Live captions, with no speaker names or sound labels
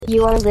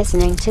You are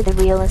listening to the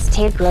Real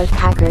Estate Growth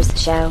Hackers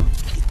Show.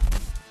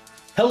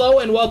 Hello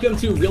and welcome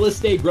to Real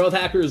Estate Growth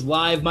Hackers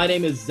Live. My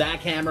name is Zach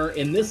Hammer.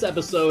 In this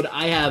episode,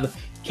 I have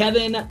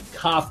Kevin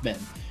Kaufman.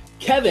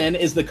 Kevin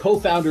is the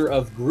co-founder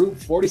of Group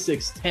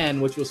 4610,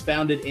 which was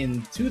founded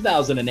in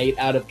 2008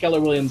 out of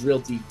Keller Williams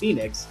Realty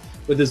Phoenix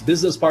with his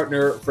business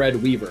partner,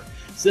 Fred Weaver.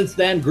 Since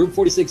then, Group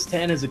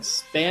 4610 has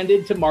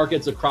expanded to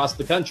markets across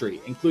the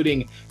country,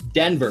 including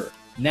Denver,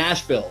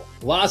 Nashville,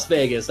 Las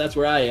Vegas, that's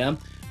where I am,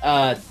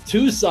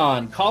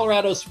 Tucson,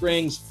 Colorado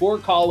Springs,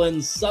 Fort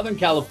Collins, Southern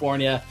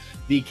California,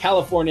 the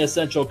California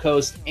Central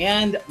Coast,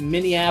 and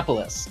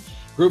Minneapolis.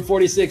 Group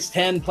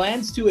 4610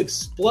 plans to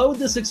explode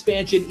this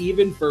expansion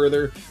even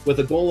further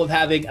with a goal of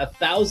having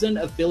 1,000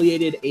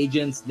 affiliated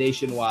agents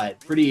nationwide.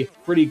 Pretty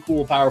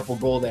cool, powerful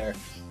goal there.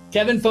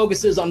 Kevin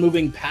focuses on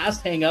moving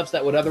past hangups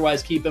that would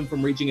otherwise keep him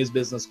from reaching his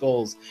business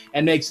goals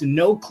and makes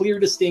no clear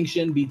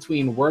distinction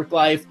between work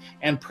life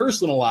and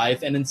personal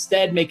life, and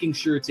instead making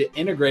sure to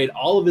integrate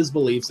all of his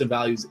beliefs and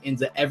values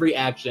into every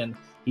action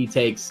he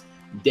takes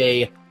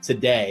day to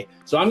day.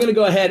 So I'm going to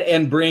go ahead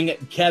and bring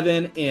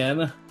Kevin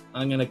in.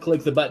 I'm going to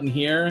click the button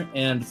here,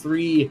 and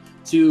 3,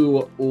 2,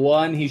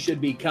 1, he should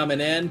be coming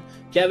in.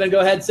 Kevin, go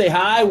ahead and say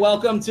hi.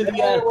 Welcome to the...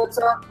 Hey, what's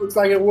up? Looks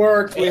like it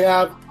works. We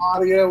have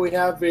audio, we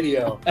have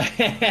video.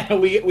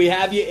 we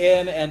have you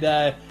in,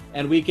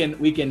 and we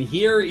can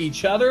hear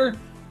each other.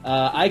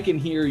 I can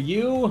hear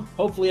you.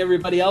 Hopefully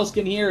everybody else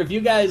can hear. If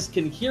you guys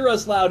can hear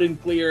us loud and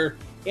clear,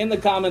 in the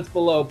comments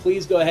below,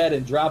 please go ahead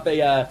and drop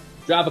a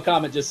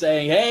comment just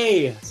saying,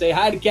 hey, say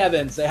hi to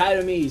Kevin, say hi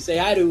to me, say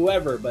hi to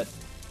whoever, but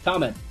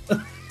comment.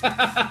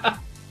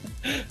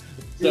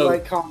 You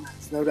like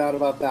comments, no doubt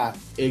about that.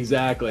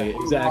 Exactly.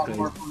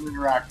 More fun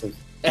interactive.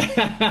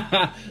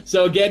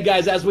 So again,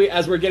 guys, as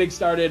we're getting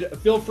started,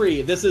 feel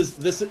free. This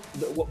is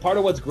part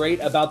of what's great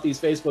about these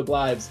Facebook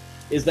Lives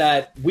is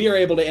that we are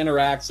able to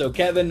interact. So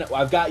Kevin,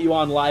 I've got you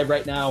on live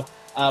right now.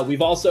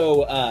 We've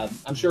also,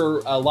 I'm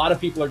sure a lot of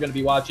people are going to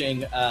be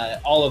watching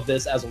all of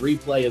this as a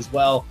replay as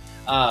well.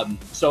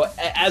 So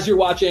as you're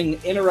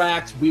watching,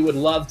 interact. We would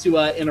love to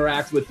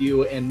interact with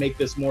you and make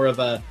this more of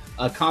a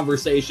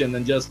conversation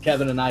than just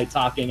Kevin and I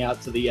talking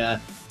out to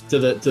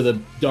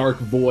the dark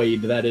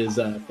void that is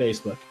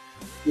Facebook.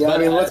 Yeah, but, I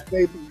mean, let's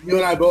say you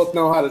and I both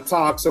know how to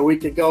talk, so we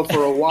could go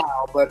for a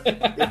while. But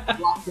it's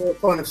a lot more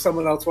fun if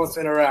someone else wants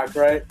to interact,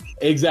 right?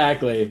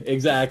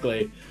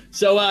 Exactly.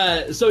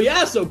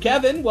 So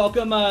Kevin,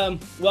 welcome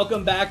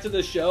back to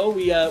the show.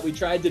 We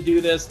tried to do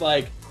this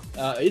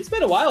it's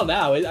been a while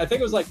now. I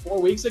think it was like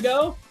 4 weeks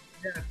ago.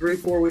 Yeah,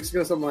 3-4 weeks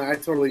ago, something like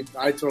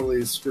I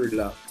totally screwed it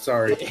up.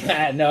 Sorry.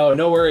 Yeah, no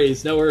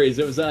worries. It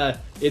was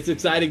it's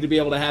exciting to be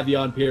able to have you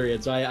on.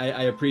 Period. So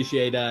I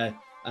appreciate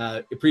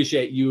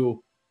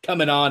you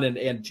coming on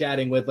and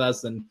chatting with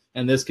us and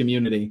this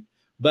community.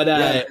 But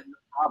yeah,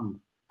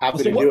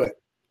 happy to do it.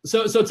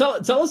 So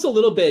tell us a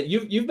little bit.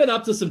 You've been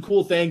up to some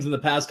cool things in the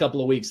past couple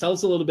of weeks. Tell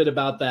us a little bit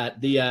about that.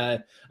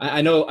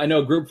 I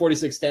know Group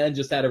 4610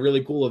 just had a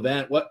really cool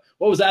event. What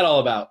was that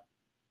all about?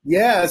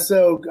 Yeah,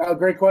 so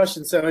great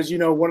question. So as you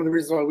know, one of the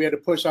reasons why we had to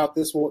push out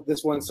this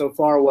one so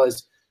far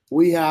was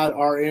we had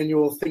our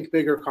annual Think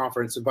Bigger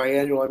conference, and by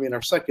annual I mean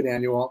our second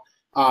annual.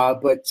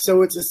 But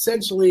so it's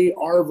essentially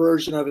our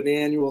version of an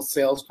annual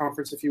sales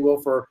conference, if you will,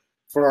 for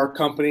our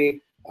company.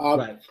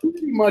 Right.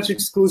 Pretty much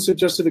exclusive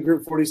just to the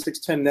Group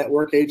 4610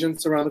 network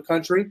agents around the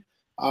country.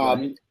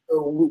 Right.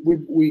 So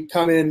we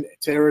come in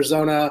to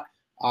Arizona,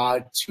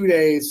 2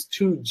 days,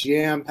 2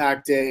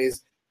 jam-packed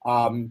days,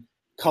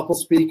 couple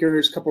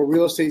speakers, couple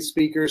real estate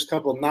speakers,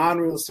 couple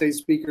non-real estate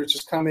speakers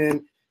just come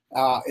in,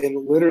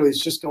 and literally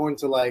it's just going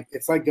to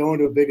it's like going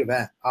to a big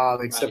event,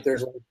 except right.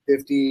 There's like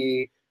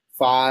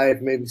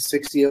 55, maybe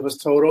 60 of us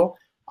total.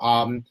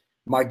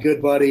 My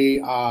good buddy,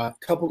 a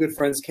couple good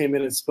friends came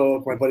in and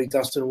spoke. My buddy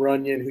Dustin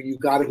Runyon, who you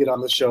got to get on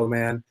the show,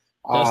 man.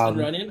 Dustin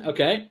Runyon,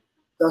 okay.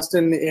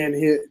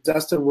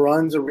 Dustin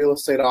runs a real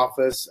estate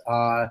office.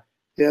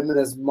 Him and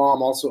his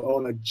mom also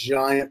own a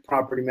giant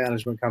property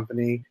management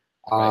company.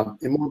 Right.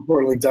 And more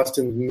importantly,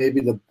 Dustin may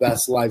be the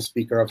best live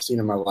speaker I've seen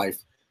in my life.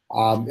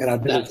 And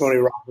I've been to Tony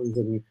Robbins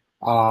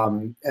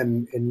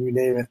and you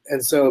name it.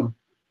 And so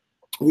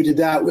we did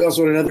that. We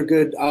also had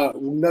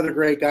another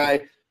great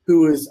guy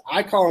who is,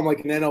 I call him like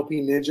an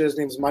NLP ninja. His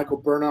name is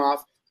Michael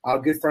Burnoff, a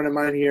good friend of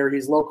mine here.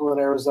 He's local in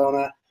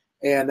Arizona,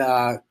 and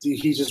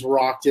he just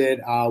rocked it.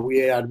 We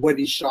had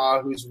Wendy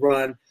Shaw, who's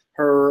run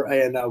her,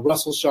 and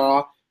Russell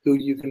Shaw, who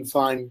you can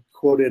find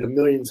quoted 1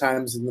 million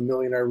times in the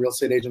Millionaire Real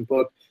Estate Agent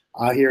book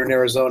here in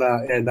Arizona,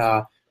 and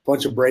a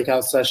bunch of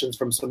breakout sessions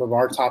from some of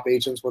our top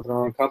agents with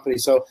our own company.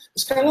 So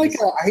it's kind of like,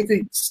 I hate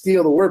to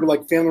steal the word, but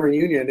like family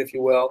reunion, if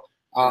you will,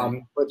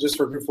 but just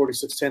for Group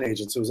 4610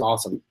 agents. It was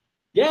awesome.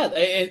 Yeah,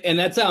 and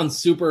that sounds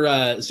super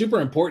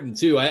important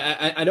too.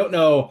 I don't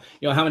know,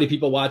 how many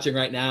people watching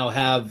right now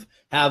have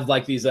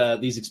like these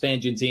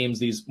expansion teams,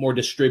 these more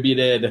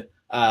distributed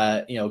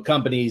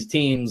companies,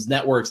 teams,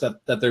 networks that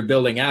they're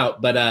building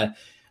out. But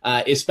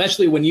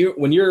especially when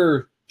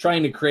you're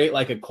trying to create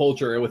like a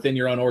culture within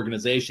your own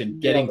organization,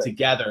 getting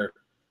together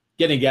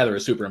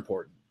is super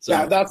important. So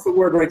yeah, that's the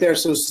word right there.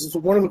 So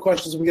one of the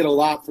questions we get a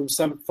lot from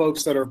some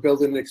folks that are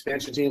building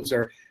expansion teams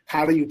are,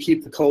 how do you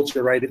keep the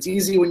culture, right? It's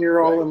easy when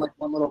you're all in like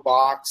one little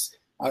box.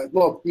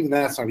 Well, even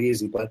that's not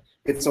easy, but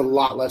it's a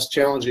lot less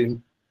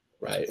challenging.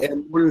 Right.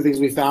 And one of the things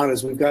we found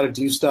is we've got to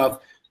do stuff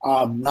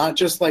not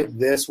just like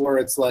this, where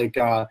it's like,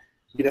 over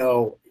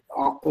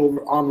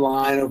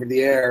online, over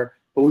the air,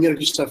 but we got to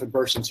do stuff in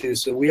person too.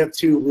 So we have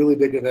 2 really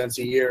big events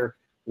a year.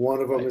 One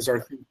of them is our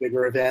Think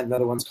Bigger event.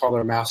 Another one's called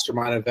our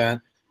Mastermind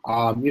event.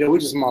 We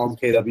just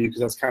modeled KW because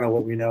that's kind of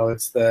what we know.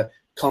 It's the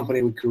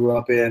company we grew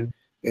up in.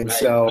 And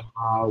so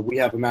we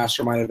have a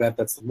Mastermind event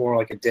that's more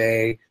like a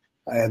day.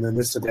 And then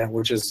this event,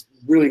 which is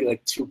really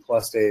like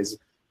 2+ days.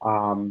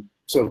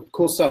 So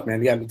cool stuff,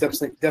 man. Yeah, it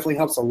definitely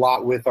helps a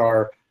lot with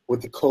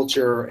the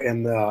culture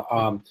and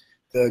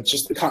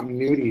the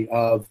continuity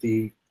of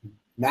the.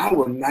 Now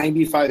we're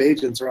 95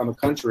 agents around the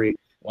country.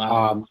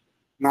 Wow.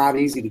 Not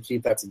easy to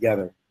keep that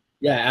together.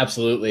 Yeah,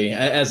 absolutely.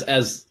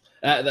 As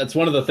that's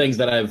one of the things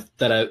that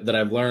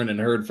I've learned and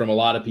heard from a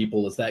lot of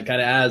people is that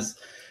kind of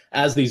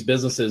as these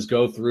businesses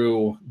go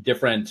through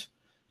different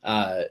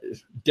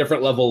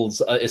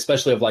levels,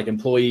 especially of like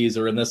employees,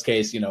 or in this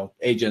case,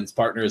 agents,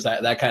 partners,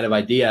 that kind of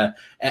idea.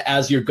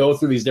 As you go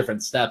through these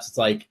different steps, it's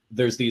like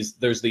there's these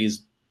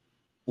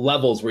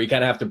levels where you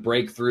kind of have to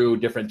break through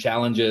different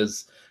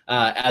challenges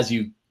as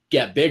you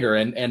get bigger.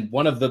 And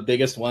one of the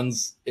biggest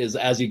ones is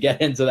as you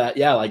get into that,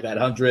 like that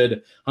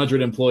 100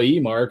 employee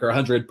mark or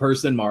 100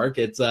 person mark,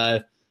 it's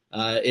a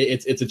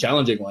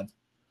challenging one.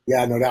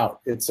 Yeah, no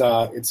doubt. It's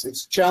a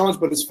challenge,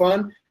 but it's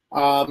fun.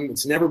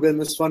 It's never been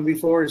this fun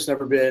before. It's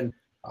never been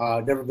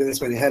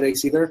this many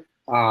headaches either.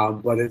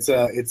 But it's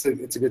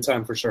a good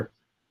time for sure.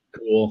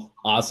 Cool.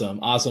 Awesome.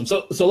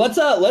 So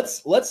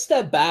let's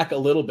step back a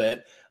little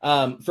bit.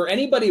 For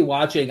anybody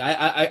watching,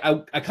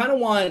 I kind of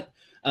want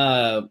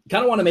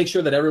to make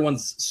sure that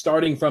everyone's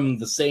starting from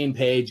the same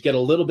page, get a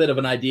little bit of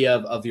an idea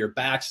of your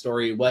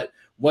backstory.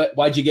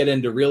 Why'd you get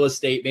into real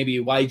estate? Maybe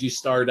why'd you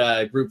start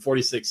Group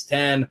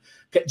 4610?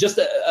 Just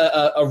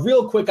a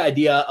real quick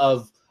idea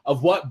of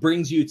what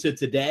brings you to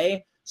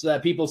today, so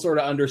that people sort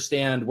of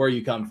understand where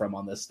you come from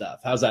on this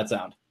stuff. How's that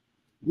sound?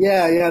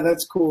 Yeah,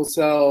 that's cool.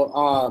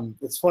 So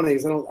it's funny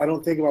because I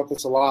don't think about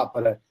this a lot,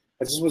 but I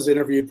just was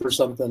interviewed for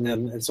something,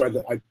 and so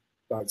I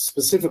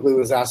specifically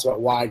was asked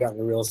about why I got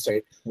into real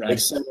estate, right.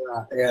 etc.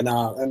 And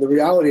the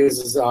reality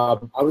is I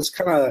was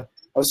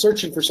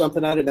searching for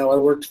something I didn't know. I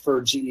worked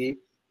for GE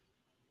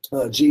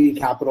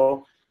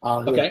Capital,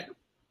 okay,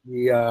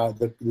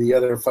 the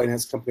other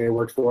finance company I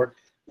worked for,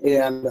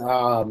 and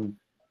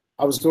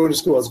I was going to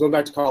school. I was going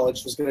back to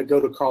college. I was going to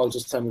go to college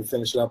this time and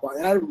finish it up.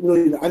 And I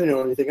didn't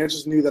know anything. I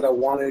just knew that I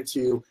wanted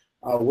to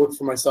work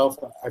for myself.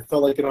 I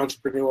felt like an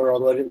entrepreneur,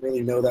 although I didn't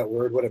really know that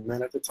word, what it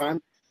meant at the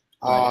time.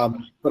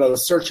 But I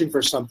was searching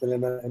for something,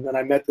 and then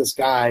I met this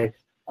guy,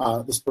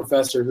 this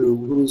professor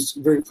who's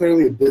very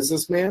clearly a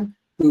businessman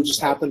who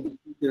just happened to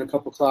be in a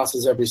couple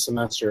classes every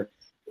semester.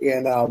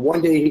 And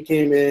one day he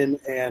came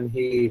in and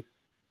he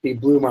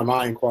blew my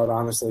mind, quite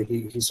honestly.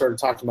 He started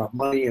talking about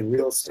money and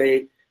real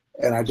estate.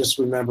 And I just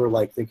remember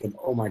like thinking,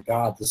 oh my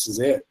God, this is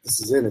it.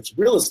 It's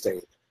real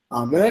estate.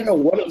 And I didn't know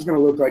what it was going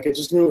to look like. I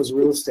just knew it was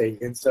real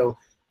estate. And so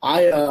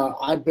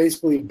I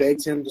basically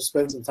begged him to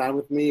spend some time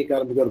with me,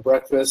 got him to go to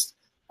breakfast,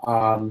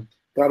 got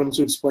him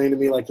to explain to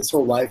me like his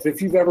whole life.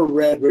 If you've ever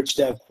read Rich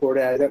Dad Poor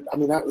Dad,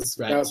 that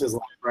was his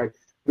life, right?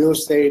 Real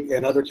estate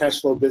and other cash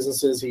flow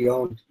businesses he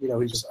owned, he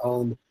just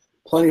owned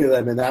plenty of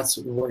them. And that's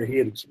where he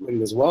had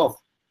accumulated his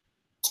wealth.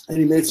 And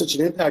he made such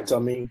an impact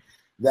on me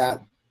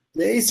that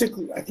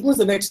basically, I think it was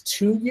the next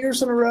 2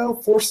 years in a row,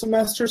 4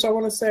 semesters, I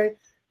want to say.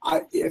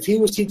 If he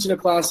was teaching a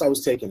class, I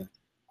was taking it.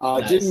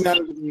 Nice. Didn't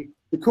matter to me.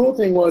 The cool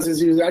thing was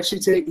he was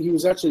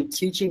actually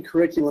teaching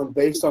curriculum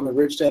based on the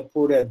Rich Dad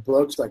Poor Dad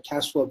books, like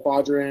Cash Flow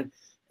Quadrant,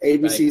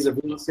 ABCs of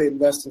Real Estate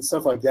Investing,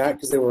 stuff like that,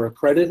 because they were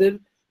accredited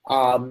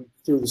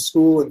through the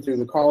school and through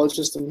the college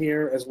system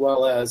here, as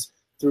well as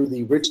through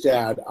the Rich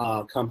Dad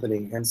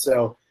company. And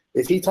so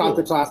if he taught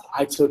the class,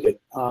 I took it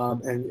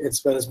and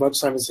spent as much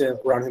time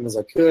around him as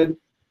I could.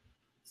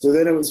 So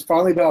then it was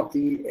finally about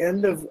the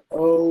end of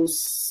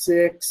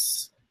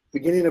 06,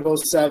 beginning of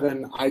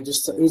 07.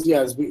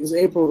 It was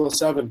April of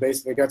 07.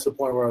 Basically, I got to a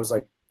point where I was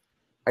like,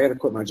 I got to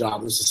quit my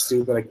job. It was just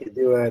stupid. I can't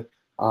do it.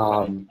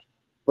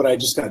 But I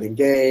just got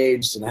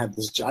engaged and I had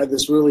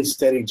this really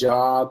steady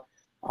job,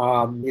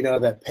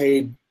 that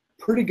paid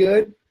pretty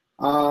good.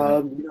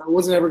 I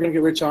wasn't ever going to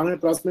get rich on it,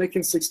 but I was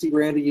making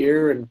 $60,000 a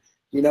year. And,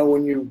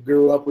 when you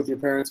grew up with your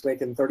parents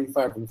making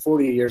 35 and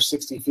 40 a year,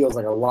 60 feels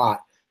like a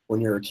lot when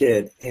you're a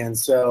kid. And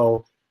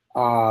so,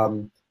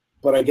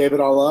 but I gave it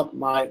all up.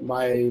 My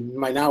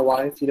now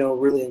wife,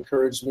 really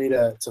encouraged me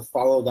to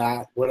follow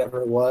that,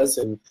 whatever it was.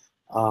 And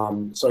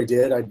so I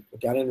did. I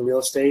got into real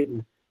estate,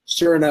 and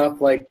sure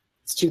enough, like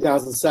it's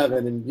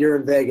 2007 and you're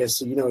in Vegas,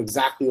 so you know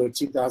exactly what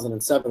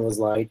 2007 was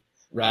like.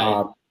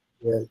 Right.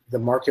 The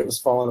market was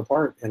falling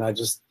apart, and I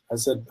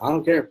said, I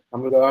don't care.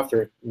 I'm going to go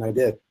after it. And I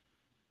did.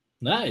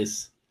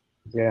 Nice.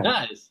 Yeah.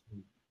 Nice.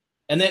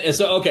 And then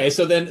so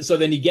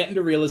then you get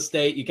into real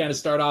estate. You kind of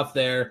start off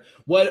there.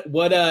 What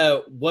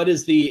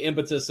is the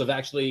impetus of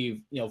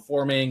actually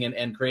forming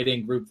and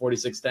creating Group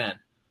 4610?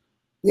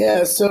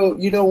 Yeah, so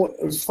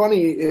what's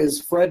funny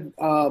is Fred.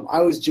 I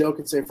always joke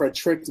and say Fred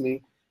tricked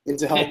me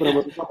into helping him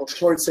with a couple of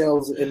short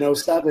sales in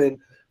 '07.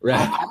 Right.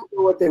 I don't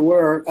know what they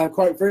were.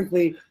 Quite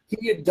frankly,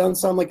 he had done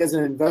some like as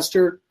an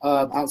investor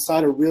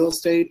outside of real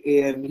estate,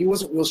 and he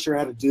wasn't real sure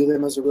how to do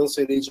them as a real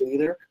estate agent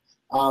either.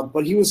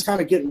 But he was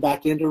kind of getting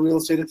back into real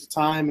estate at the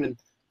time, and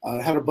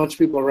had a bunch of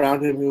people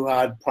around him who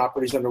had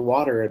properties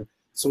underwater. And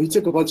so he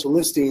took a bunch of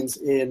listings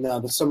in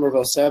the summer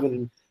of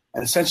 '07,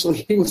 and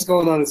essentially he was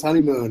going on his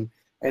honeymoon,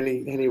 and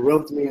he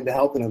roped me into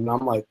helping him. And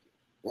I'm like,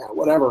 yeah,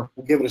 whatever,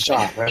 we'll give it a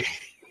shot, right?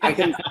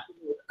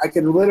 I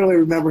can literally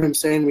remember him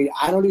saying to me,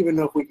 I don't even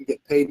know if we can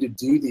get paid to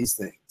do these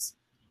things.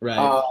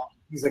 Right.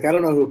 He's like, I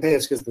don't know who will pay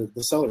us because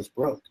the seller's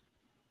broke.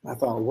 And I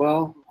thought,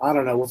 well, I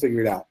don't know. We'll figure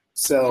it out.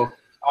 So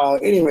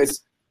anyways,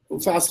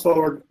 fast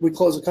forward, we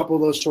closed a couple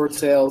of those short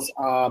sales.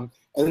 And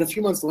then a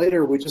few months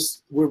later,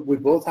 we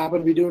both happened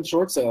to be doing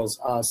short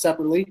sales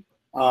separately.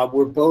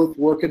 We're both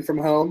working from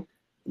home.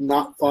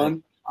 Not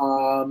fun.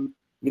 When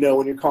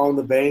you're calling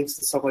the banks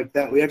and stuff like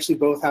that, we actually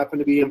both happen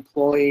to be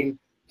employing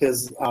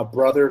his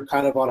brother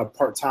kind of on a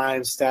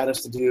part-time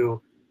status to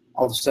do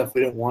all the stuff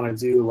we didn't want to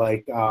do,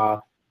 like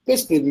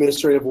basically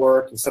administrative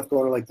work and stuff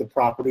going to like the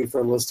property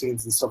for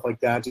listings and stuff like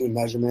that, doing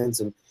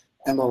measurements and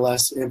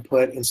MLS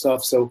input and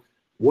stuff. So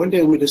one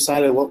day we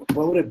decided, what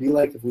would it be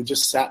like if we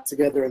just sat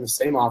together in the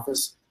same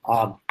office?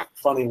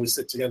 Funny, we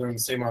sit together in the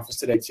same office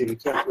today too. We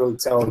can't really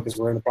tell because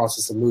we're in the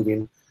process of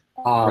moving.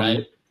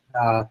 Right.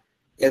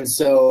 And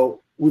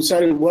so we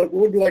decided what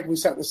would it be like if we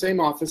sat in the same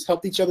office,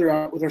 helped each other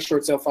out with our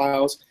short sale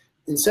files,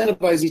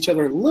 incentivize each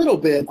other a little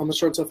bit on the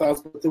short sale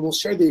files, but then we'll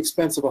share the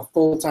expense of a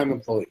full-time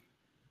employee.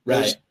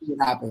 Right.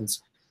 What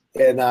happens.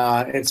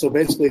 And so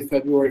basically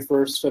February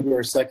 1st,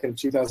 February 2nd,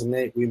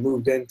 2008, we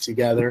moved in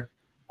together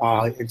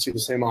into the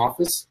same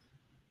office,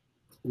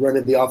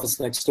 rented the office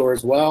next door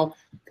as well,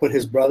 put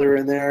his brother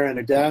in there in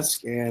a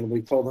desk, and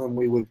we told him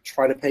we would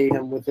try to pay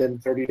him within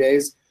 30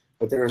 days,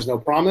 but there was no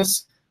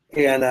promise.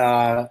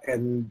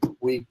 And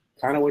we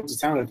kind of went to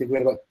town. I think we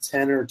had about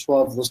 10 or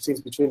 12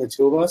 listings between the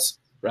two of us.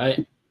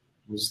 Right.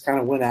 We just kind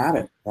of went at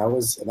it. That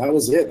was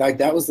it. Like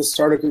that was the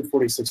start of Group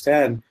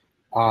 4610.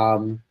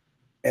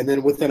 And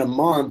then within a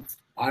month,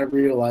 I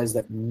realized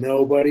that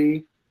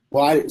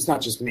it's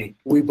not just me.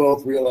 We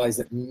both realized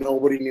that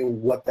nobody knew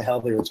what the hell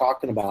they were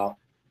talking about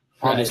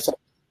on the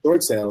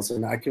short sales.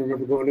 And I can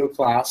remember going to a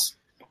class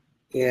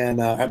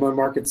and at my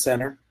market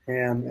center,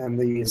 and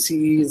the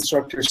CE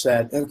instructor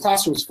said, and the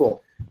classroom's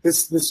full.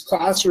 This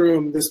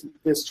classroom,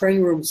 this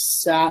training room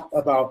sat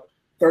about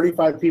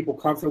 35 people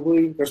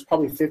comfortably. There's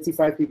probably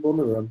 55 people in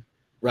the room.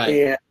 Right.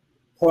 And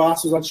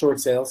class was on short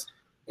sales.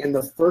 And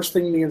the first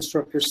thing the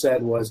instructor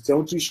said was,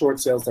 don't do short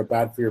sales. They're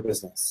bad for your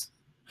business.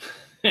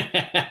 You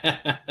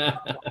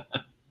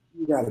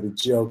got to be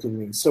joking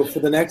me. So for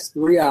the next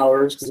 3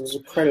 hours, because it was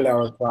a credit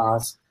hour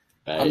class,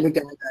 right, I'm the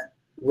guy that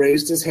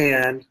raised his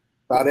hand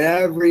about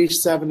every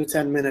 7 to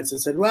 10 minutes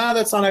and said, well,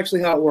 that's not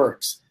actually how it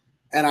works.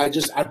 And I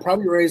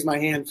probably raised my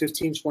hand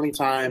 15, 20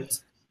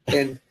 times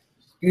and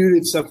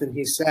disputed something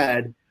he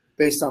said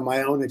based on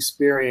my own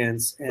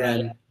experience.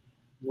 And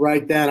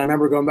right then, I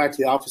remember going back to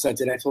the office I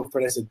told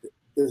Fred, I said,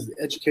 the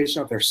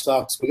education out there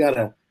sucks. We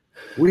gotta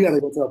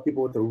go tell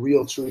people what the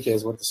real truth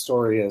is, what the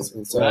story is.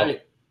 And so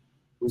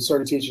we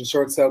started teaching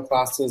short sale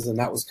classes, and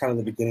that was kind of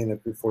the beginning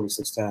of Group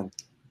 4610.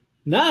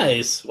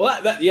 Nice. Well,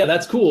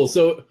 that's cool.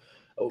 So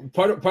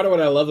part of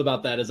what I love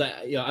about that is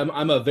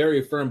I'm a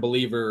very firm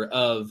believer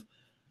of,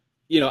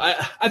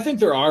 I think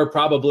there are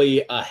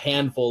probably a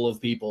handful of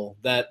people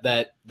that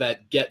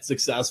get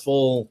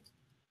successful,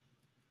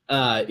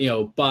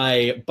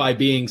 by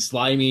being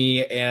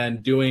slimy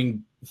and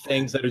doing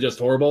things that are just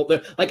horrible.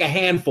 They're like a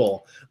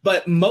handful,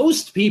 but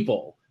most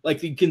people,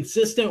 like the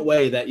consistent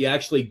way that you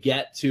actually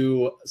get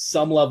to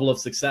some level of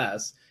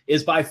success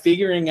is by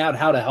figuring out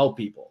how to help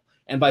people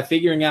and by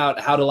figuring out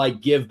how to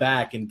like give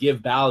back and give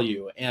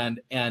value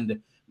and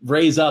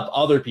raise up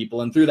other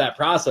people. And through that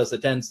process,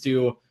 it tends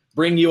to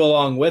bring you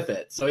along with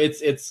it. So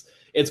it's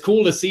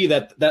cool to see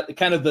that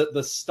kind of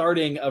the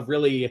starting of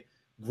really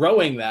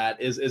growing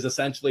that is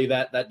essentially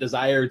that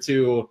desire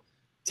to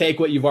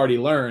take what you've already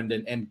learned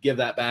and give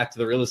that back to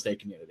the real estate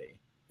community.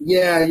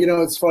 Yeah,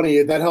 it's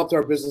funny. That helped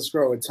our business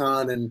grow a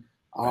ton. And,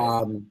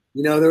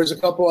 there was a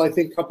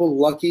couple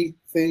lucky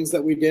things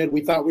that we did.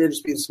 We thought we were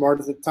just being smart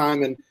at the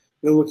time. And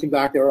looking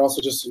back, they were also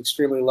just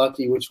extremely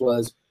lucky, which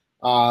was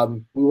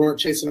we weren't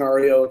chasing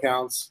REO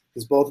accounts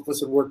because both of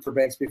us had worked for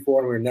banks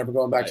before and we were never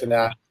going back to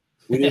that.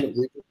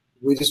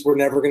 We just were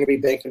never going to be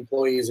bank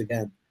employees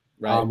again.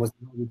 Right. Was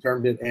how we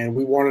termed it. And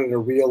we wanted a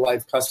real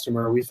life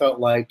customer. We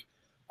felt like,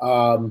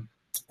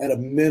 at a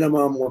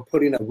minimum, we're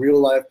putting a real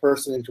life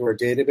person into our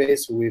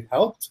database who we've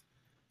helped,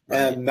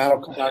 and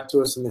that'll come back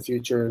to us in the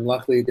future. And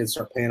luckily it did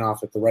start paying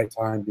off at the right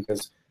time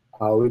because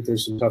we went through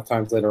some tough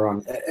times later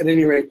on. At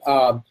any rate,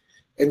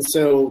 And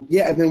so,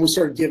 yeah, and then we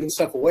started giving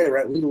stuff away,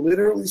 right? We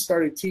literally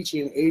started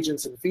teaching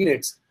agents in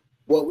Phoenix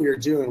what we were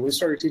doing. We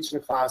started teaching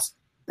a class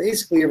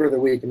basically every other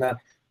week. And that,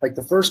 like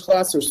the first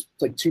class, there's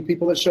like 2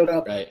 people that showed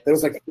up. Right. There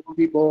was like 4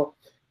 people.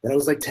 Then it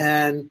was like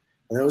 10. And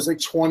then it was like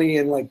 20.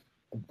 And like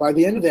by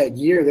the end of that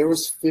year, there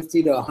was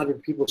 50 to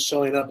 100 people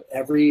showing up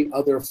every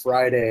other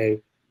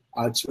Friday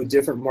to a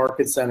different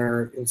market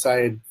center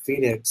inside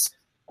Phoenix,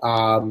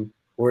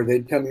 where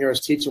they'd come hear us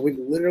teach. And we'd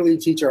literally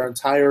teach our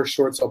entire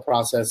short sale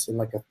process in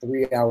like a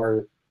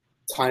 3-hour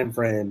time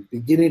frame,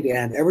 beginning to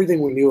end,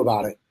 everything we knew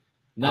about it.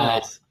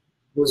 Nice.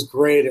 It was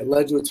great. It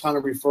led to a ton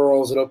of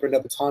referrals. It opened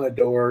up a ton of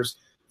doors.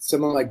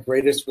 Some of my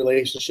greatest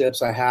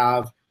relationships I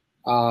have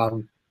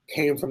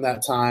came from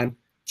that time.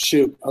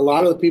 Shoot, a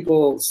lot of the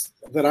people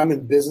that I'm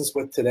in business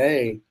with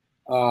today,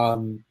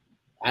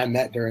 I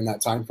met during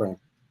that time frame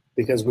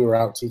because we were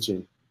out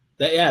teaching.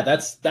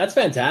 That's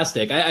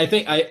fantastic. I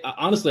think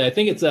honestly, I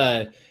think it's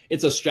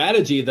a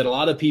strategy that a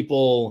lot of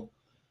people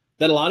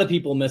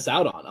miss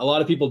out on. A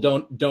lot of people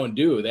don't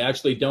do. They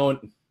actually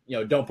don't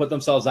put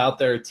themselves out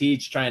there,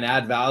 teach, try and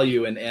add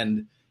value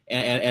and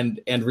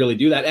really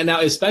do that. And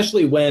now,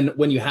 especially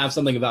when you have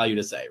something of value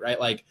to say, right?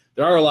 Like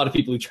there are a lot of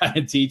people who try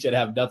and teach and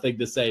have nothing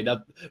to say,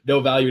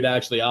 no value to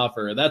actually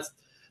offer.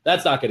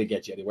 That's not going to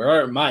get you anywhere,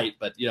 or it might,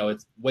 but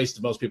it's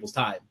wasted most people's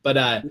time. But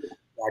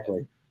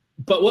exactly.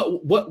 But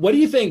what do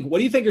you think? What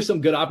do you think are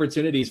some good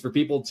opportunities for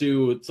people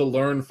to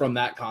learn from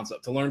that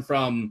concept, to learn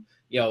from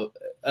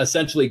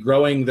essentially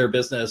growing their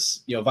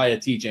business via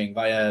teaching,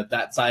 via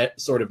that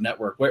sort of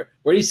network? Where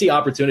do you see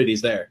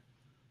opportunities there?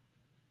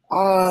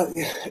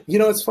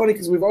 It's funny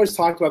because we've always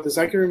talked about this.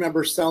 I can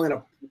remember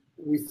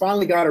we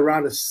finally got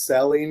around to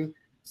selling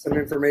some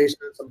information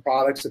and some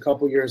products a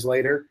couple years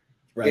later.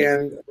 Right.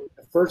 And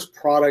the first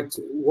product,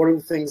 one of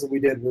the things that we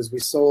did was we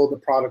sold the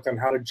product on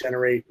how to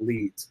generate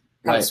leads,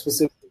 right.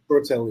 Specific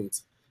short sale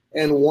leads.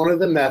 And one of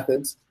the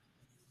methods,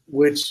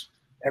 which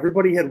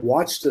everybody had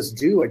watched us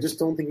do, I just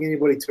don't think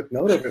anybody took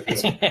note of it,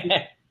 was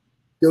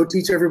go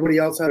teach everybody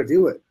else how to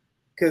do it.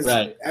 Because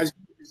right. as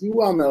you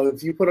well know,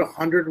 if you put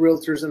 100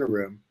 realtors in a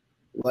room,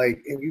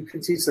 and you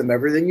can teach them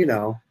everything you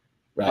know,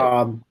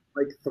 right.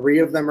 3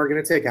 of them are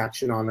going to take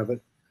action on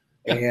it,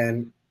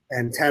 and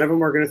 10 of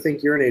them are going to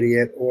think you're an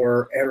idiot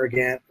or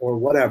arrogant or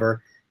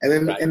whatever. And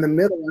then in the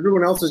middle,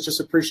 everyone else is just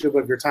appreciative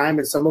of your time,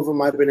 and some of them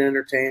might have been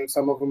entertained,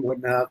 some of them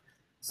wouldn't have,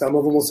 some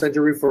of them will send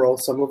you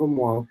referrals, some of them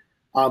won't.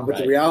 But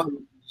the reality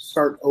is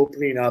start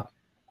opening up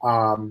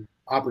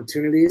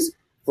opportunities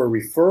for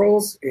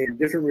referrals and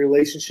different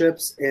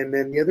relationships. And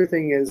then the other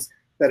thing is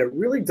that it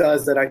really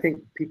does, that I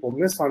think people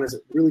miss on, is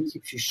it really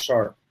keeps you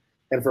sharp.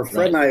 And for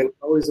Fred and I,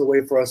 always a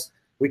way for us,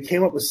 we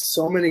came up with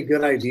so many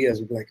good ideas.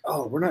 We'd be like,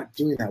 oh, we're not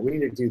doing that. We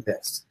need to do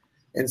this.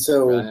 And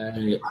so I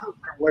don't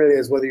care what it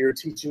is, whether you're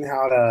teaching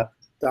how to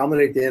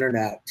dominate the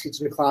internet,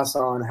 teaching a class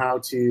on how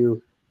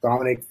to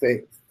dominate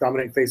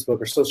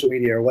Facebook or social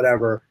media or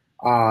whatever,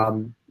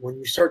 when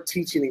you start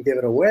teaching and give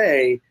it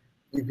away,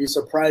 you'd be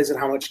surprised at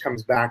how much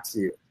comes back to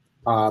you.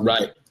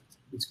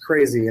 It's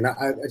crazy. And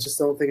I just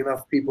don't think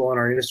enough people in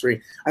our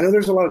industry. I know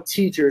there's a lot of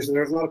teachers and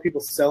there's a lot of people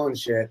selling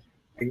shit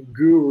and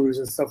gurus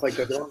and stuff like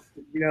that,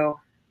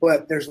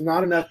 but there's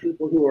not enough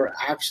people who are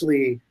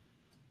actually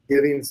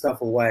giving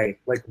stuff away,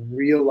 like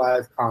real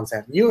live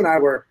content. You and I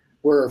were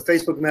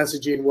Facebook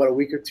messaging, a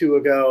week or 2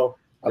 ago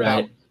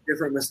about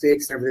different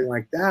mistakes and everything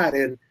like that.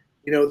 And,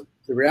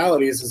 the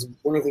reality is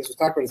one of the things we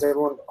talk about is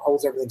everyone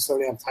holds everything so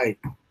damn tight.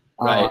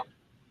 Right.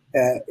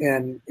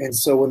 And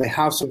so when they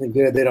have something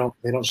good, they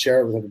don't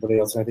share it with everybody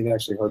else. And I think it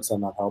actually hurts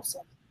them, not helps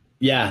them.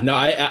 Yeah, no,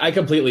 I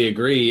completely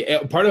agree.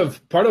 Part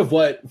of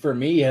what for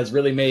me has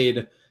really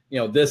made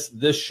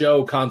this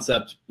show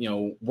concept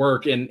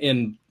work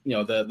in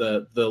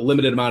the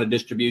limited amount of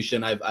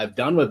distribution I've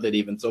done with it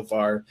even so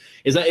far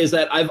is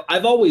that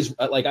I've always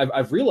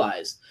I've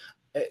realized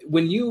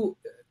when you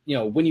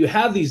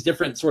have these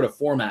different sort of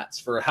formats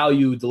for how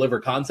you deliver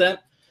content,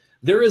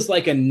 there is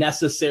like a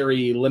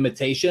necessary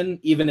limitation,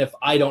 even if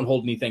I don't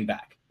hold anything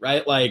back,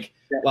 right? Like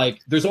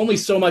there's only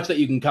so much that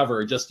you can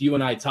cover, just you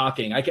and I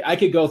talking. We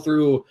could go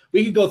through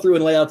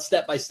and lay out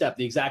step by step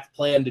the exact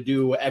plan to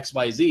do X,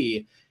 Y,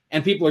 Z,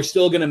 and people are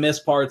still going to miss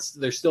parts.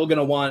 They're still going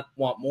to want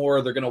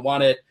more. They're going to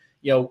want it,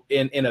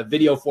 in a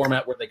video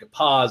format where they could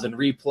pause and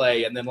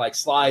replay and then like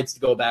slides to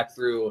go back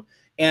through.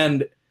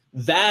 And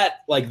that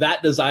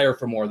desire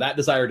for more, that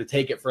desire to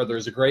take it further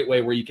is a great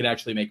way where you can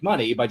actually make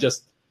money by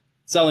just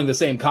selling the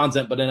same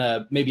content, but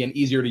in maybe an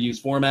easier to use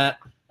format.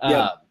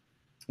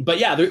 But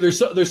yeah, there's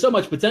so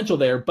much potential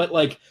there, but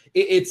like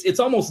it's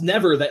almost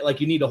never that like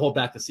you need to hold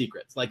back the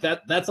secrets. Like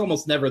that's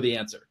almost never the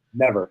answer.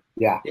 Never.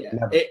 Yeah.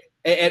 Never.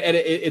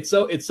 It's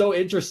so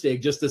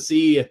interesting just to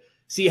see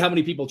how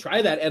many people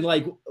try that. And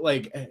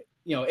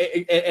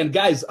and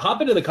guys,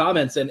 hop into the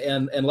comments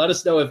and let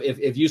us know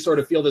if you sort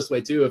of feel this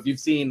way too, if you've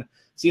seen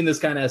this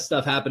kind of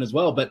stuff happen as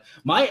well. But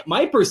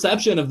my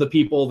perception of the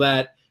people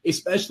that,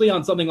 especially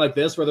on something like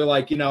this, where they're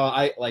like,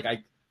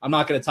 I'm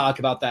not going to talk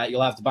about that.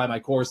 You'll have to buy my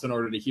course in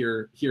order to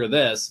hear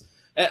this.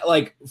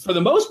 Like for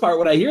the most part,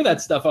 when I hear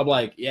that stuff, I'm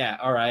like, yeah,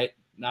 all right,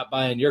 not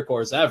buying your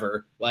course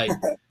ever. Like,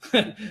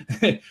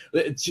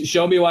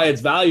 show me why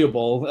it's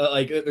valuable.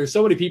 Like, there's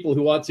so many people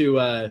who want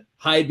to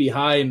hide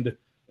behind,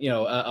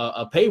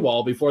 a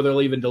paywall before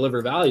they'll even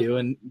deliver value,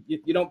 and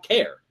you don't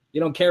care.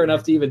 You don't care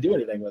enough to even do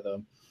anything with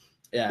them.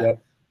 Yeah.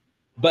 Yep.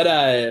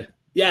 But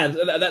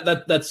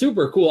that's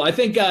super cool. I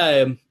think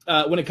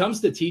when it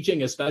comes to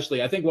teaching,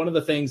 especially, I think one of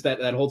the things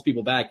that holds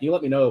people back, you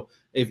let me know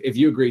if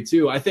you agree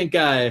too. I think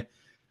a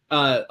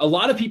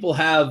lot of people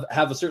have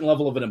a certain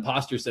level of an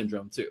imposter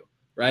syndrome too,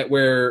 right?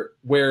 Where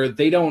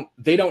they don't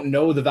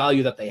know the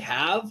value that they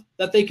have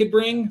that they could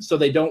bring, so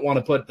they don't want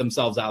to put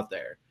themselves out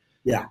there.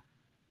 Yeah.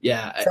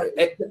 Yeah.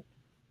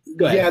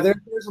 Go ahead. Yeah,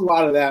 there's a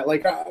lot of that.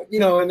 Like,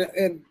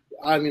 and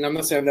I mean, I'm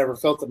not saying I've never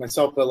felt it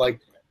myself, but like,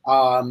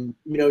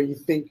 you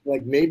think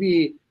like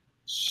maybe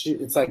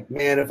it's like,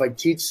 man, if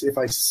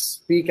I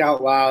speak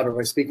out loud or if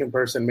I speak in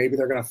person, maybe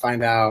they're going to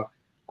find out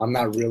I'm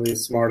not really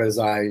as smart as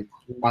I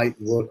might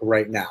look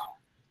right now.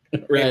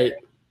 Right.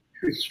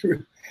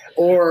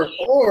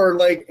 or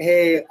like,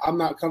 hey, I'm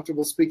not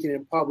comfortable speaking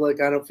in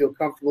public. I don't feel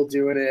comfortable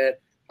doing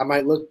it. I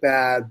might look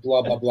bad,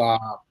 blah, blah, blah,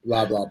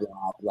 blah, blah,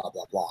 blah, blah,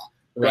 blah, blah.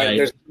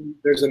 Right.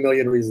 There's a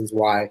million reasons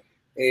why.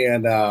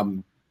 And,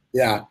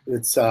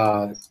 it's,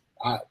 I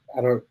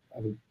kind of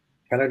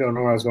don't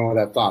know where I was going with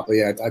that thought, but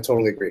yeah, I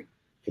totally agree.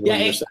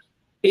 Yeah.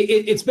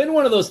 It's been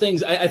one of those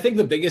things. I think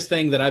the biggest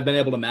thing that I've been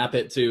able to map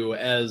it to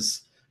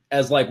as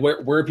like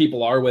where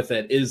people are with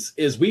it is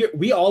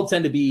we all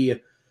tend to be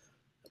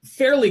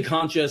fairly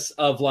conscious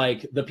of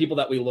like the people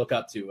that we look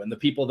up to and the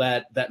people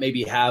that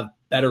maybe have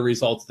better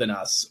results than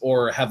us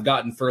or have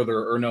gotten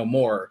further or know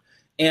more.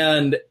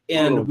 And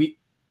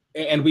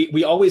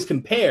we always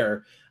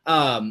compare.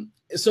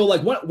 So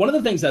like one of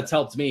the things that's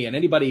helped me, and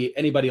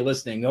anybody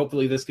listening,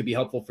 hopefully this could be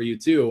helpful for you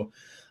too.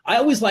 I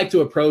always like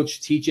to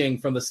approach teaching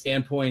from the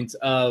standpoint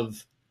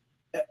of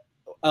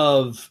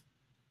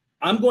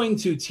I'm going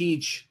to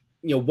teach,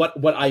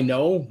 what I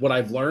know, what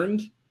I've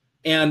learned.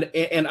 And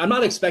I'm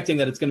not expecting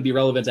that it's going to be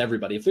relevant to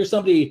everybody. If there's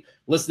somebody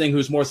listening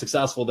who's more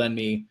successful than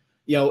me,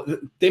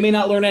 they may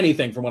not learn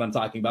anything from what I'm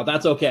talking about.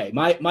 That's okay.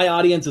 My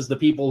audience is the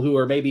people who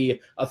are maybe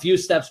a few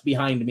steps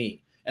behind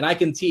me, and I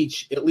can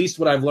teach at least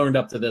what I've learned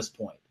up to this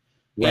point.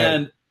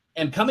 Right.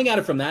 And coming at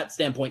it from that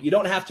standpoint, you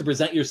don't have to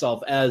present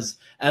yourself as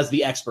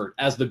the expert,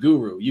 as the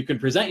guru. You can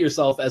present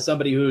yourself as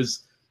somebody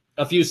who's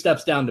a few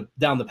steps down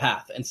the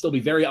path and still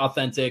be very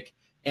authentic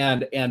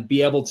and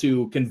be able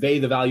to convey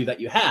the value that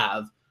you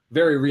have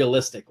very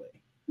realistically.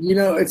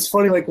 It's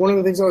funny. Like one of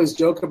the things I always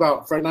joke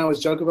about, Fred and I always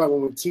joke about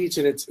when we teach,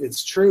 and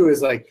it's true,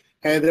 is like,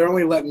 hey, they're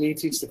only letting me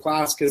teach the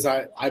class because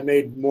I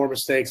made more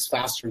mistakes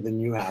faster than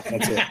you have.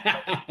 That's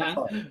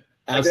it.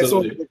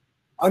 Absolutely.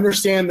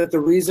 Understand that the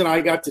reason I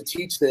got to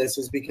teach this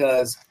is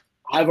because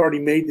I've already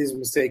made these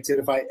mistakes. And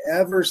if I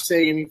ever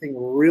say anything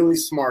really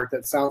smart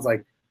that sounds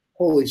like,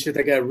 holy shit,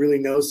 that guy really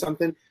knows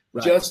something,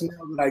 right, just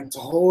know that I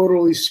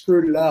totally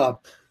screwed it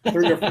up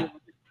 3 or 4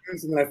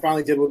 times, and then I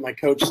finally did what my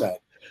coach said.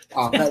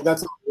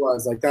 That's what it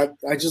was. Like that,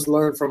 I just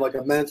learned from like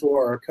a mentor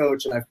or a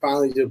coach, and I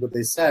finally did what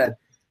they said,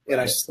 and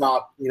I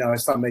stopped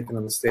making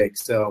a mistake.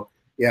 So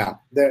yeah,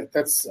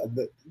 that's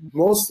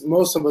most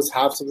of us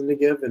have something to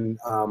give, and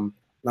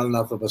not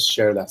enough of us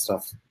share that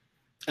stuff.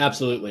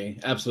 Absolutely.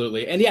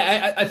 And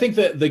yeah, I think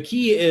that the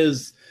key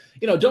is,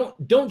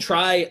 don't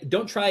try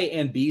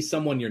and be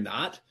someone you're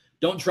not.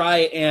 Don't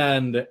try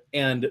and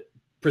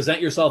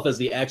present yourself as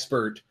the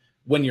expert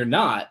when you're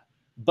not,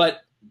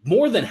 but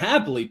more than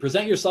happily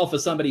present yourself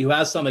as somebody who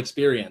has some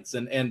experience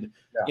and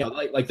yeah,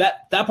 like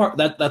that part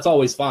that's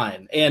always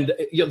fine. And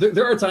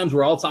there are times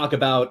where I'll talk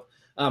about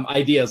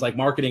ideas like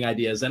marketing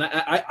ideas. And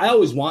I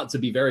always want to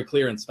be very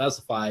clear and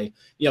specify,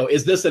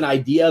 is this an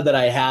idea that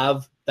I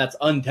have that's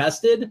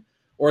untested?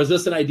 Or is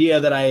this an idea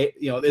that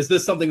is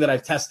this something that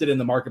I've tested in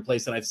the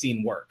marketplace and I've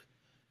seen work?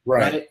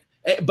 Right.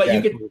 But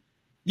yeah,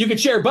 you could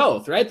share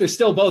both, right? They're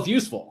still both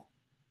useful.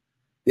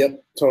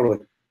 Yep, totally.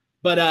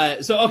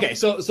 But so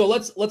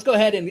let's go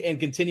ahead and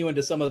continue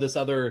into some of these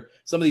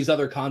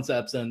other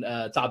concepts and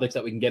topics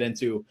that we can get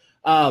into.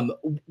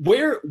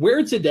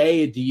 Where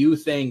today do you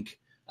think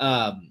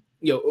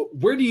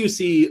where do you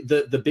see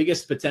the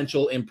biggest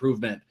potential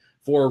improvement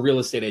for real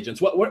estate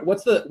agents?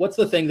 What's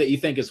the thing that you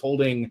think is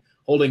holding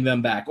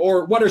them back,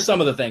 or what are some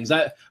of the things?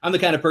 I'm the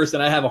kind of person,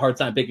 I have a hard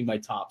time picking my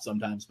top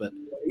sometimes, but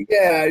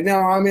yeah, no,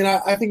 I mean,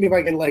 I think if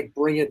I can like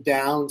bring it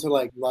down to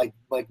like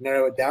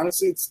narrow it down,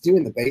 it's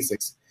doing the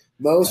basics.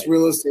 Most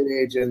real estate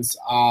agents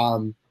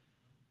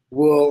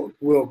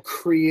will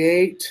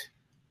create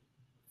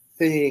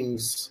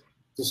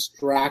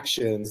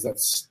distractions that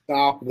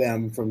stop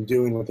them from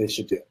doing what they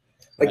should do.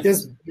 Like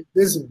this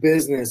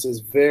business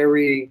is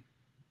very,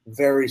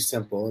 very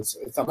simple.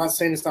 I'm not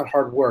saying it's not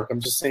hard work. I'm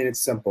just saying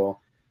it's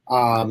simple.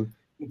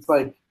 It's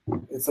like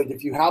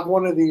if you have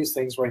one of these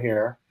things right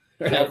here,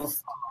 you have a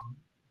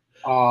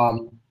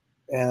phone,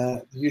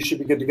 and you should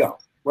be good to go,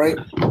 right?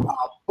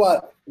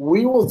 But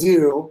we will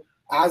do,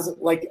 as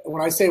like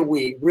when I say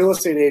we, real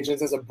estate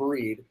agents as a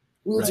breed,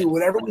 we will do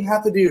whatever we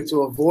have to do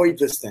to avoid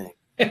this thing,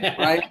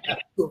 right?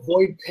 To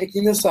avoid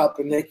picking this up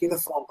and making the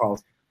phone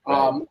calls.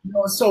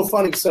 It's so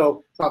funny.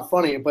 So not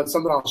funny, but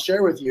something I'll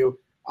share with you.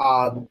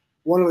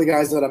 One of the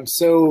guys that I'm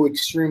so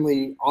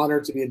extremely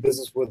honored to be in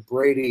business with,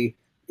 Brady,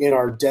 in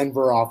our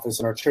Denver office,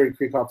 in our Cherry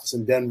Creek office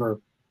in Denver,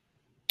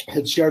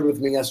 had shared with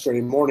me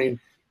yesterday morning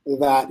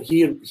that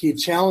he had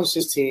challenged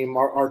his team,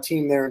 our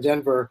team there in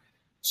Denver,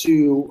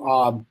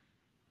 to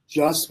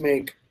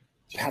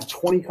have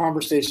 20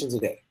 conversations a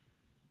day.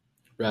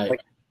 Right.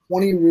 Like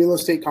 20 real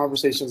estate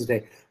conversations a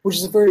day, which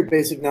is a very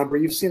basic number.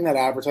 You've seen that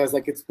advertised,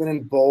 like it's been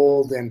in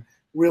bold and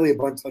really a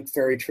bunch like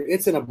Fairy Tree.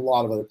 It's in a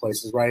lot of other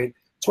places, right?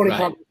 20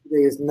 conversations a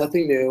day is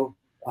nothing new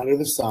under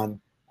the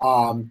sun.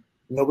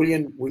 We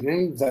didn't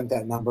invent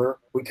that number.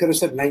 We could have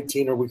said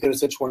 19 or we could have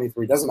said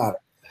 23. Doesn't matter.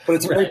 But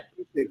it's very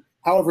basic.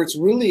 However, it's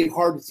really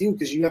hard to do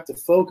because you have to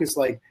focus.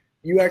 Like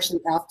you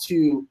actually have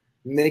to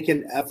make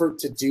an effort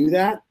to do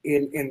that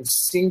and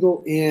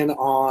single in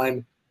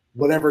on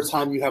whatever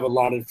time you have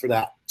allotted for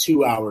that,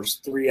 2 hours,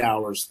 3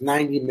 hours,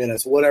 90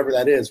 minutes, whatever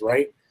that is,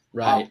 right?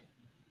 Right.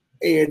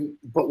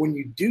 But when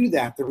you do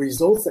that, the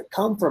results that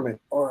come from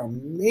it are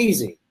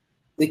amazing.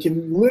 They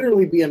can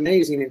literally be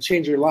amazing and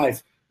change your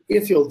life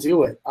if you'll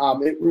do it.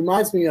 It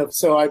reminds me of,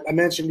 so I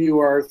mentioned to you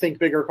our Think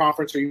Bigger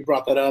conference, or you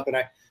brought that up, and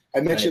I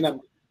mentioned that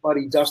my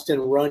buddy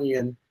Dustin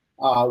Runyon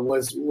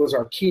was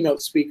our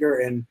keynote speaker,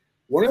 and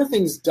one of the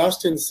things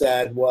Dustin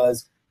said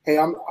was, hey,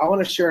 I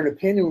want to share an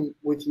opinion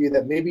with you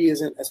that maybe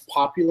isn't as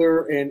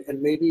popular and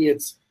maybe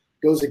it's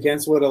goes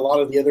against what a lot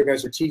of the other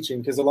guys are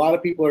teaching, because a lot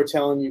of people are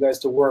telling you guys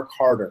to work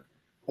harder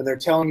and they're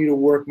telling you to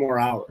work more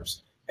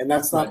hours. And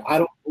that's not, I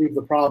don't believe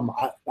the problem.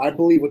 I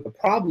believe what the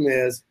problem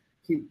is,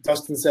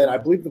 Dustin said, I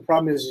believe the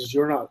problem is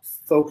you're not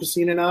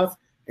focusing enough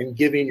and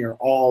giving your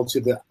all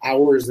to the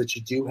hours that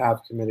you do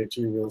have committed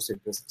to your real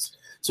estate business.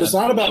 So it's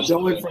not about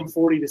going from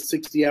 40 to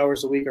 60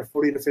 hours a week or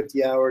 40 to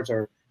 50 hours,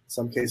 or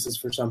some cases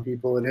for some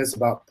people it is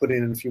about putting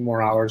in a few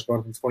more hours,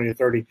 going from 20 to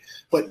 30.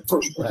 But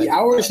for the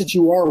hours that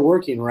you are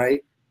working,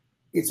 right,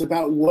 it's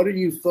about what are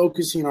you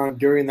focusing on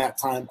during that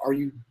time? Are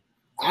you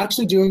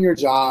actually doing your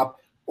job,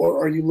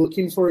 or are you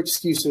looking for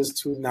excuses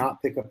to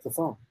not pick up the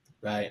phone?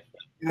 Right.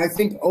 And I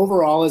think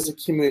overall as a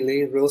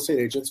community of real estate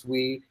agents,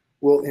 we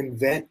will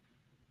invent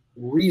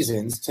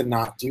reasons to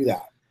not do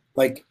that.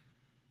 Like,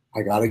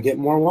 I got to get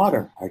more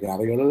water. I got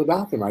to go to the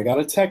bathroom. I got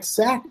to text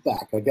Zach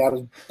back. I got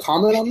to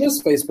comment on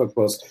this Facebook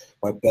post.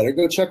 I better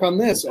go check on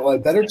this. Oh, I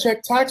better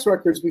check tax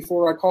records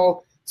before I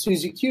call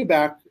Susie Q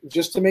back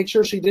just to make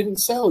sure she didn't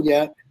sell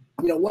yet.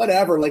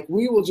 Whatever. Like,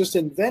 we will just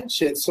invent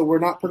shit so we're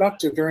not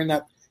productive during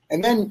that.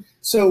 And then,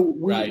 so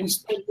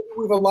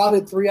we've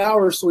allotted 3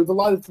 hours. So we've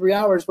allotted 3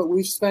 hours, but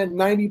we've spent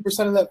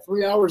 90% of that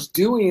 3 hours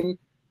doing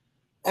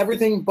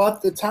everything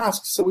but the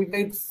tasks. So we've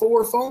made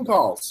 4 phone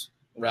calls.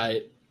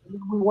 Right.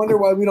 We wonder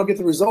why we don't get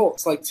the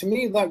results. Like, to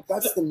me,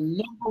 that's the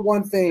number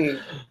one thing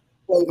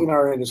in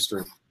our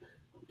industry.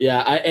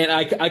 Yeah,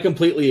 I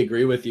completely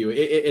agree with you.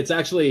 It's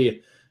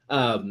actually,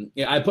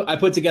 I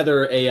put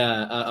together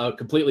a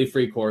completely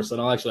free course,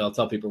 and I'll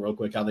tell people real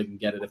quick how they can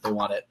get it if they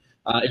want it.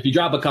 If you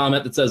drop a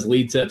comment that says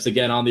lead tips,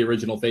 again, on the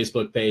original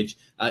Facebook page,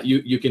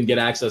 you can get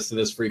access to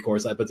this free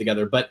course I put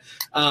together. But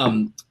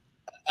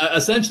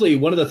essentially,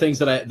 one of the things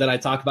that I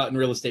talk about in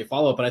real estate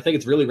follow-up, and I think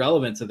it's really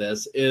relevant to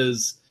this,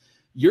 is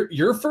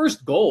your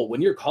first goal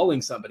when you're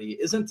calling somebody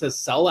isn't to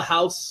sell a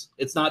house.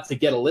 It's not to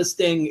get a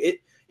listing.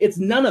 It's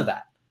none of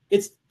that.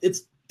 It's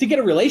to get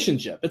a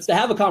relationship. It's to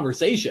have a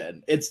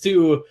conversation. It's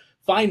to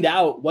find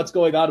out what's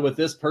going on with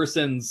this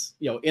person's,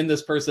 in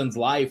this person's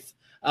life,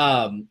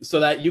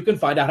 so that you can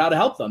find out how to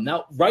help them.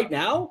 Now, right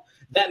now,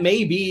 that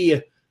may be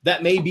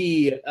that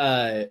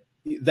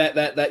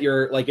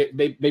you're like,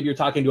 maybe you're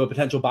talking to a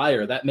potential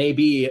buyer. That may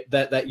be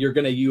that you're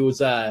going to use,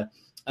 you're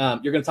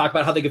going to talk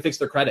about how they can fix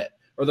their credit,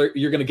 or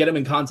you're going to get them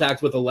in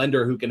contact with a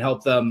lender who can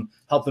help them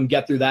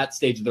get through that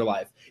stage of their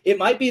life. It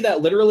might be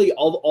that literally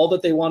all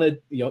that they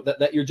wanted,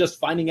 that you're just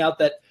finding out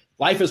that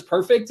life is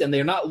perfect and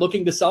they're not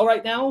looking to sell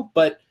right now,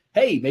 but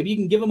hey, maybe you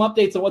can give them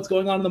updates on what's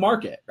going on in the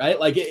market, right?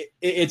 Like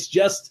it's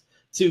just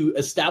to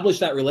establish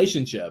that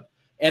relationship.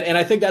 And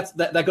I think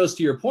that goes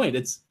to your point.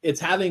 It's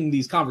having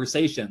these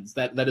conversations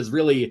that is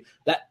really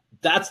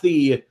that's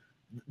the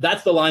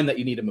line that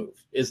you need to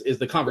move is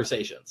the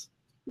conversations.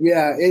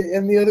 Yeah,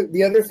 and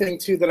the other thing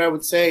too that I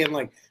would say, and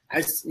like I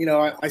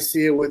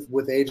see it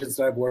with agents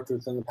that I've worked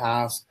with in the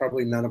past,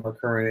 probably none of our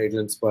current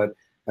agents, and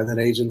then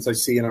agents I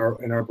see in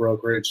our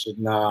brokerage,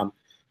 and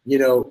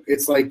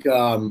it's like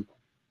 2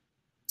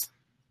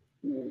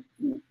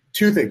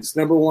 things.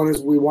 Number one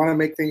is we want to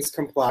make things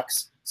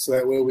complex so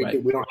that way we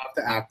don't have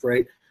to act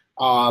right.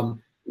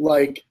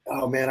 Like,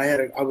 oh man,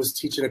 I was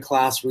teaching a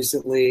class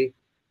recently,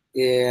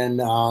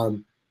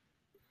 and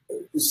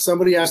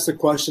somebody asked a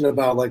question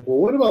about like, well,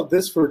 what about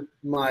this for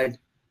my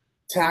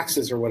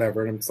taxes or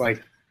whatever? And it's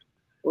like,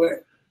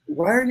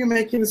 why are you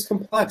making this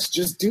complex?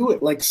 Just do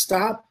it. Like,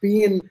 stop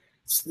creating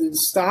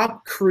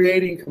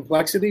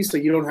complexity so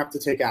you don't have to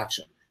take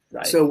action.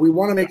 Right. So we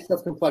want to make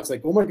stuff complex.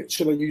 Like, oh my God,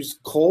 should I use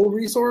Cole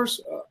Resource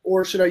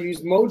or should I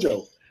use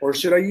Mojo or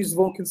should I use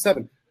Vulcan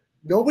 7?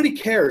 nobody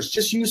cares.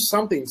 Just use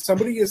something.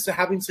 Somebody is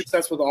having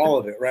success with all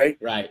of it, right?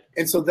 Right.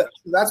 And so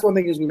that's one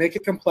thing is we make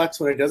it complex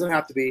when it doesn't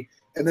have to be.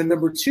 And then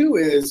number two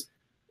is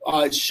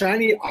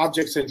shiny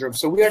object syndrome.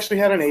 So we actually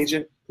had an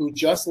agent who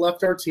just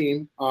left our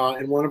team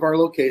in one of our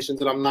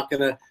locations, and I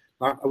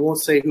won't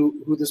say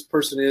who this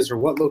person is or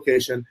what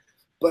location,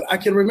 but I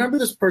can remember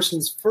this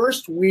person's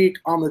first week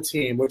on the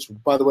team, which,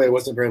 by the way,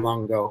 wasn't very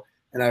long ago.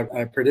 And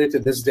I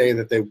predicted this day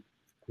that they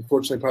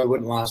unfortunately probably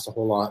wouldn't last a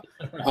whole lot.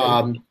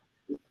 Right.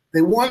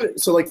 They wanted,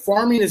 so like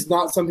farming is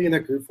not something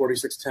that Group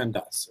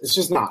 4610 does. It's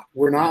just not.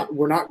 We're not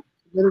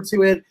committed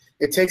to it.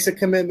 It takes a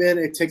commitment.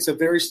 It takes a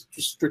very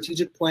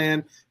strategic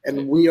plan,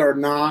 and we are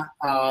not.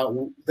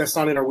 That's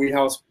not in our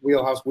wheelhouse. We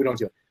don't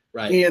do it.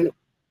 Right. And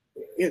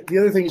the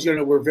other thing is,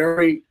 we're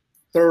very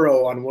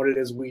thorough on what it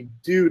is we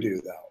do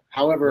though.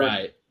 However,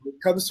 right. when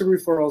it comes to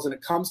referrals and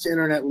it comes to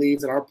internet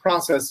leads, and our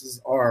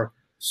processes are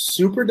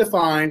super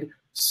defined,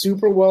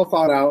 super well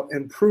thought out,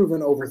 and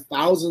proven over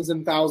thousands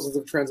and thousands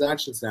of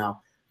transactions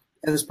now.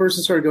 And this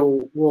person started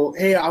going, well,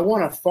 hey, I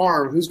want to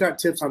farm. Who's got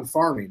tips on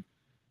farming?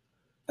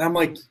 And I'm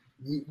like,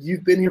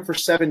 you've been here for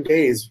 7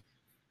 days.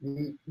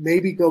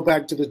 Maybe go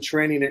back to the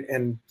training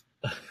and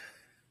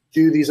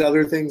do these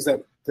other things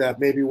that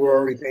maybe we're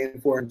already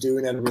paying for and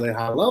doing at a really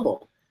high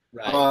level.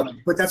 Right.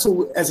 But that's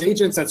what, as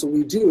agents, that's what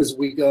we do is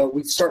we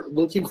start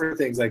looking for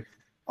things like,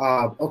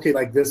 okay,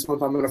 like this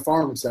month I'm going to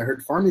farm because I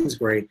heard farming is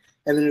great.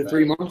 And then in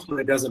 3 months when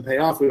it doesn't pay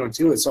off, we don't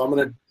do it. So I'm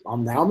going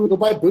to go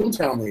buy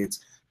Boomtown leads.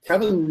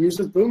 Kevin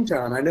uses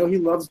Boomtown. I know he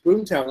loves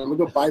Boomtown. I'm going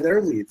to go buy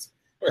their leads.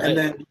 Right. And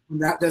then when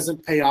that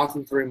doesn't pay off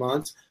in 3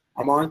 months,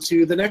 I'm on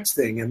to the next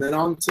thing, and then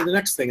on to the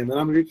next thing, and then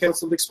I'm going to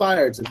cancel the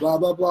expireds and blah,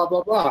 blah, blah,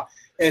 blah, blah.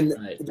 And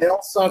they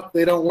all suck.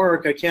 They don't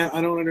work. I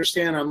don't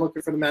understand. I'm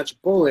looking for the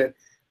magic bullet.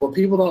 What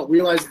people don't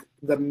realize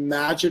the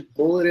magic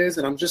bullet is,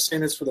 and I'm just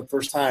saying this for the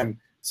first time,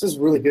 this is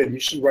really good. You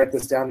should write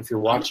this down if you're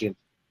watching.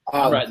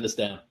 I'm writing this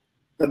down.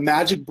 The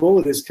magic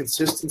bullet is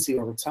consistency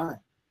over time.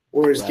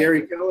 Or as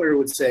Gary Keller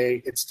would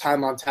say, it's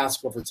time on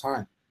task over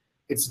time.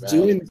 It's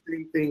doing the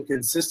same thing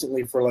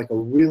consistently for like a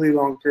really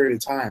long period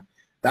of time.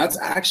 That's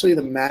actually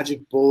the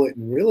magic bullet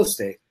in real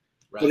estate.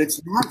 Right. But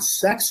it's not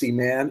sexy,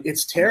 man.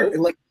 It's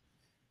terrible. Like,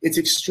 it's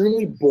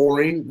extremely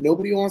boring.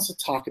 Nobody wants to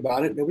talk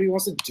about it. Nobody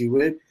wants to do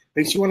it.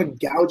 Makes you want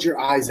to gouge your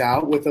eyes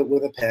out with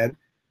a pen.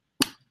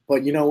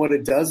 But you know what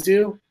it does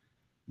do?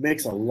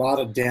 Makes a lot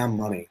of damn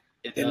money.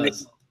 It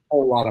makes a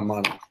whole lot of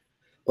money.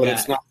 But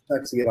it's not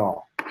sexy at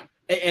all.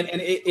 And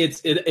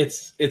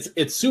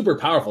it's super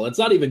powerful. It's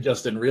not even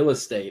just in real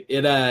estate.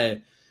 It's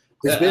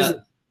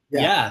business.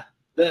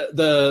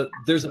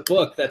 There's a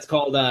book that's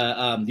called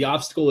The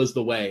Obstacle is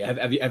the Way.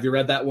 Have you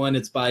read that one?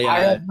 It's by I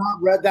have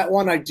not read that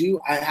one. I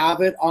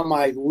have it on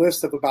my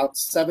list of about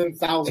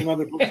 7,000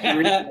 other books to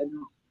read.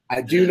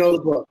 I do know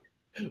the book.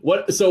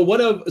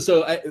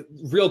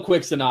 Real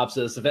quick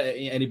synopsis if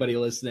anybody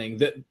listening,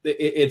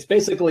 it's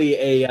basically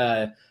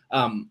a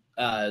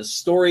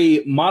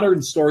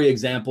modern story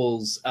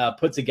examples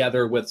put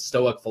together with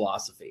Stoic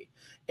philosophy,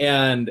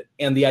 and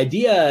the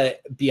idea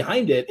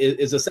behind it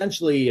is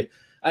essentially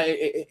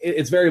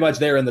it's very much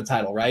there in the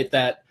title, right?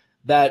 That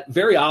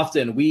very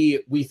often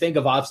we think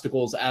of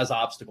obstacles, as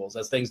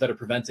things that are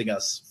preventing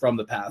us from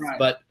the path,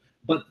 right.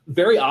 But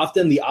very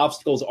often the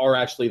obstacles are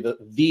actually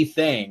the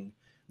thing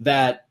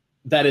that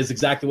is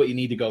exactly what you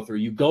need to go through.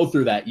 You go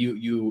through that,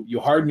 you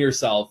harden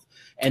yourself,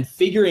 and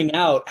figuring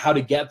out how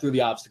to get through the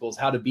obstacles,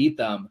 how to beat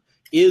them,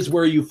 is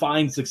where you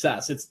find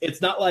success.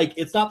 It's not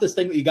this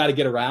thing that you got to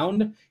get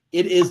around.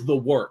 It is the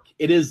work.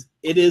 It is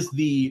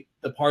the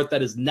part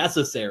that is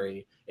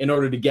necessary in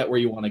order to get where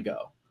you want to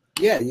go.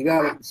 Yeah, you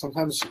got to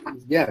sometimes.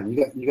 Yeah,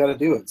 you got to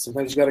do it.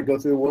 Sometimes you got to go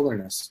through the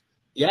wilderness.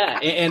 Yeah,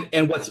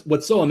 and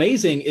what's so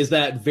amazing is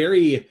that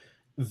very,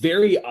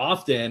 very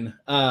often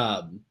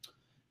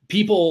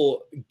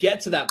people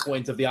get to that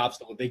point of the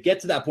obstacle. They get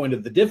to that point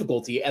of the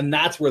difficulty, and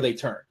that's where they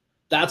turn.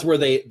 That's where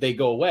they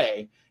go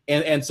away.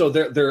 And so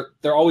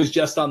they're always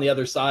just on the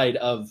other side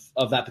of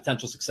that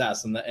potential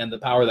success and the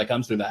power that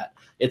comes through that.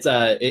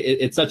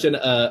 It's such an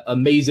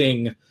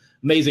amazing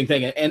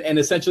thing. And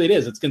essentially it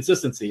is. It's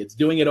consistency. It's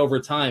doing it over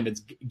time.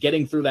 It's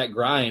getting through that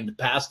grind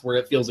past where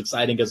it feels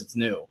exciting because it's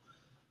new.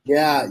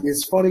 Yeah,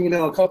 it's funny.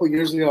 A couple of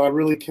years ago,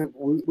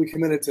 we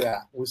committed to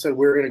that. We said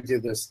we're going to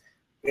do this,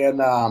 and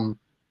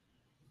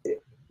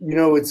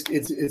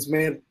it's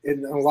made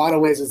in a lot of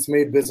ways. It's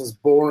made business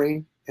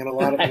boring in a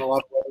lot of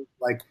ways.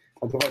 Like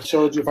if I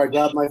showed you, if I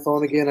grabbed my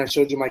phone again, I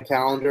showed you my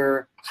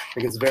calendar.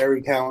 Like it's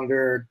very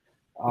calendared.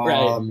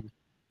 Right.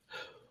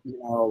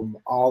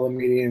 All the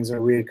meetings are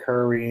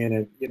reoccurring,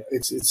 and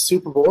it's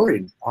super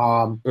boring.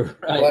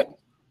 But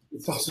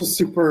it's also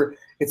super.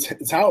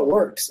 It's how it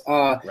works.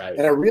 Right.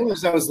 And I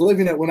realized I was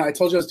living it when I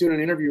told you I was doing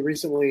an interview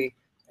recently,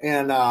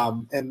 and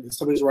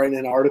somebody's writing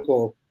an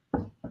article,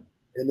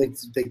 and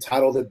they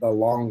titled it "The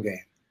Long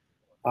Game."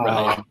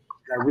 Right.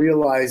 I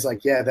realized,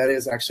 that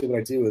is actually what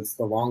I do. It's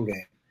the long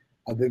game.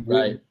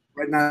 Right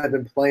now I've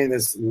been playing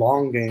this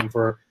long game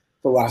for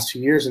the last 2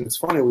 years, and it's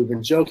funny. We've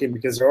been joking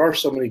because there are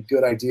so many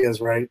good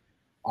ideas, right?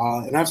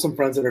 And I have some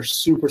friends that are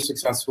super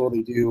successful.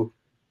 They do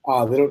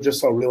They don't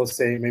just sell real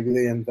estate. Maybe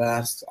they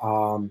invest.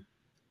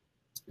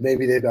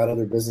 Maybe they've got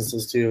other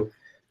businesses too.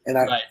 And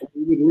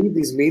we would leave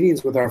these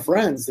meetings with our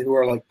friends who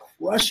are like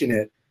crushing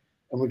it.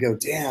 And we go,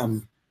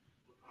 damn,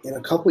 in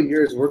a couple of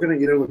years, we're going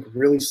to either look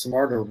really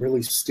smart or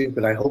really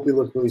stupid. I hope we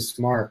look really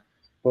smart.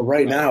 But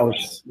right now,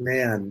 this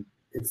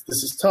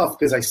is tough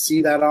because I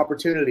see that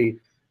opportunity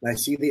and I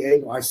see the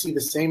angle. I see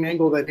the same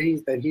angle that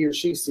he or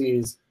she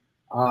sees.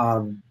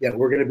 We're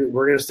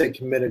going to stay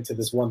committed to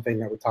this one thing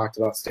that we talked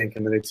about staying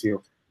committed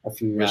to a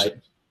few years ago.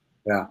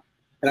 Yeah.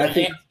 And I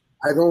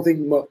don't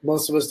think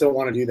most of us don't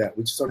want to do that.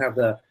 We just don't have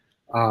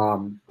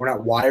we're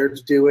not wired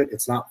to do it.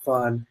 It's not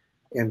fun.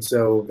 And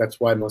so that's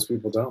why most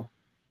people don't.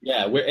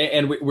 Yeah.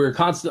 We're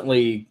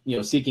constantly,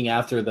 seeking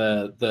after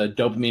the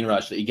dopamine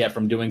rush that you get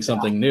from doing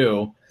something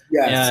new.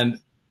 Yes.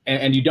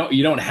 And you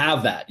don't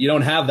have that. You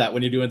don't have that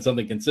when you're doing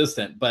something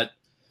consistent, but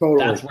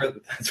totally.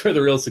 That's where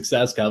the real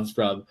success comes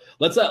from.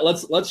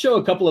 Let's show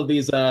a couple of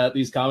these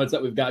comments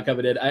that we've got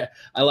coming in.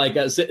 I like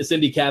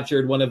Cindy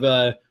captured one of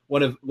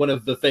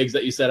the things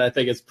that you said. I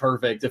think it's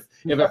perfect. If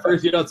at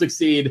first you don't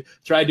succeed,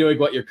 try doing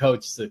what your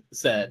coach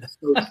said.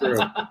 So true.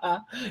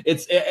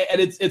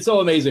 It's so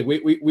amazing.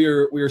 We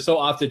are so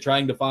often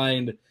trying to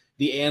find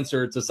the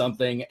answer to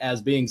something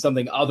as being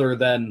something other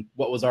than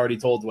what was already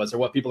told to us or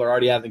what people are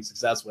already having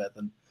success with,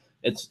 and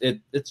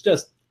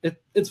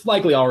it's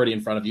likely already in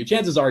front of you.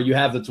 Chances are you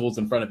have the tools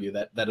in front of you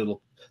that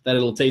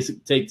it'll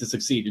take to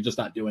succeed. You're just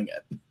not doing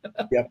it.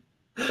 Yep,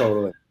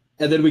 totally.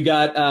 And then we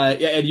got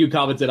and you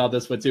commented on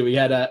this one too. We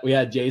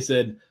had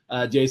Jason.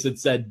 Jason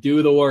said,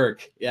 "Do the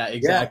work." Yeah,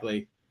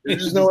 exactly. Yeah,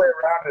 there's no way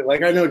around it.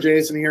 Like I know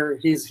Jason here.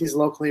 He's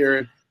local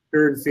here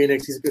in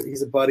Phoenix. He's good.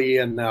 He's a buddy,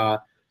 and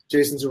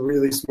Jason's a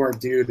really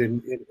smart dude,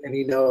 and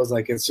he knows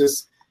like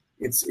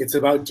it's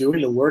about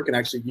doing the work, and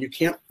actually you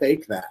can't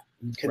fake that.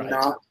 You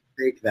cannot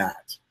fake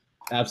that.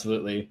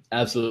 Absolutely.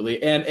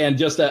 And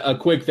just a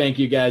quick thank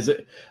you, guys.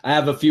 I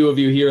have a few of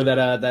you here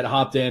that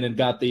hopped in and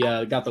got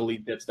the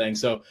lead tips thing.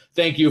 So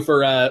thank you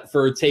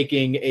for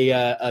taking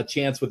a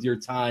chance with your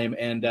time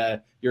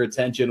and your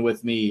attention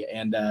with me,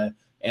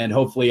 and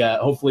hopefully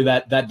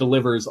that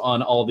delivers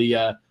on all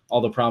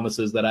the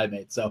promises that I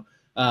made. So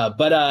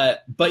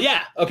but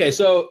yeah, okay.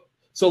 So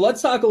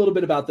let's talk a little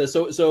bit about this.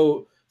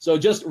 So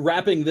just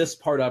wrapping this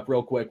part up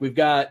real quick. We've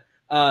got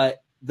the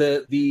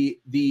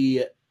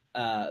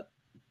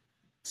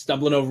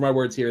stumbling over my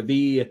words here,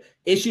 the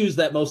issues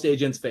that most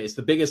agents face,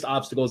 the biggest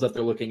obstacles that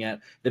they're looking at,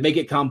 that make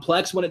it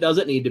complex when it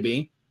doesn't need to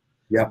be.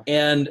 Yeah.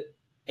 And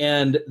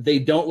they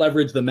don't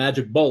leverage the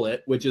magic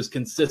bullet, which is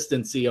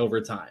consistency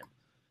over time.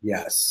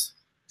 Yes.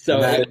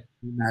 So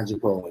magic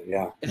bullet.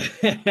 Yeah.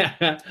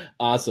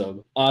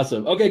 Awesome.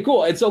 Okay,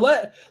 cool. And so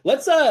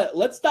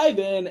let's dive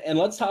in and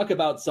let's talk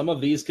about some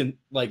of these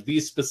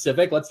these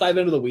specific. Let's dive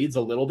into the weeds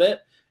a little bit.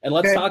 And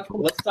let's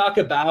talk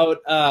about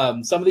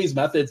some of these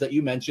methods that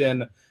you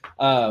mentioned.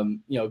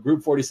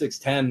 Group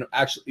 4610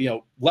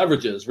 actually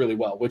leverages really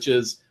well, which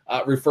is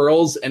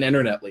referrals and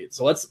internet leads.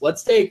 So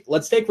let's take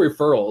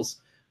referrals.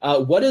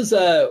 What is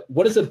a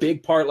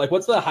big part? Like,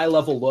 what's the high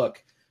level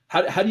look?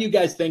 How do you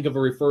guys think of a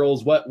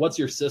referrals? What's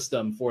your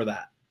system for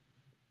that?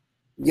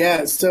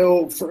 Yeah,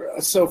 so for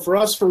us,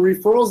 for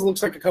referrals, it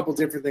looks like a couple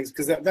different things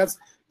because that's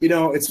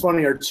it's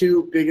funny. Our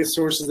two biggest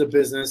sources of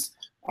business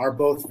are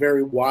both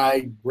very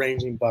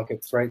wide-ranging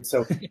buckets, right?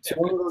 So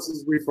one of those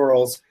is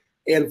referrals,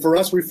 and for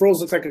us, referrals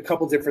looks like a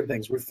couple different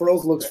things.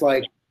 Referrals looks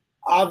like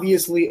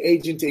obviously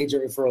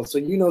agent-to-agent referrals.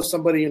 So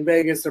somebody in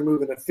Vegas, they're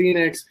moving to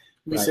Phoenix.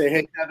 You say,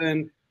 hey,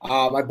 Kevin,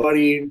 my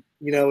buddy,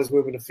 is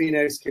moving to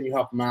Phoenix. Can you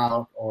help him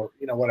out, or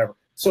whatever?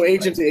 So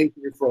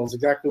agent-to-agent referrals,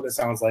 exactly what it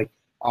sounds like.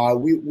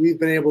 We've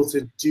been able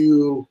to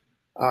do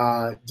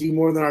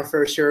more than our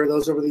fair share of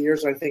those over the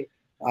years. I think.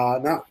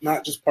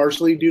 Not just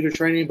partially due to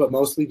training, but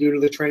mostly due to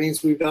the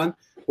trainings we've done,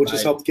 which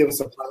has helped give us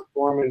a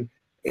platform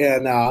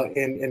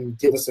and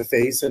give us a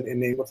face and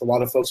name with a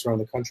lot of folks around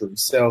the country.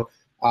 So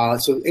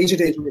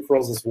agent-to-agent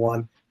referrals is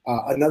one.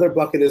 Another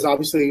bucket is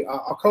obviously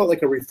I'll call it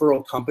like a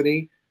referral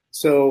company.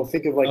 So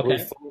think of like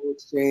Referral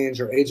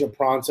Exchange or Agent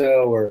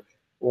Pronto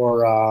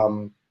or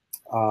I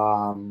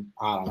don't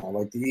know,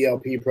 like the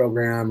ELP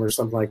program or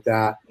something like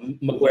that.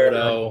 Where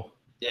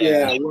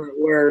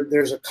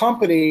there's a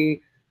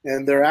company.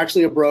 And they're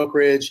actually a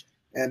brokerage,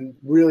 and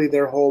really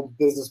their whole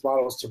business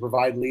model is to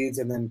provide leads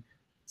and then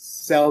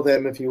sell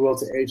them, if you will,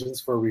 to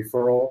agents for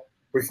referral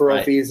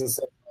fees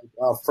instead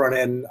of front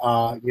end,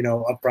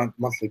 upfront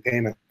monthly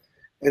payment.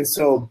 And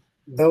so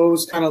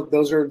those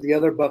are the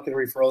other bucket of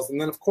referrals. And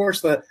then of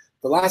course the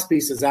last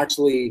piece is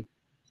actually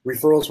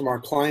referrals from our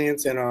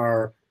clients and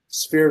our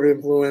sphere of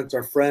influence,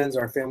 our friends,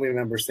 our family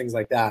members, things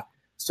like that.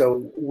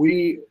 So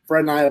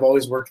Fred and I have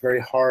always worked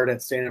very hard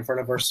at staying in front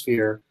of our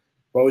sphere.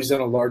 We've always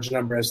done a large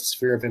number of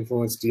sphere of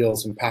influence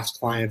deals, and past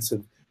clients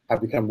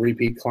have become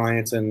repeat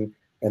clients, and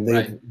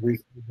they've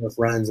referred their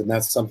friends, and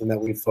that's something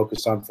that we've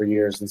focused on for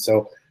years. And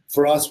so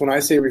for us, when I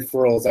say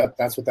referrals,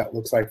 that's what that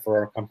looks like for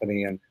our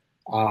company, and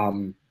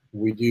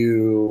we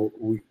do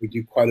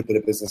quite a bit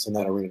of business in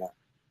that arena.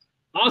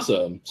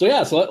 Awesome. So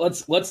yeah, so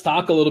let's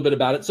talk a little bit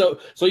about it. So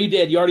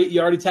you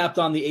already tapped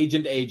on the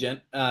agent to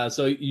agent.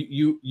 So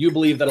you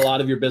believe that a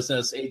lot of your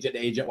business agent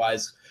to agent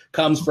wise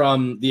comes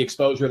from the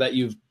exposure that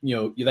you've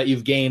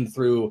gained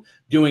through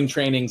doing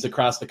trainings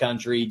across the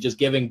country, just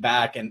giving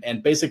back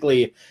and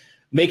basically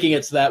making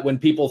it so that when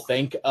people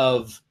think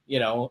of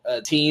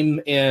a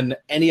team in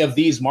any of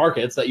these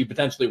markets that you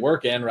potentially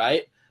work in,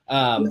 right,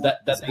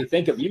 that they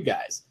think of you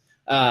guys.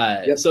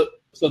 Yep.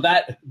 So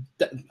that,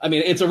 I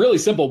mean, it's a really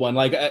simple one.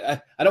 Like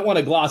I don't want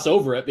to gloss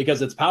over it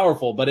because it's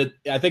powerful, but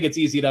I think it's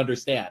easy to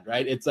understand,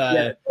 right? It's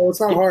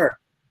it's not hard.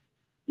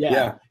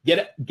 Yeah.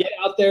 Get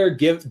out there,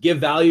 give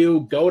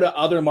value, go to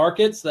other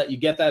markets so that you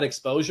get that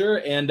exposure,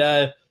 and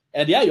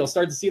yeah, you'll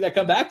start to see that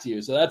come back to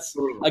you. So that's,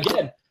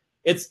 again,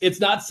 it's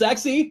not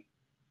sexy,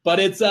 but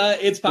it's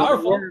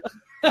powerful.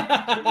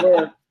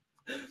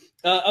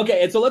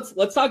 Okay, and so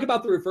let's talk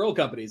about the referral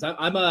companies.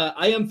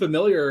 I am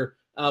familiar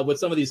with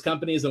some of these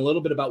companies and a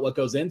little bit about what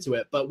goes into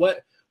it. But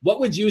what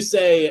would you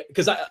say?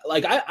 Because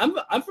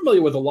I'm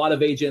familiar with a lot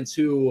of agents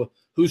who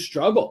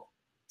struggle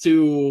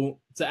to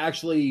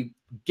actually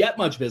get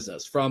much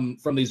business from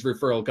these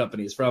referral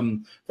companies,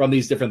 from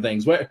these different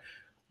things.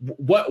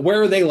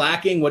 Where are they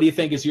lacking? What do you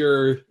think is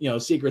your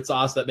secret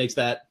sauce that makes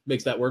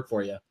that work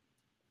for you?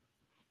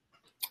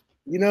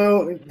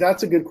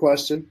 That's a good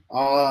question.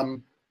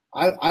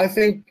 I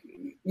think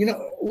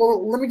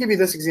well, let me give you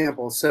this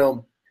example.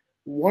 So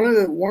one of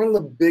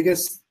the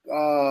biggest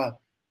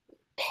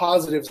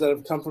positives that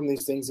have come from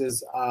these things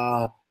is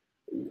I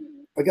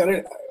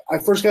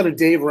first got a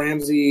Dave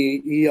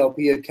Ramsey ELP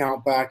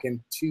account back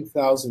in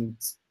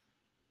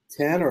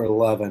 2010 or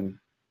 11.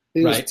 I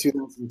think it was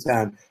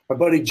 2010. My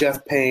buddy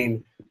Jeff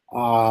Payne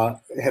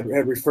had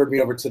referred me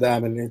over to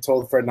them and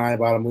told Fred and I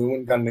about them. We went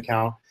and got an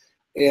account,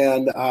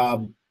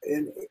 and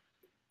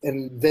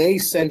they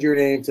send your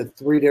name to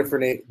three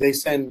different. They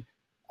send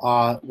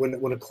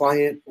when a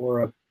client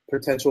or a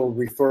potential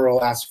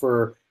referral asks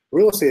for a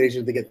real estate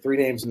agent, they get three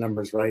names and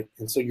numbers, right?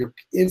 And so you're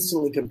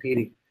instantly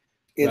competing.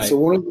 And so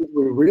one of the things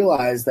we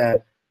realized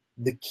that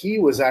the key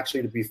was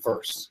actually to be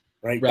first,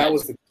 right? That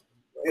was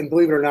and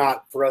believe it or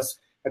not, for us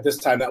at this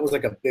time, that was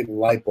like a big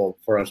light bulb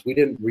for us. We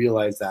didn't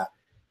realize that.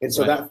 And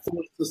so that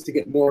forced us to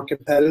get more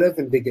competitive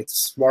and to get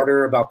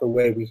smarter about the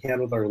way we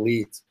handled our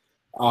leads,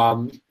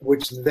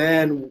 which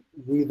then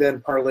we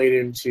parlayed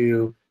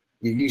into,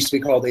 it used to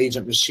be called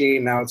Agent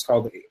Machine. Now it's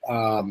called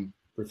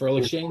Referral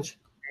Exchange.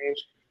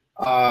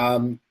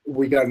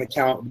 We got an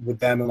account with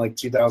them in like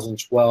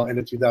 2012, end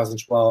of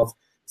 2012.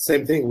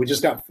 Same thing.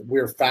 We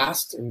were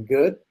fast and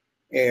good,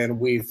 and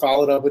we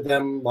followed up with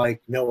them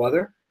like no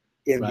other.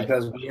 And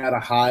because we had a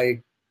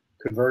high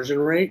conversion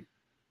rate,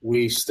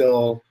 we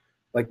still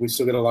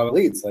get a lot of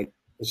leads. Like,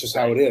 it's just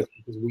how it is,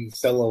 because we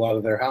sell a lot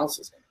of their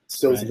houses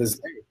still to this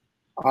day.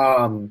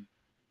 And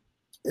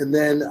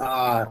then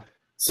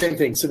same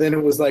thing. So then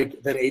it was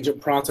then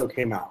Agent Pronto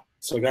came out.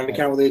 So I got an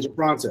account with Agent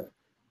Pronto.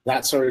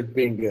 That started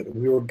being good.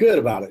 We were good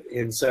about it.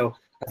 And so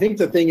I think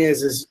the thing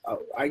is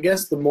I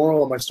guess the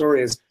moral of my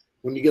story is,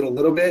 when you get a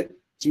little bit,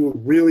 do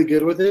really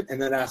good with it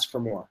and then ask for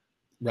more.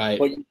 Right.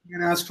 But you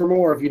can't ask for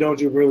more if you don't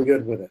do really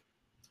good with it.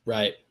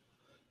 Right.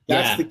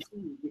 That's the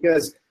key,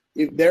 because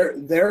if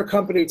they're a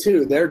company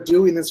too. They're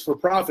doing this for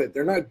profit.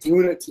 They're not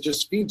doing it to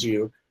just feed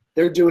you.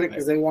 They're doing it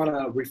because they want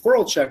a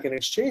referral check in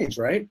exchange,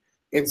 right?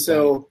 And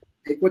so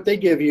take what they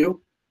give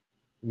you,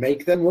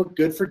 make them look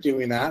good for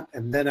doing that,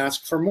 and then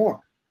ask for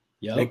more.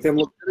 Yep. Make them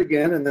look good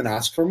again, and then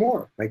ask for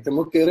more. Make them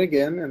look good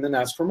again, and then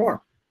ask for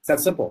more. It's that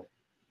simple.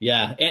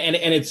 Yeah, and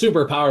it's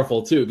super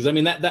powerful too, because I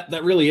mean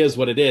that really is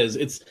what it is.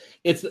 It's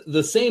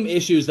the same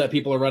issues that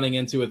people are running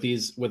into with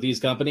these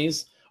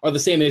companies are the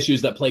same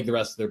issues that plague the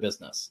rest of their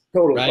business.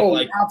 Totally. Right? Oh,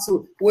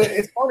 absolutely. Well,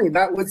 it's funny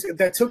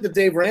that took the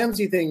Dave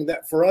Ramsey thing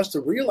that for us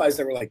to realize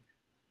that we're like,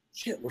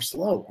 shit, we're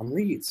slow on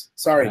leads.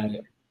 Sorry,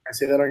 I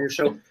say that on your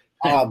show.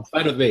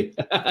 Fine with me.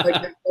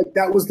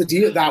 that was the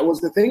deal. That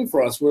was the thing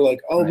for us. We're like,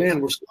 oh man,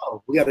 we're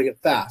slow. We got to get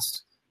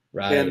fast.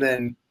 Right. And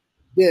then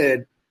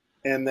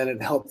and then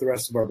it helped the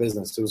rest of our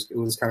business. It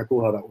was kind of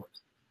cool how that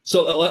worked.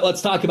 So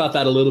let's talk about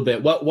that a little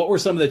bit. What were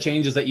some of the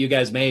changes that you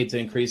guys made to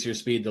increase your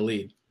speed to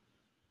lead?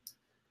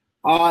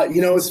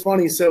 It's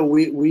funny. So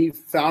we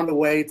found a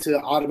way to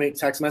automate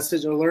text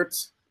message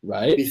alerts.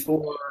 Right.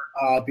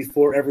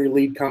 Before every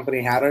lead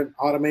company had an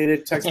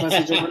automated text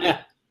message alert.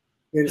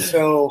 And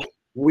so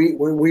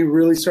when we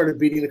really started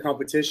beating the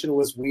competition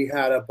was we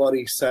had a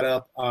buddy set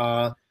up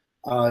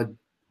an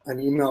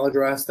email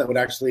address that would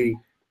actually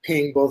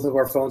ping both of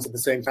our phones at the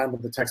same time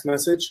with the text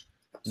message.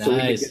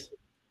 Nice.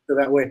 So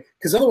that way,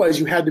 because otherwise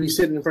you had to be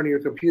sitting in front of your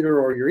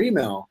computer or your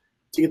email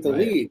to get the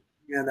lead.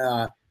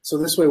 And so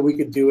this way we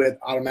could do it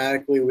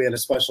automatically. We had a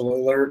special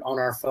alert on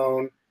our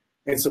phone.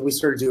 And so we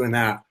started doing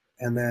that.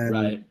 And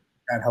then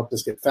that helped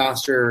us get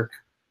faster.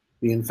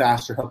 Being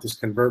faster helped us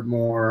convert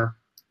more.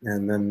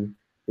 And then,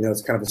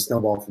 it's kind of a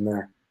snowball from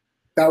there.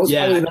 That was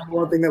probably the number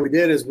one thing that we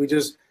did is we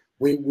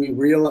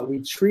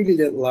treated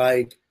it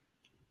like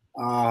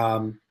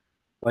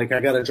I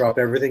got to drop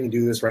everything and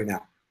do this right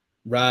now.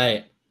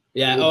 Right.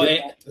 Yeah.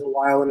 For a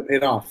while, and it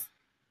paid off.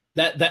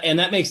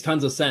 That makes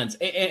tons of sense.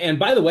 And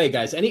by the way,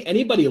 guys,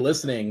 anybody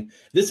listening,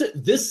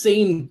 this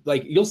same,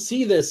 like, you'll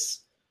see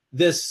this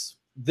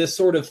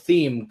sort of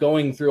theme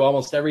going through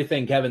almost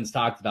everything Kevin's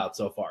talked about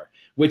so far,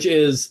 which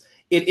is,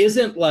 it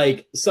isn't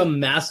like some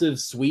massive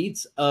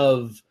suite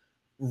of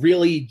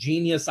really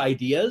genius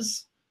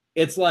ideas.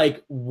 It's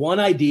like one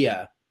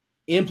idea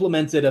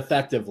implemented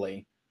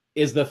effectively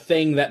is the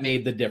thing that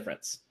made the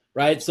difference,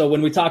 right? So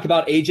when we talk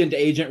about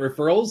agent-to-agent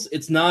referrals,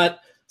 it's not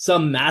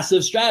some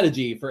massive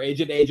strategy for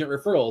agent-to-agent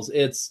referrals.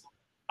 It's,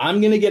 I'm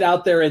going to get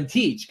out there and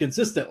teach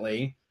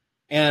consistently,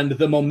 and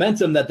the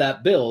momentum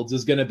that builds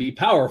is going to be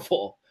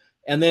powerful.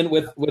 And then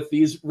with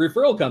these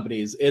referral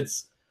companies,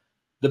 it's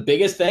the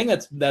biggest thing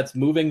that's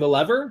moving the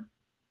lever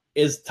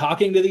is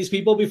talking to these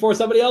people before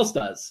somebody else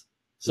does.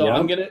 So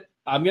yeah.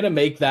 I'm gonna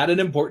make that an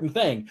important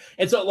thing.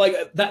 And so, like,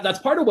 that's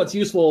part of what's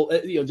useful,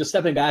 just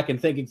stepping back and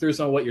thinking through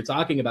some of what you're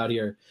talking about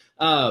here.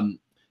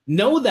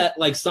 Know that,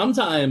 like,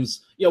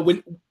 sometimes,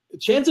 when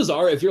chances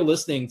are, if you're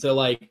listening to,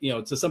 like,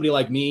 to somebody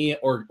like me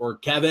or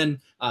Kevin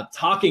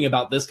talking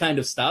about this kind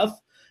of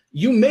stuff,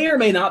 you may or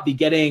may not be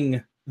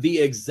getting the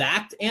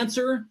exact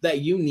answer that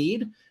you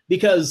need,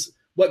 because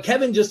what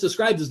Kevin just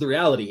described is the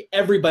reality.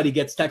 Everybody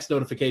gets text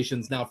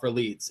notifications now for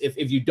leads.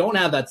 If you don't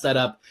have that set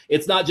up,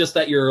 it's not just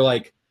that you're,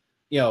 like,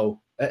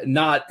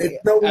 not.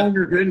 It's no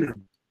longer good enough.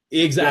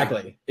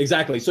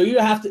 Exactly. So you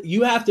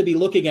have to be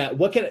looking at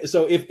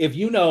so if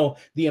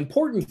the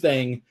important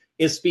thing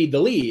is speed to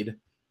lead,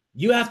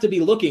 you have to be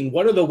looking,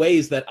 what are the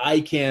ways that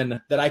I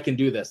can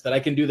do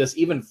this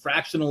even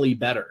fractionally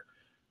better,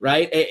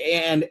 right?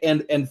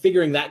 And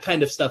figuring that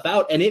kind of stuff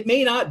out. And it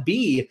may not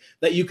be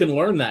that you can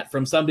learn that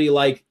from somebody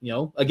like,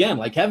 again,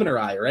 like Kevin or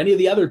I, or any of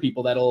the other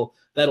people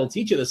that'll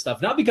teach you this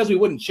stuff, not because we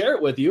wouldn't share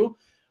it with you,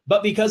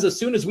 but because as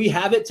soon as we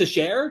have it to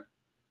share,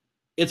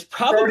 it's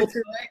probably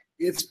too late.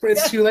 It's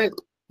too late.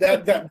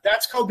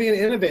 That's called being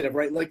innovative,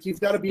 right? Like, you've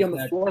got to be on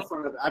the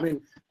forefront of it. I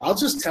mean, I'll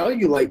just tell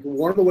you, like,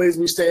 one of the ways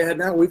we stay ahead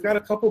now, we've got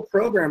a couple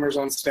programmers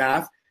on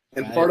staff,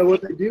 and part of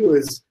what they do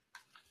is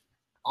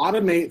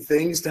automate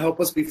things to help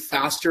us be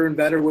faster and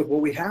better with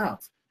what we have.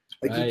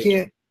 Like, you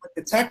can't, like,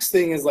 the text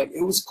thing is, like,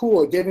 it was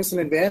cool. It gave us an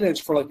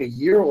advantage for like a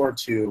year or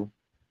two,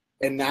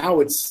 and now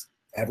it's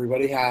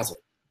everybody has it.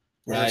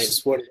 And it's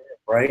just what it is,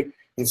 right?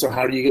 And so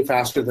how do you get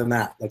faster than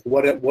that? Like,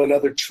 what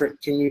other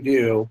trick can you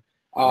do?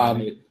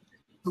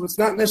 So it's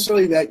not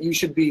necessarily that you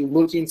should be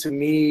looking to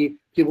me,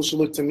 people should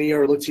look to me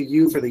or look to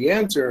you for the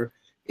answer.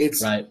 It's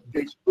they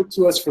should look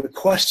to us for the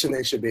question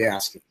they should be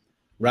asking.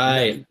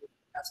 Right.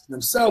 Asking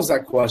themselves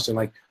that question,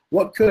 like,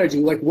 what could I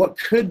do? Like, what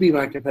could be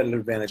my competitive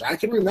advantage? I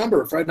can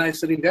remember Fred and I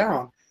sitting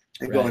down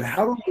and going,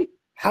 how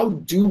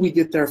do we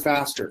get there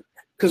faster?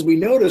 Because we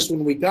noticed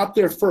when we got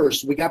there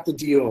first, we got the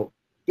deal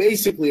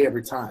basically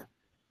every time.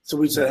 So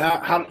we said,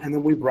 how, and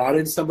then we brought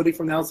in somebody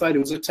from the outside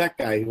who was a tech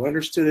guy who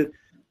understood it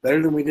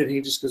better than we did.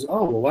 He just goes,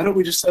 oh, well, why don't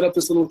we just set up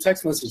this little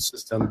text message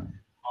system?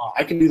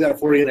 I can do that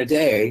for you in a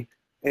day,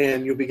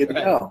 and you'll be good to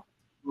go.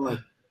 I'm like,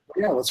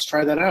 yeah, let's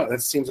try that out.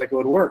 That seems like it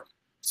would work.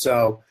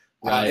 So,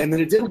 and then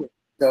it did work.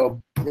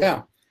 So,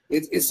 yeah,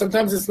 it's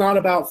sometimes it's not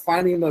about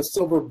finding the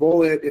silver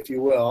bullet, if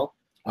you will,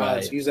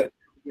 to use that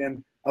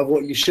again, of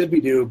what you should be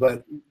doing,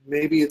 but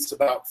maybe it's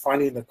about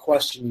finding the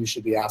question you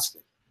should be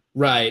asking.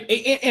 Right.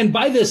 And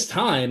by this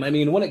time, I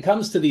mean, when it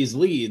comes to these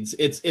leads,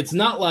 it's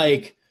not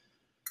like,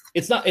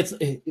 correct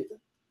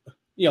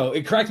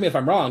me if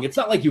I'm wrong. It's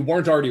not like you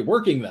weren't already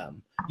working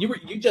them.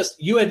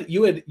 You had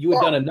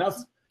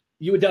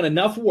done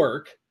enough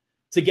work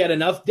to get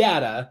enough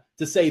data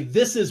to say,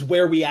 this is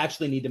where we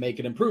actually need to make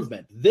an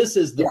improvement. This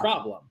is the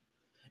problem.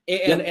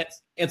 And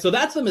so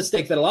that's the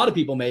mistake that a lot of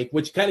people make,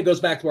 which kind of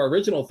goes back to our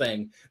original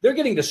thing. They're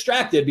getting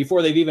distracted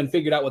before they've even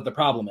figured out what the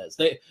problem is.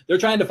 They're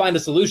trying to find a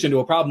solution to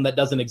a problem that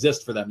doesn't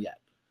exist for them yet.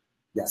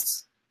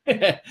 Yes.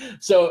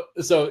 So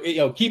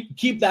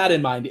keep that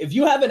in mind. If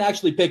you haven't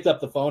actually picked up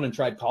the phone and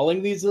tried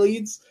calling these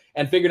leads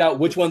and figured out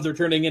which ones are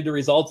turning into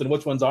results and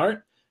which ones aren't,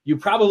 you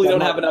probably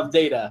don't have enough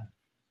data.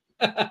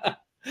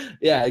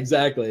 Yeah,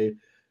 exactly.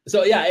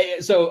 So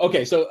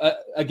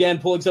again,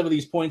 pulling some of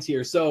these points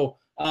here. So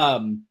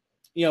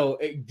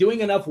doing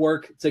enough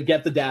work to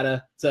get the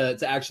data to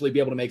actually be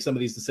able to make some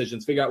of these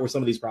decisions, figure out where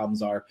some of these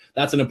problems are.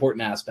 That's an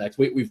important aspect.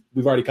 We've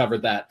already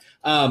covered that.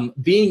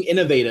 Being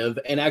innovative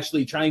and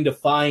actually trying to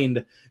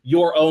find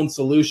your own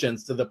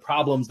solutions to the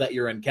problems that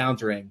you're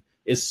encountering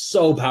is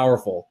so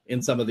powerful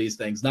in some of these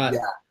things. Not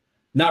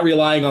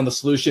relying on the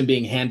solution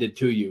being handed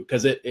to you,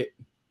 because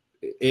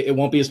it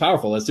won't be as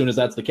powerful as soon as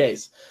that's the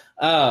case.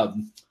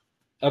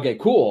 Okay,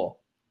 cool.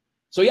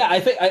 So yeah, I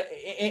think,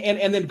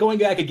 and then going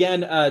back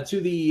again to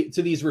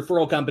these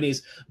referral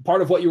companies,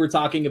 part of what you were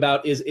talking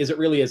about is it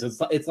really is.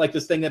 It's like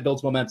this thing that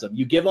builds momentum.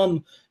 You give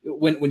them,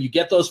 when you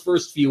get those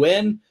first few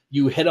in,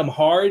 you hit them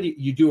hard,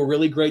 you do a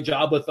really great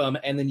job with them,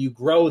 and then you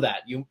grow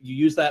that. You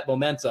use that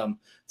momentum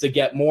to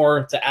get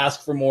more, to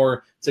ask for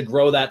more, to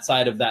grow that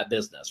side of that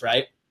business,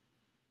 right?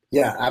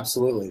 Yeah,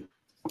 absolutely.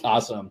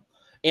 Awesome.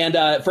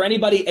 And for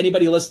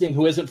anybody listening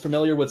who isn't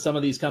familiar with some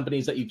of these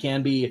companies that you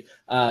can be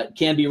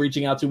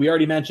reaching out to, we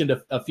already mentioned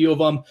a few of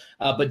them.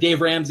 But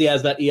Dave Ramsey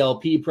has that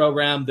ELP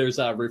program. There's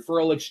a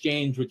referral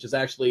exchange, which is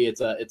actually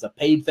it's a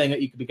paid thing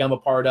that you can become a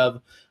part of.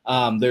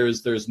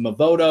 There's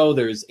Movoto,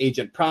 there's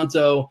Agent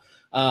Pronto.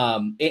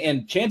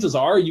 And chances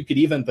are you could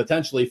even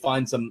potentially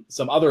find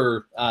some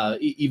other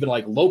even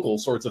like local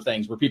sorts of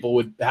things where people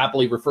would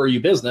happily refer you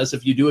business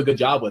if you do a good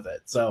job with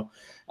it. So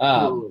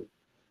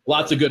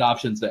lots of good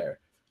options there.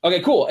 Okay,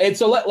 cool. And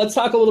so let's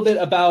talk a little bit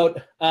about,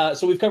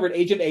 so we've covered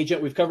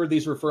agent, we've covered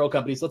these referral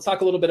companies. Let's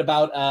talk a little bit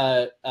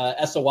about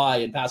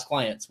SOI and past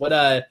clients. What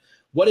do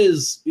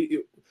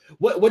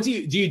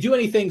you do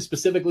anything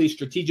specifically,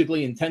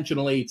 strategically,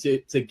 intentionally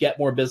to get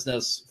more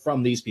business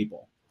from these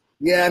people?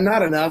 Yeah,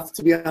 not enough,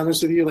 to be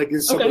honest with you. Like,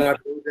 it's something I've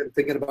really been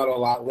thinking about a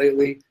lot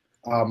lately.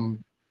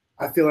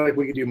 I feel like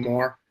we could do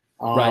more.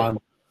 Right.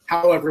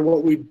 However,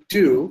 what we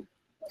do,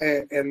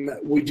 and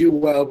we do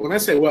well. When I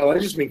say well, I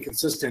just mean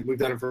consistent. We've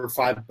done it for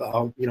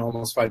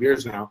almost 5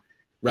 years now.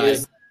 Right.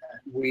 Is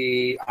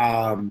we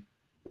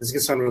this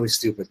can sound really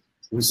stupid.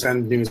 We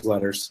send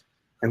newsletters,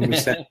 and we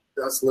send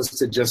just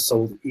listed just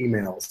sold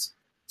emails.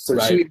 So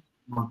right.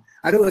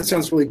 I know that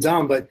sounds really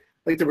dumb, but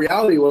like the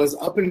reality was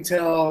up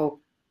until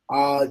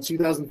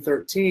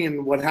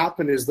 2013, what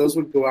happened is those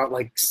would go out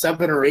like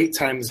 7 or 8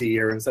 times a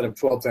year instead of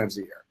 12 times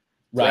a year.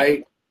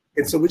 Right.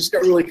 And so we just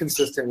got really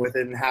consistent with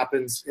it, and it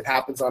happens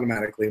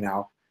automatically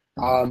now.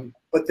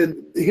 But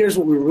then here's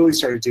what we really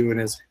started doing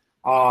is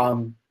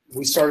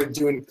we started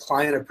doing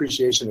client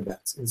appreciation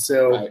events. And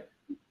so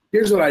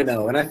here's what I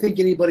know, and I think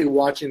anybody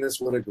watching this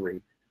would agree,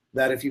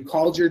 that if you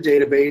called your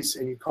database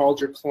and you called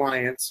your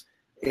clients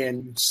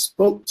and you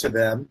spoke to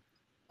them,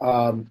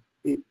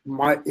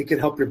 it could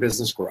help your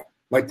business grow.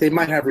 Like, they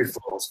might have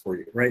referrals for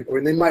you, right?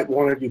 Or they might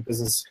want to do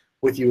business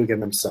with you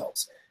again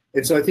themselves.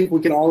 And so I think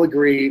we can all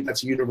agree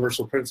that's a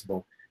universal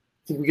principle.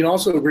 I think we can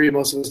also agree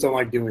most of us don't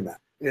like doing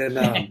that. And,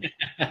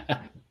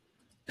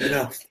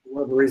 for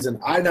whatever reason,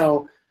 I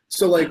know.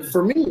 So, like,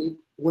 for me,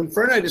 when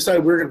Fred and I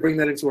decided we were going to bring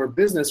that into our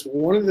business,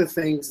 one of the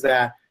things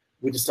that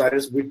we decided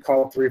is we'd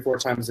call 3 or 4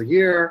 times a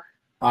year.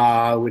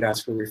 We'd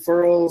ask for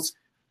referrals.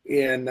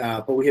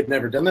 But we had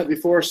never done that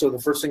before. So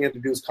the first thing I had to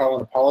do was call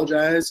and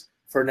apologize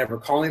for never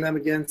calling them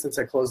again since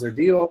I closed their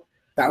deal.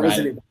 That was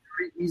a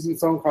very easy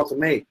phone call to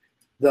make.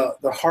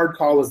 The hard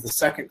call was the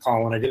second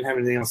call when I didn't have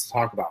anything else to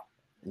talk about.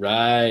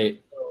 Right.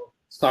 So I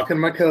was talking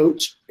to my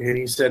coach, and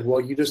he said,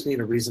 well, you just need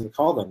a reason to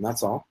call them.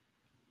 That's all.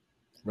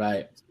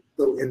 Right.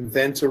 So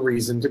invent a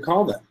reason to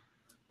call them.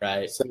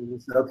 Right. So we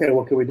said, okay,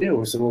 what can we do?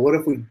 We said, well, what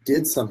if we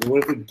did something?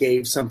 What if we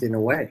gave something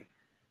away?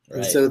 Right.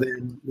 And so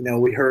then,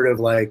 we heard of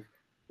like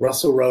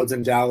Russell Rhodes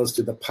in Dallas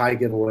did the pie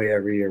giveaway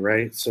every year,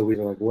 right? So we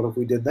were like, what if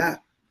we did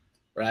that?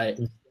 Right.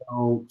 And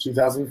so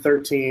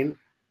 2013,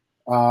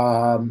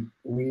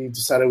 we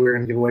decided we were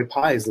going to give away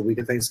pies the week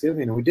of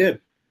Thanksgiving, and we did.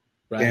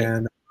 Right.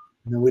 And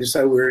then we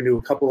decided we were going to do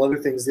a couple other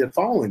things the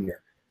following year,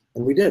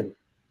 and we did.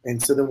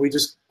 And so then we've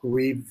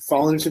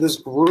fallen into this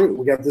groove.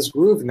 We got this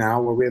groove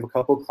now where we have a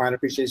couple of client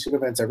appreciation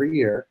events every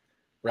year.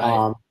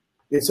 Right.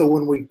 And so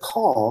when we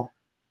call,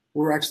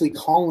 we're actually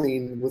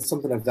calling with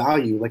something of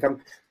value. Like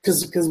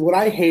because what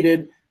I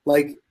hated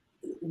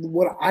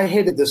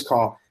this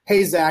call.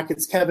 Hey, Zach,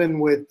 it's Kevin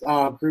with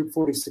Group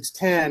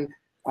 4610.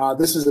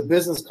 This is a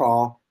business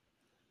call.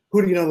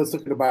 Who do you know that's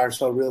looking to buy or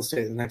sell real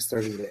estate in the next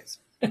 30 days?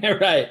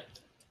 Right.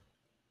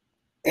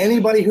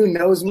 Anybody who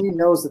knows me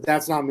knows that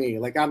that's not me.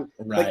 Like I'm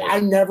not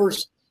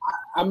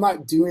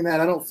doing that.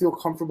 I don't feel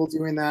comfortable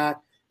doing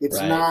that. It's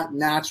not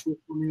natural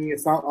for me.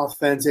 It's not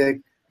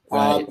authentic.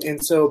 Right.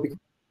 And so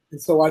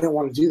I didn't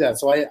want to do that.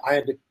 So I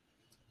had to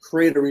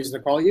create a reason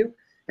to call you.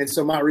 And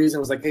so my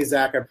reason was like, hey,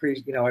 Zach, I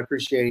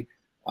appreciate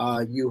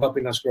you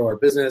helping us grow our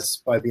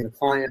business by being a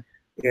client.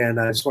 And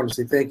I just wanted to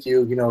say thank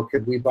you.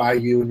 Could we buy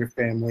you and your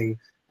family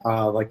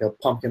like a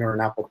pumpkin or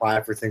an apple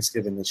pie for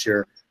Thanksgiving this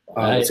year?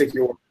 We'll take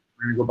your order.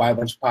 We're going to go buy a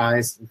bunch of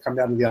pies and come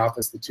down to the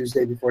office the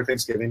Tuesday before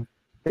Thanksgiving,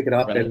 pick it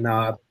up, and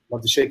love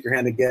to shake your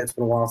hand again. It's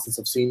been a while since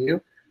I've seen you.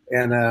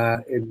 And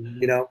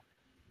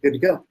good to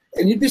go.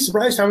 And you'd be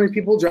surprised how many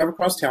people drive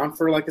across town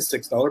for like a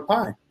 $6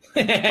 pie.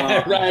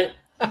 Right.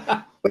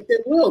 But they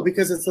will,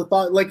 because it's the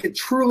thought, like it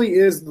truly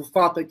is the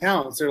thought that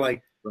counts. They're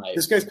like,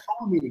 this guy's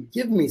calling me to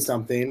give me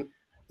something.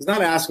 He's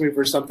not asking me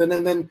for something.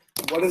 And then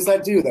what does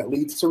that do? That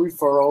leads to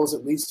referrals.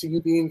 It leads to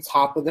you being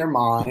top of their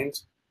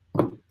mind.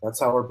 That's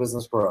how our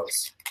business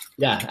grows.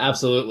 Yeah,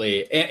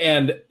 absolutely.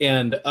 And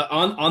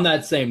on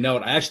that same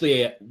note, I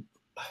actually, it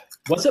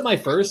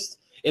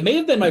may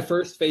have been my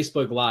first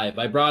Facebook Live.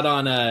 I brought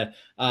on a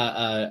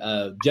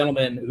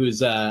gentleman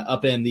who's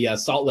up in the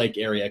Salt Lake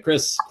area,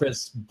 Chris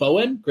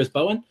Bowen. Do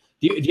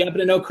you happen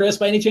to know Chris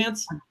by any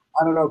chance?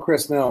 I don't know,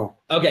 Chris. No.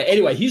 Okay.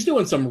 Anyway, he's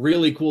doing some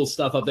really cool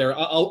stuff up there,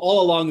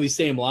 all along these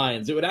same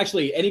lines. It would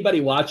actually, anybody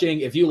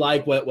watching, if you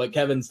like what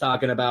Kevin's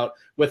talking about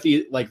with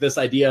this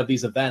idea of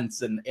these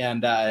events and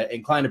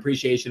client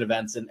appreciation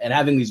events and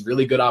having these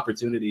really good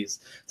opportunities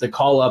to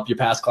call up your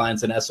past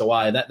clients in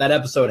SOI, that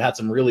episode had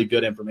some really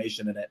good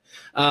information in it.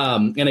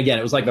 And again,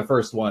 it was like the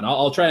first one.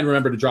 I'll try and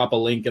remember to drop a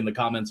link in the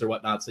comments or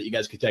whatnot so you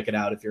guys can check it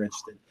out if you're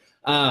interested.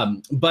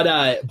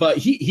 But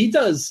he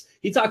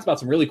talks about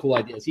some really cool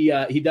ideas.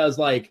 He does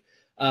like,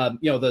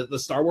 the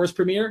Star Wars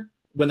premiere,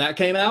 when that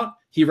came out,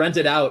 he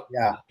rented out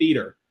a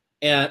theater,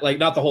 and like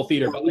not the whole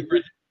theater, but like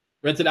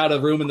rented out a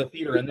room in the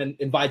theater and then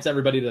invites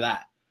everybody to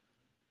that.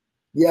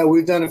 Yeah,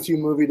 we've done a few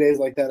movie days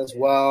like that as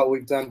well.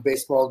 We've done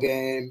baseball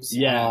games.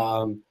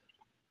 Yeah.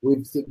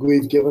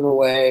 We've given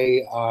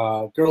away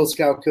Girl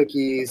Scout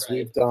cookies. Right.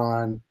 We've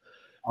done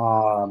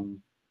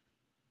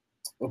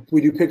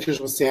we do pictures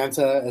with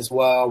Santa as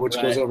well,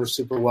 which goes over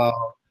super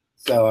well.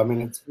 So I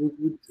mean,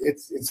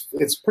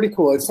 it's pretty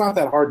cool. It's not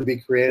that hard to be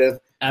creative.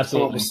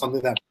 Absolutely, with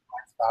something that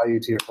provides value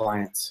to your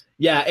clients.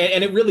 Yeah,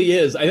 and it really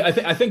is.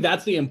 I think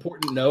that's the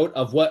important note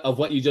of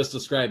what you just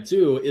described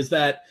too, is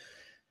that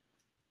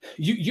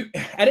you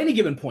at any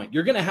given point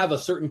you're going to have a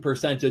certain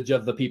percentage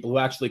of the people who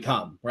actually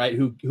come, right?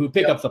 Who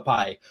pick up the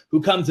pie,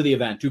 who come to the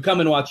event, who come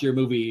and watch your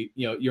movie,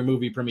 your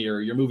movie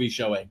premiere, your movie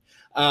showing.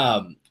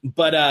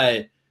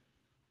 But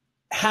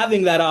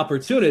having that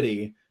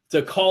opportunity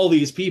to call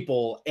these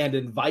people and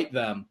invite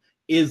them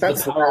is the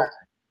power.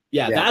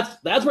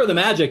 That's where the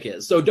magic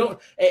is. So don't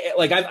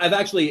like I've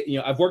actually,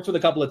 I've worked with a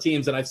couple of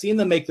teams and I've seen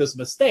them make this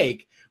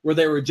mistake where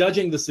they were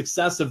judging the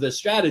success of this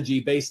strategy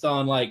based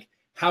on like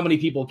how many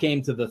people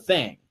came to the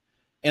thing.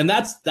 And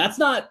that's not that's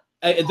not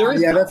it.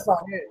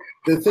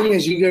 The thing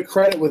is, you get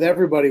credit with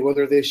everybody,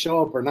 whether they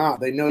show up or not.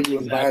 They know you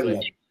invited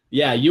them.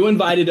 Yeah, you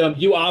invited them.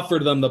 You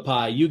offered them the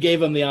pie. You gave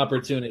them the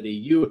opportunity.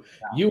 You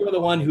were the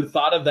one who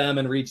thought of them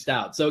and reached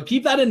out. So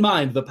keep that in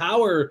mind. The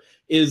power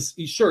is,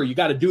 sure, you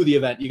got to do the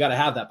event. You got to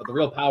have that. But the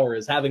real power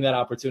is having that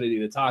opportunity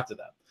to talk to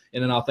them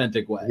in an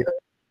authentic way.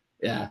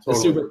 Yeah,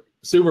 totally.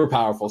 Super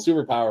powerful.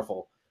 Super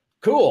powerful.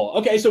 Cool.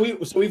 Okay, so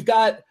we've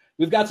got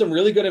some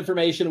really good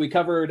information. We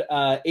covered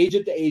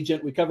agent to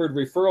agent. We covered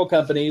referral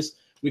companies.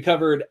 We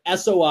covered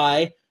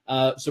SOI.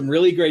 Some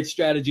really great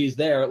strategies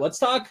there. Let's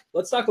talk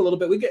a little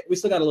bit. We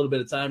still got a little bit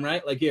of time,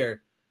 right? Like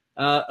here.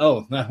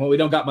 Well, we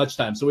don't got much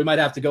time, so we might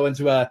have to go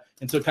into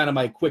kind of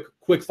my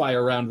quick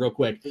fire round real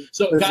quick.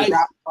 So it's guys,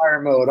 rapid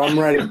fire mode. I'm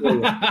ready for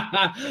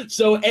you.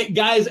 So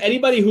guys,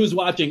 anybody who's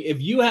watching,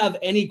 if you have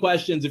any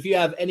questions, if you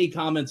have any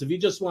comments, if you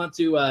just want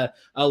to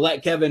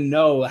let Kevin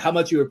know how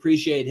much you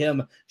appreciate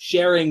him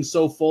sharing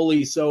so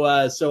fully, so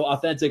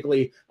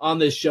authentically on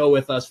this show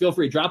with us, feel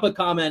free, drop a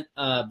comment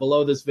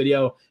below this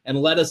video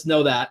and let us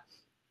know that.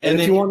 And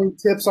if you want any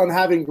tips on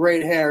having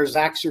great hair,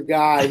 Zach's your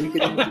guy. He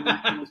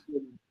can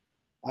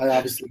I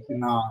obviously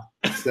cannot.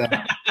 So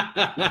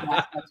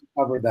that's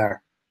covered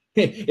there.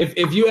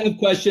 If you have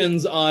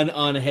questions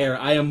on hair,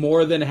 I am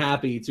more than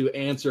happy to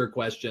answer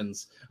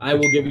questions. I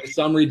will give you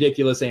some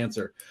ridiculous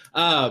answer.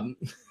 But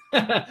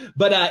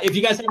if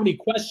you guys have any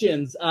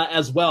questions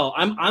as well,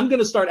 I'm going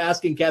to start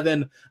asking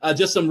Kevin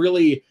just some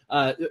really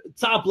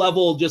top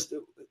level, just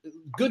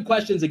good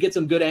questions to get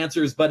some good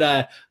answers,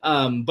 but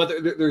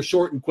they're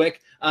short and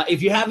quick.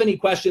 If you have any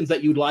questions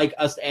that you'd like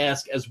us to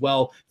ask as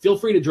well, feel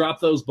free to drop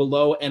those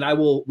below, and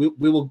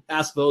we will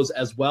ask those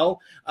as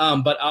well.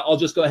 But I'll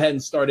just go ahead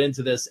and start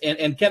into this.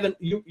 And Kevin,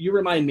 you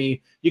remind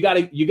me, you got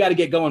to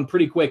get going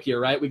pretty quick here,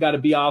 right? We got to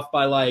be off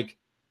by like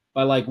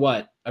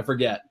what? I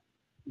forget.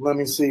 Let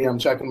me see. I'm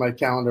checking my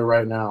calendar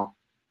right now.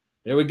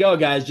 There we go,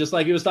 guys. Just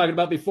like he was talking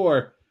about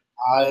before.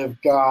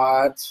 I've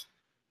got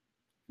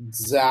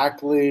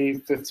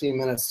exactly 15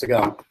 minutes to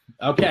go.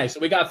 Okay, so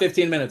we got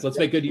 15 minutes. Let's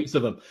make good use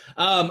of them.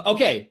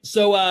 Okay,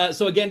 so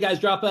again, guys,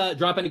 drop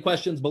any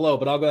questions below,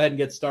 but I'll go ahead and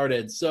get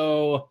started.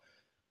 So,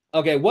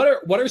 okay,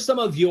 what are some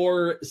of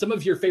your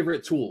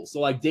favorite tools? So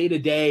like day to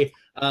day,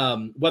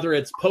 whether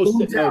it's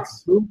Post-it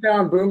notes,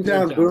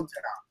 Boomtown.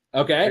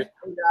 Okay,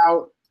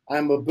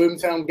 I'm a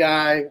Boomtown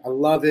guy. I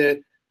love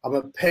it. I'm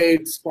a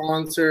paid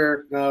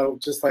sponsor. No,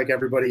 just like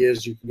everybody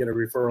is, you can get a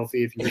referral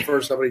fee if you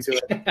refer somebody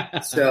to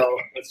it. So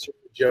that's just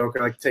a joke.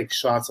 I like to take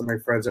shots on my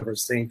friends over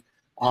sync.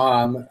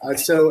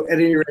 So at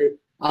any rate,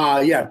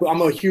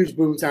 I'm a huge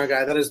Boomtown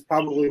guy. That is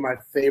probably my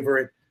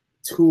favorite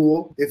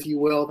tool, if you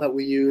will, that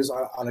we use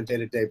on a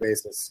day-to-day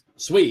basis.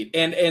 Sweet.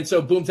 And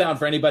so Boomtown,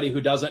 for anybody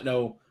who doesn't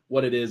know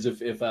what it is,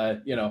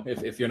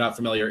 if you're not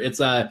familiar, it's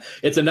a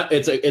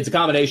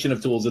combination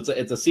of tools. It's a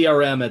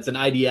CRM, it's an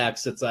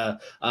IDX, it's a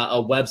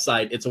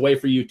website. It's a way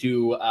for you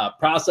to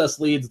process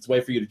leads. It's a way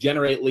for you to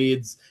generate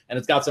leads, and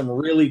it's got some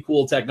really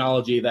cool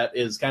technology that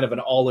is kind of an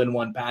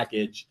all-in-one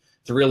package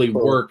to really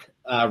work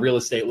real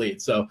estate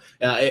leads. So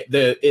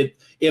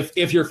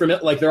if you're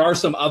familiar, like there are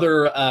some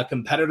other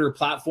competitor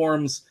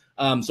platforms.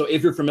 So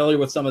if you're familiar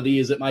with some of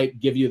these, it might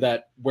give you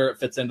that where it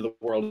fits into the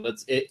world.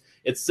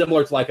 It's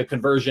similar to like a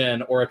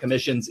Conversion or a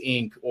Commissions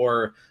Inc.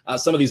 or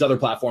some of these other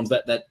platforms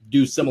that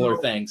do similar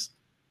things.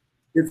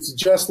 It's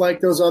just like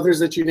those others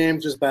that you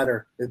named, just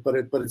better. But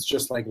it's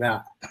just like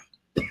that.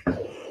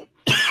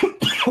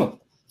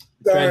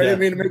 Sorry, I didn't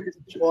mean to make you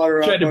some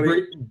water. Tried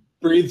to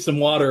breathe some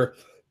water.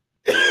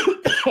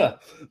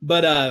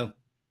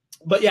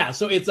 But yeah,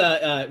 so it's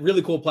a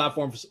really cool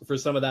platform for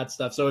some of that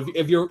stuff. So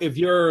if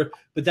you're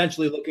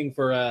potentially looking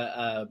for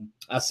a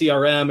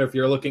CRM, or if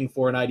you're looking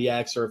for an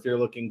IDX, or if you're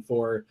looking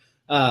for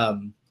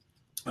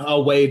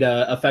a way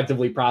to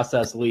effectively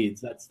process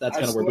leads, that's kind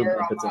of where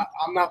Boomtown fits in.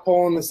 I'm not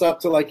pulling this up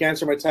to like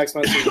answer my text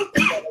messages. I've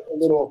got like a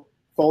little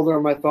folder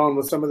on my phone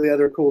with some of the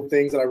other cool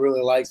things that I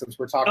really like since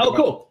we're talking. Oh,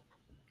 cool.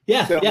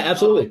 Yeah, so, yeah,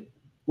 absolutely.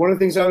 One of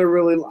the things I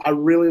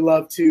really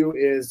love too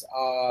is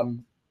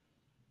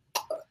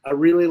I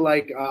really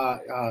like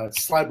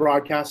Slide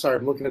Broadcast. Sorry,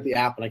 I'm looking at the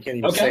app and I can't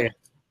even say it.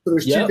 So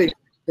there's two things.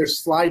 There's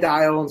Slide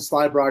Dial and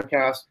Slide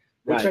Broadcast,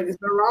 which has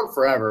been around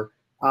forever.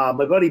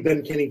 My buddy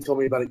Ben Kinney told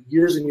me about it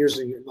years and years,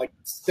 like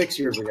 6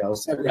 years ago,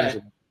 7 years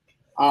ago.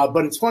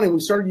 But it's funny, we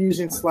started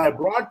using Slide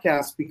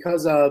Broadcast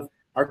because of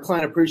our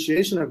client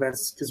appreciation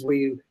events, because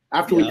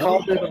after we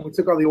called them and we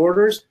took all the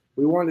orders,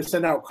 we wanted to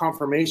send out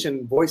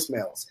confirmation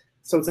voicemails.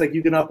 So it's like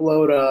you can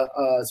upload a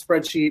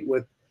spreadsheet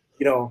with,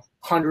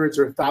 hundreds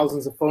or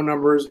thousands of phone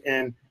numbers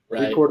and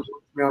record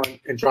a voicemail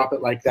and drop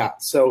it like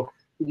that. So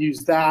we use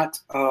that.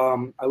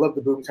 I love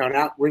the Boomtown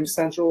app. Ring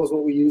Central is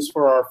what we use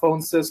for our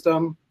phone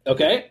system.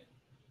 Okay.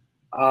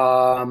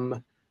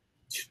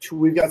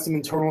 We've got some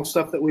internal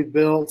stuff that we've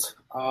built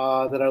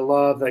that I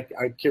love. That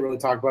I can't really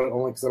talk about it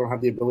only because I don't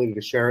have the ability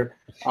to share it.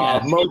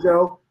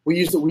 Mojo. We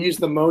use the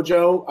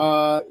Mojo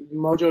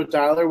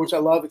dialer, which I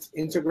love. It's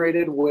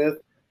integrated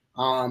within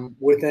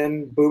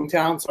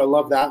Boomtown, so I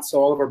love that. So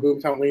all of our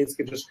Boomtown leads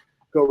can just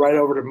go right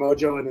over to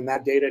Mojo, and then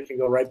that data can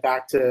go right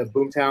back to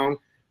Boomtown.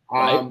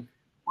 One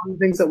of the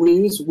things that we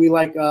use, we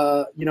like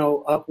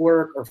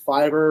Upwork or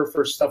Fiverr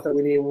for stuff that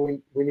we need.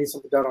 We need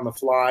something done on the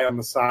fly, on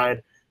the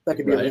side. That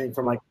could be anything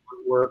from like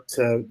work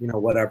to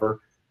whatever.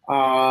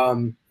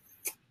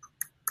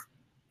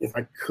 If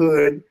I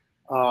could,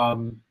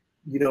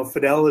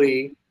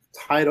 Fidelity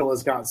Title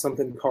has got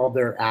something called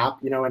their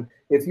app, and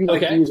if you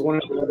use one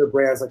of the other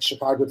brands like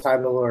Chicago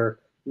Title or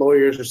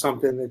Lawyers or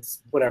something,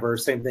 it's whatever,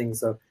 same thing.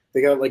 So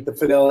they got like the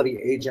Fidelity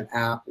Agent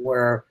app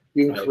where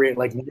you can create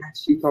like net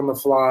sheets on the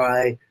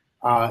fly,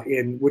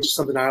 which is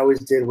something I always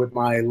did with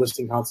my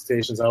listing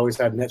consultations. I always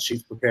had net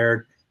sheets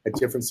prepared at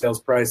different sales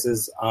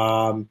prices.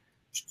 What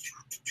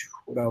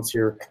else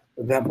here?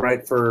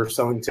 Eventbrite for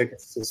selling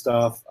tickets and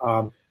stuff.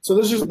 So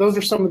those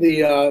are some of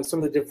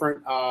the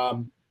different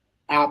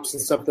apps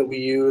and stuff that we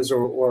use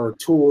or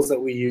tools that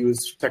we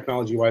use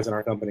technology-wise in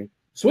our company.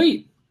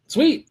 Sweet.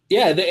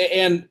 Yeah,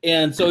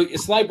 and so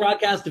Slide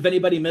Broadcast, if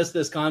anybody missed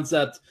this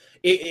concept,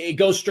 it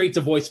goes straight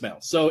to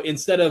voicemail. So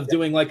instead of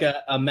doing like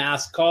a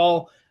mass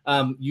call,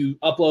 you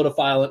upload a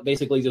file, it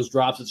basically just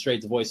drops it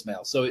straight to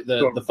voicemail. So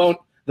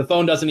the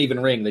phone doesn't even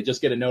ring. They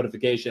just get a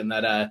notification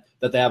that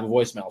they have a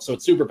voicemail. So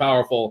it's super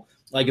powerful.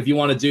 Like if you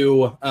want to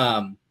do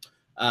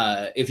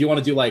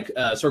like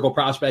circle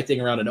prospecting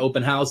around an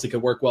open house, it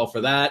could work well for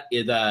that.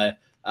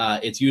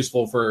 It's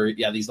useful for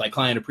these like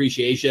client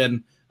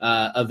appreciation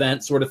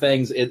event sort of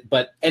things.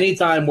 But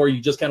anytime where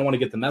you just kind of want to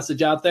get the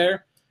message out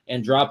there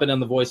and drop it on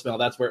the voicemail,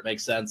 that's where it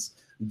makes sense.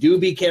 Do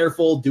be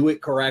careful, do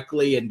it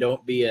correctly, and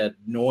don't be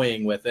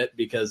annoying with it,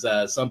 because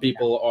some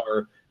people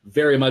are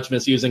very much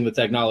misusing the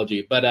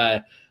technology.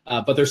 But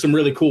there's some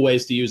really cool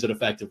ways to use it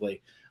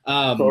effectively.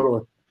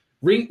 Totally.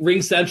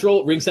 Ring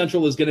Central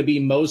is going to be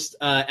most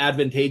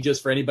advantageous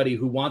for anybody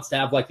who wants to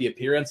have like the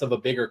appearance of a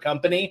bigger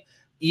company,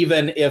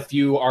 even if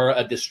you are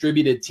a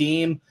distributed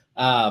team,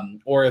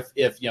 or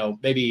if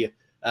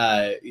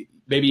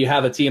maybe you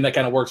have a team that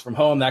kind of works from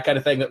home, that kind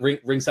of thing. That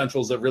Ring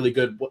Central is a really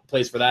good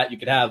place for that. You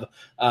could have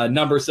a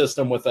number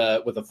system with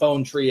a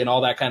phone tree and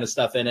all that kind of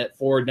stuff in it,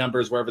 forward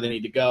numbers wherever they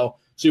need to go.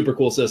 Super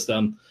cool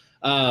system.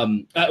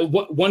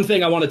 One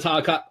thing I want to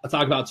talk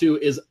about too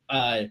is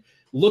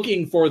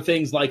looking for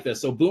things like this.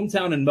 So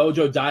Boomtown and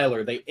Mojo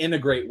Dialer, they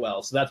integrate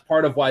well. So that's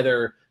part of why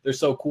they're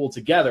so cool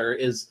together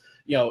is,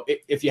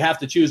 if you have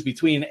to choose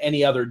between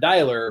any other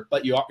dialer,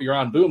 but you're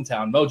on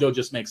Boomtown, Mojo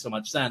just makes so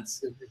much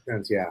sense. It makes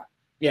sense, yeah.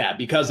 Yeah,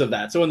 because of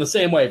that. So in the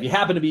same way, if you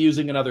happen to be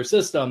using another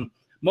system,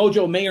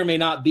 Mojo may or may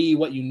not be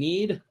what you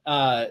need.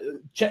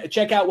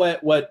 Check out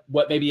what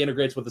maybe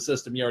integrates with the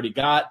system you already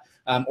got,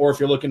 or if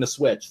you're looking to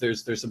switch,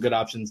 there's some good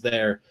options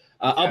there.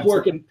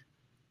 Upwork and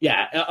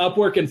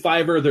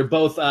Fiverr, they're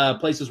both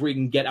places where you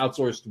can get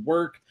outsourced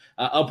work.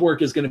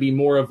 Upwork is going to be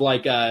more of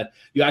like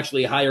you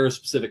actually hire a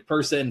specific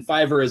person.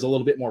 Fiverr is a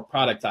little bit more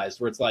productized,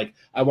 where it's like,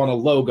 I want a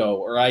logo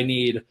or I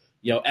need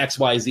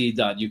XYZ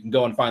done. You can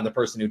go and find the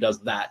person who does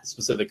that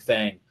specific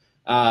thing.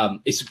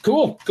 It's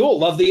cool.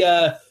 Love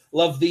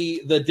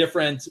the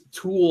different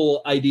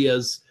tool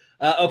ideas.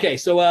 Okay,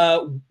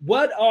 so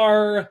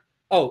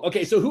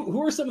so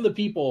who are some of the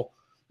people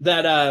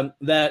that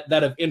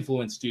have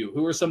influenced you?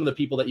 Who are some of the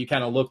people that you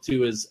kind of look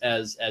to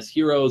as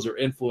heroes or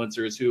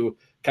influencers who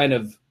kind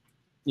of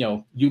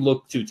you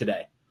look to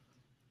today?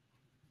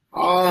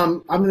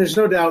 There's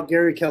no doubt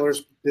Gary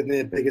Keller's been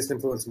the biggest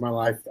influence in my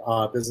life,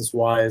 business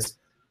wise.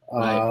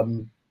 right.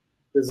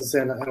 Business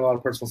and a lot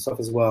of personal stuff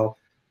as well.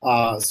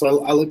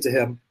 So I look to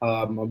him.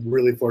 I'm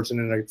really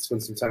fortunate I get to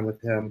spend some time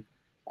with him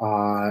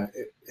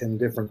in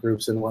different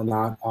groups and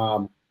whatnot.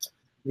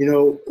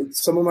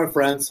 Some of my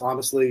friends,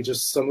 honestly,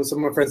 just some of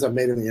my friends I've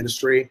made in the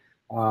industry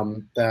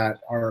that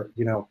are,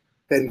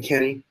 Ben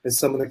Kenny is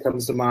someone that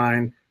comes to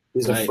mind.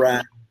 He's a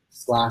friend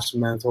 /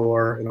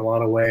 mentor in a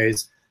lot of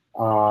ways.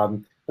 My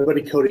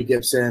buddy Cody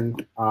Gibson,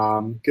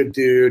 good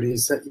dude.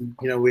 He's,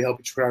 we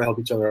try to help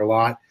each other a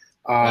lot.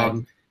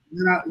 I'm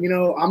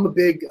a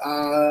big,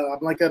 I'm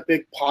like a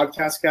big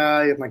podcast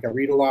guy. I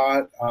read a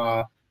lot.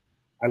 I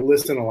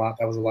listen a lot.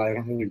 That was a lie. I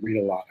don't really read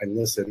a lot. I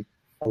listen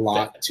a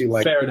lot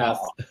to fair enough.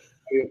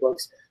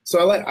 Books.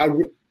 So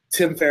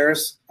Tim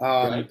Ferriss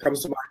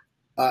comes to mind.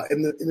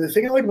 And the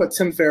thing I like about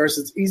Tim Ferriss,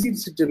 it's easy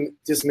to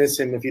dismiss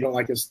him if you don't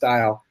like his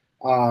style.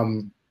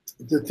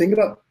 The thing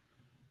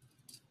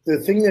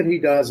that he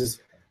does is,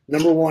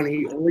 number one,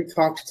 he only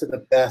talks to the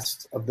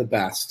best of the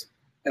best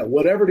at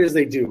whatever it is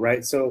they do,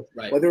 right? So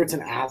whether it's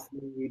an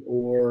athlete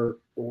or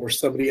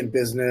somebody in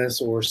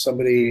business or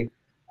somebody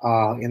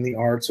in the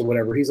arts or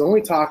whatever, he's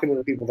only talking to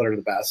the people that are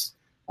the best.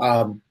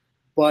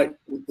 But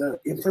the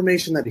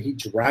information that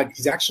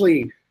he's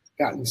actually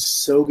gotten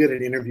so good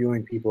at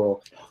interviewing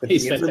people.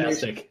 He's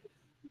fantastic.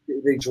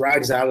 He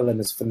drags out of them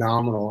is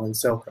phenomenal. And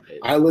so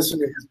I listen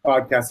to his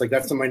podcast.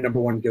 That's my number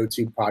one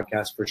go-to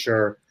podcast for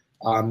sure.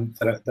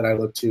 That I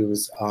look to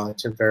is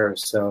Tim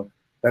Ferriss. So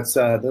that's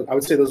I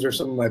would say those are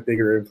some of my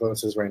bigger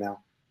influences right now.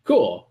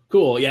 Cool.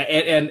 Yeah,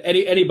 and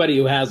anybody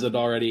who hasn't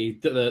already,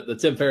 the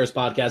Tim Ferriss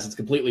podcast, it's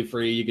completely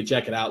free. You can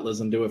check it out,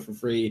 listen to it for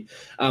free.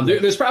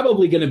 There's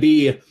probably going to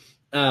be,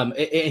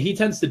 he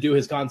tends to do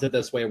his content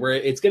this way, where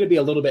it's going to be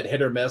a little bit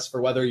hit or miss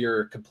for whether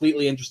you're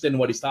completely interested in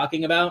what he's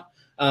talking about.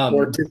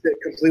 Or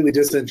completely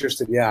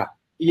disinterested, yeah.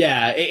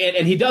 Yeah,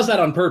 and he does that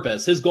on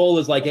purpose. His goal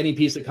is like any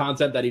piece of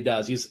content that he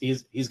does.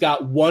 He's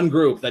got one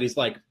group that he's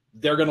like,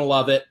 they're going to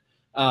love it.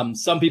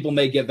 Some people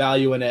may get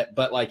value in it,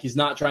 but he's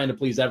not trying to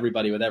please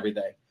everybody with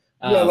everything.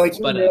 He knows,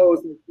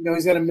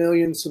 he's got 1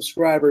 million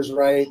subscribers,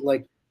 right?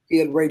 He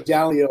had Ray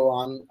Dalio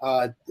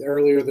on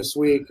earlier this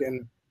week,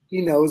 and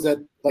he knows that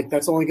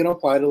that's only going to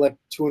apply to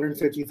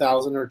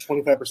 250,000 or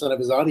 25% of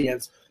his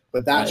audience.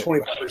 But that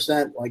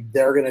 25%,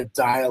 they're going to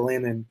dial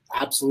in and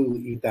absolutely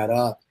eat that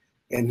up.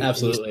 And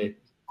absolutely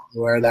he's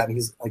aware of that. And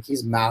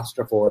he's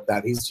masterful at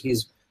that.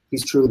 He's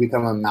truly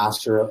become a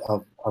master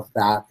of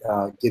that,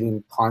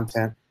 getting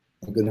content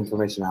and good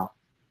information out.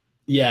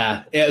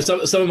 Yeah.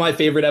 So some of my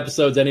favorite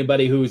episodes.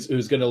 Anybody who's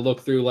going to look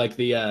through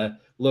the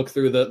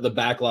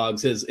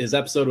backlogs. His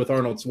episode with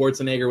Arnold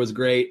Schwarzenegger was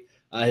great.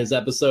 His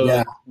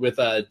episode with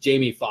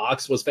Jamie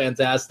Foxx was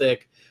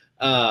fantastic.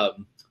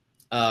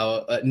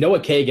 Noah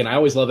Kagan. I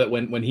always love it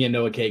when he and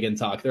Noah Kagan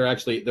talk.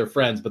 They're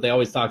friends, but they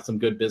always talk some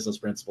good business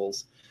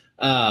principles.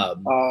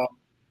 I'm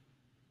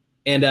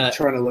trying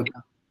to look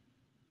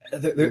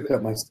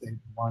up my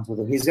ones with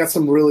him. He's got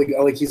some really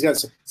he's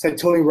had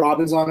Tony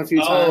Robbins on a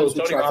few times.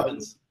 Tony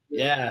Robbins.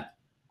 Yeah.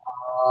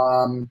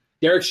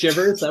 Derek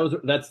Shivers.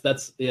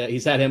 That's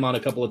he's had him on a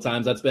couple of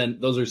times.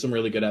 Those are some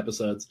really good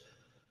episodes.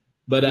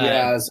 But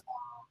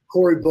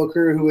Cory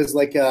Booker, who is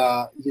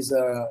he's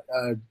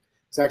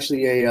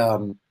actually a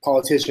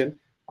politician.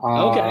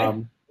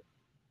 Okay.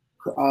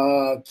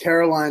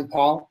 Caroline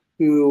Paul,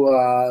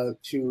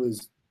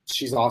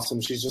 she's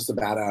awesome. She's just a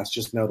badass.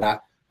 Just know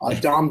that.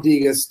 Dom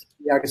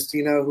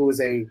D'Agostino, who is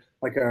a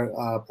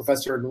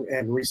professor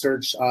and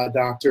research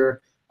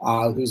doctor,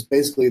 who's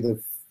basically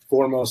the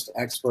foremost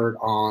expert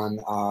on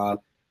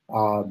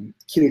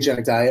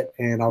ketogenic diet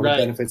and all the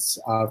benefits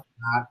of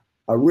that.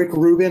 Rick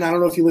Rubin, I don't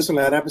know if you listened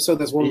to that episode.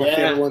 That's one of my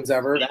favorite ones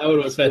ever. That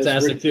one was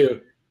fantastic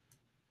too.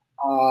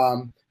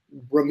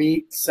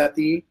 Ramit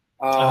Sethi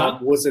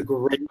was a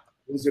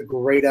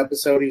great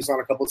episode. He was on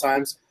a couple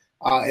times.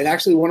 And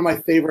actually, one of my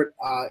favorite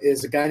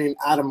is a guy named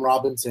Adam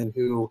Robinson,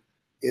 who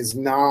is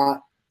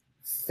not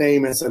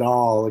famous at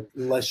all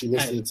unless you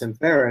listen to Tim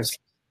Ferriss.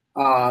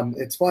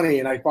 It's funny,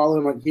 and I follow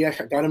him. I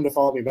got him to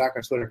follow me back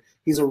on Twitter.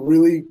 He's a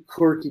really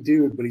quirky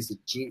dude, but he's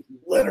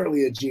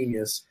literally a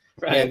genius.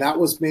 Right. And that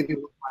was maybe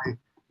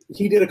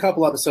he did a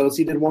couple episodes.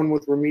 He did one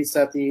with Ramit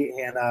Sethi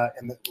and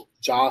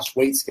Josh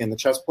Waitskin, the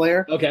chess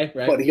player. Okay,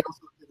 right. But he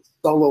also did a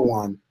solo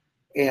one,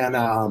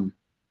 and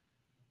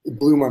it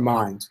blew my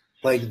mind.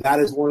 That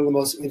is one of the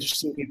most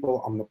interesting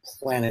people on the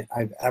planet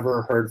I've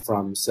ever heard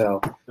from.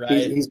 So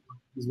he's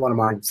one of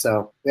mine.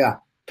 So yeah.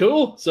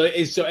 Cool. So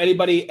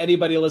anybody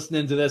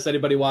listening to this,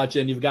 anybody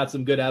watching, you've got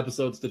some good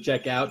episodes to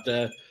check out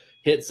to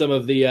hit some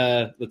of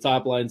the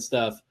top line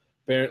stuff.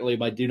 Apparently,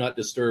 my Do Not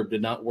Disturb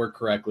did not work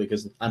correctly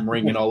because I'm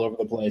ringing all over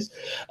the place.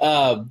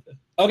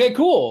 Okay,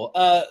 cool.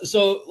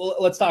 So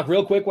let's talk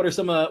real quick. What are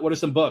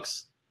some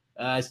books?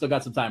 I still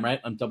got some time, right?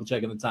 I'm double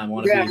checking the time.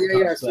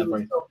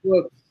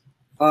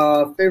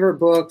 Favorite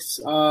books.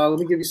 Let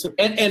me give you some.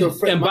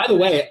 And by the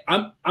way,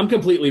 I'm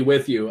completely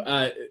with you.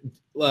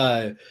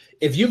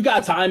 if you've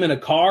got time in a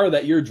car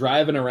that you're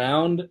driving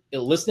around,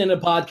 listening to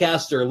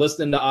podcasts or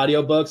listening to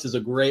audiobooks is a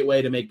great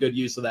way to make good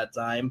use of that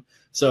time.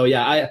 So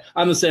yeah,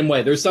 I'm the same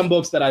way. There's some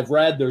books that I've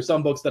read, there's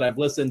some books that I've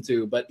listened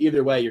to, but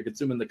either way, you're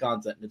consuming the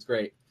content and it's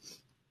great.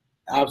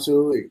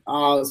 Absolutely.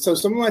 So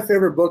some of my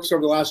favorite books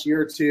over the last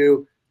year or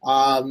two,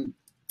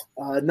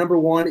 number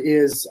one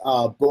is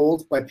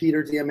Bold by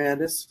Peter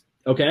Diamandis.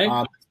 Okay.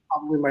 It's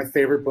probably my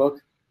favorite book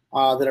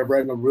that I've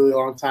read in a really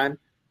long time.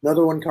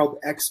 Another one called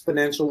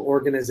Exponential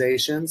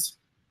Organizations.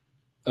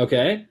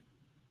 Okay.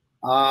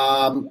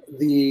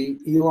 The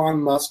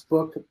Elon Musk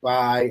book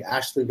by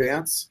Ashley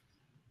Vance.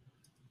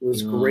 It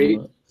was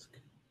great.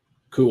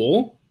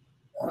 Cool.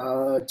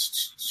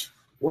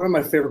 One of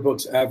my favorite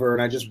books ever,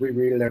 and I just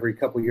reread it every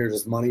couple of years,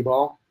 is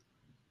Moneyball.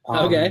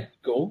 Okay,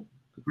 cool.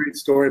 Great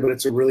story, but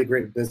it's a really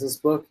great business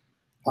book.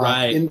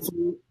 Right.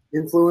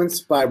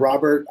 Influenced by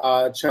Robert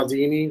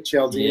Cialdini.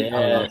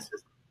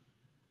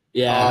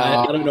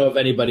 Yeah, I don't know if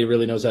anybody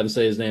really knows how to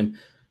say his name.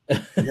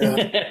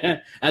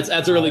 Yeah.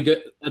 That's a really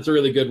good. That's a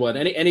really good one.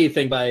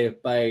 Anything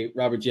by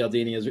Robert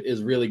Cialdini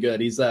is really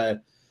good. He's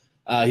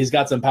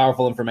got some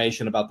powerful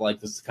information about like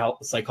the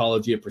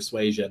psychology of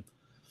persuasion.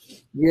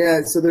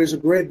 Yeah, so there's a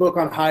great book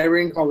on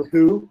hiring called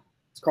Who.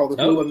 It's called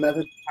The Who, A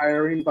Method of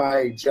Hiring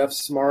by Jeff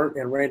Smart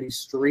and Randy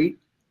Street.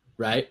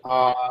 Right.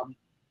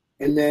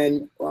 And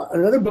then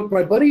another book,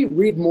 my buddy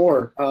Reed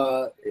Moore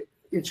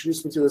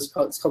introduced me to this.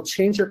 It's called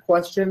Change Your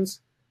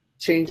Questions,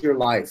 Change Your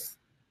Life.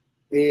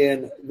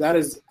 And that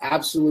is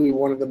absolutely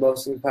one of the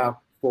most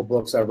impactful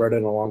books I've read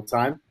in a long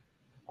time.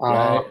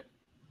 Right.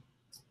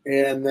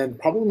 And then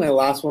probably my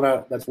last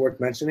one that's worth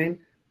mentioning,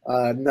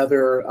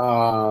 another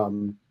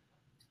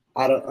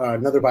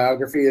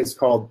biography is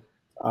called,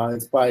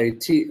 it's by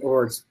T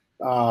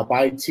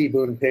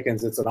Boone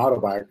Pickens. It's an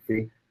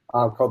autobiography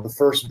called The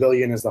First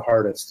Billion is the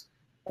Hardest.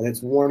 And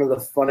it's one of the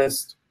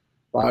funnest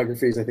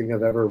biographies I think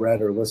I've ever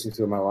read or listened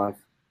to in my life.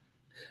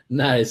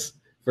 Nice.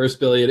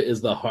 First Billion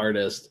is the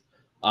hardest.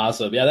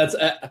 Awesome. Yeah, that's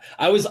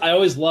I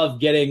always love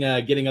getting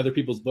other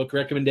people's book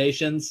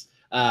recommendations.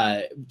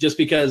 Just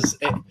because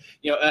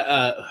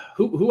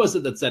who was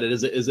it that said it?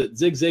 Is it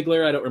Zig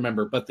Ziglar? I don't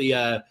remember. But the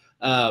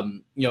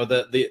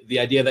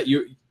idea that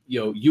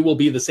you will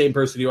be the same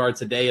person you are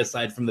today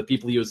aside from the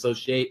people you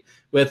associate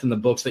with and the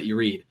books that you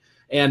read.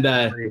 And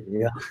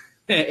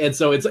and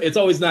so it's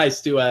always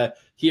nice to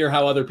hear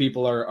how other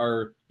people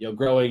are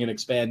growing and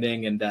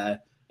expanding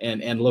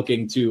and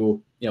looking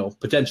to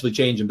potentially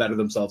change and better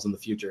themselves in the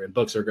future. And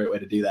books are a great way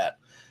to do that.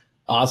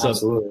 Awesome.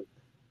 Absolutely.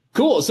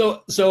 Cool.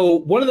 So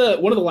one of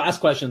the last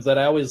questions that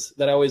I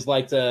always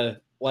like to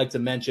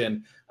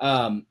mention,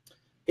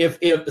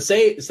 if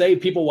say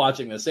people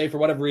watching this, say for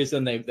whatever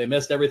reason they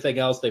missed everything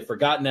else, they've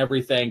forgotten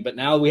everything, but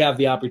now we have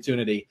the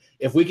opportunity.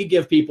 If we could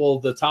give people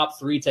the top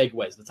 3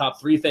 takeaways, the top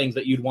 3 things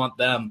that you'd want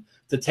them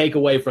to take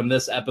away from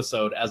this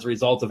episode as a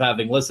result of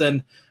having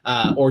listened,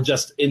 or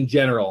just in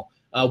general,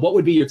 what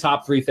would be your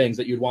top 3 things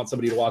that you'd want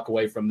somebody to walk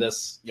away from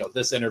this,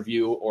 this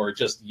interview or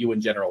just you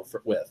in general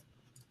with?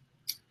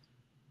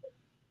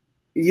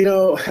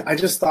 I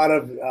just thought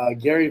of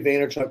Gary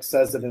Vaynerchuk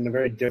says it in a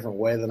very different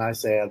way than I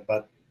say it,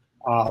 but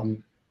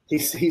he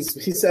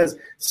says,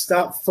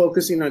 stop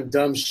focusing on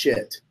dumb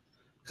shit.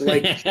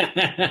 Like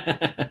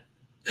dumb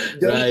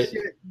right.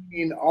 shit,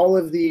 meaning all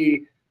of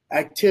the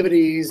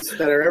activities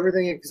that are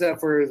everything except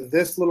for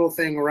this little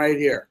thing right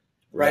here,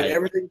 right?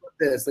 Everything but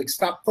this. Like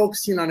stop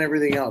focusing on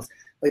everything else.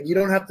 Like you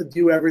don't have to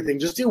do everything.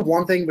 Just do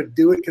one thing, but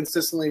do it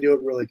consistently. Do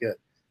it really good.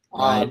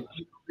 Right.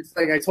 It's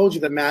like I told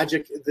you, the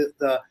magic,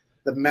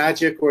 the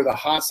magic or the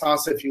hot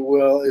sauce, if you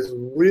will, is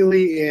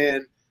really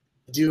in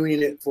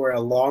doing it for a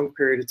long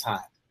period of time.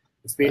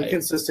 It's being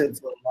consistent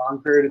for a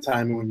long period of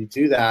time. And when you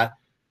do that,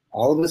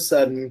 all of a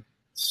sudden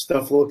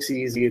stuff looks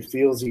easy. It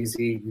feels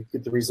easy. You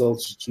get the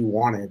results that you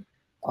wanted.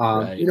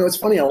 It's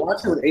funny. I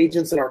watch it with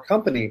agents in our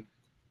company.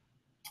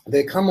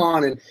 They come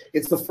on and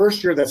it's the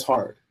first year that's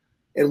hard.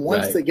 And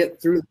once they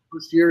get through the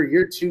first year,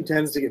 year 2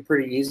 tends to get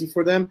pretty easy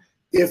for them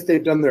if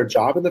they've done their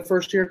job in the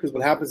first year. Because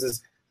what happens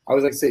is, I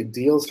always like to say,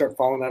 deals start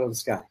falling out of the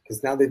sky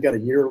because now they've got a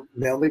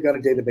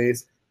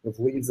database of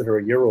leads that are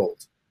a year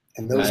old,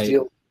 and those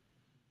deals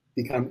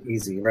become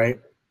easy, right?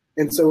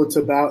 And so it's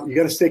about, you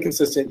got to stay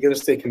consistent, you got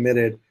to stay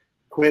committed,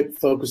 quit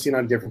focusing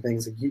on different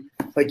things.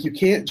 You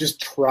can't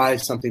just try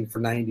something for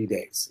 90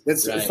 days.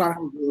 It's not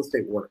how real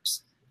estate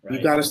works. Right.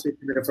 You got to stay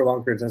committed for a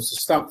long period of time. So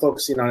stop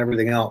focusing on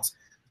everything else.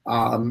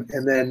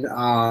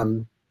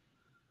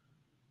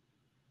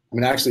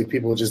 Actually,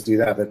 people would just do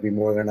that. That'd be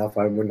more than enough.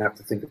 I wouldn't have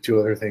to think of 2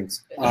 other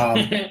things.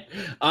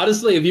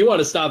 Honestly, if you want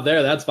to stop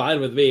there, that's fine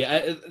with me.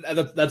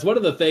 That's one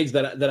of the things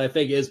that I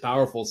think is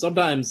powerful.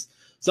 Sometimes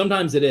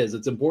it is.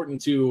 It's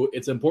important to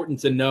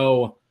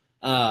know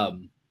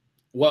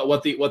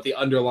what the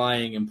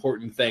underlying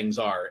important things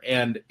are,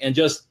 and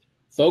just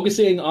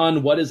focusing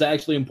on what is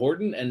actually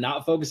important and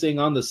not focusing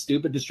on the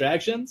stupid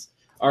distractions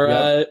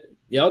are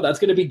that's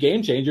going to be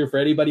game changer for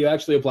anybody who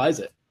actually applies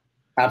it.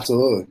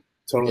 Absolutely,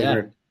 totally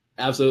agree.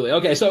 Absolutely.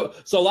 Okay. So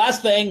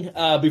last thing,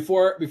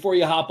 before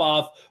you hop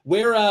off,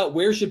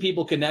 where should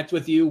people connect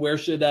with you? Where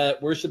should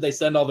they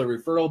send all the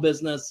referral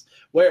business?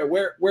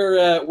 Where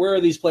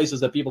are these places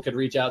that people can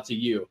reach out to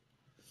you?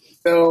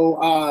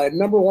 So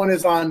number one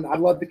is I'd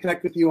love to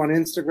connect with you on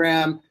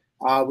Instagram,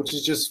 which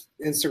is just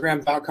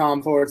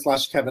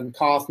instagram.com/Kevin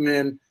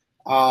Kauffman.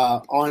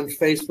 On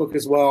Facebook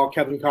as well,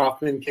 Kevin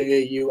Kauffman,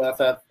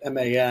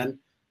 Kauffman.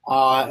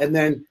 And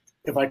then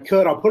if I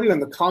could, I'll put it in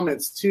the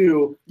comments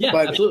too. Yeah,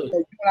 but absolutely.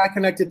 You and I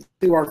connected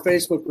to our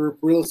Facebook group,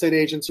 Real Estate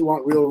Agents Who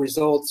Want Real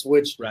Results,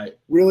 which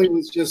really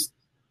was just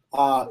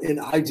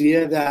an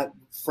idea that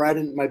Fred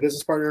and my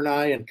business partner and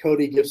I and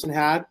Cody Gibson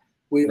had.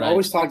 We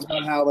always talked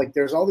about how like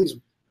there's all these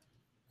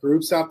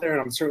groups out there,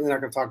 and I'm certainly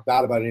not going to talk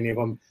bad about any of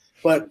them,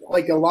 but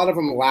like a lot of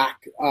them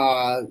lack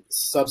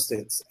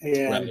substance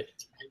and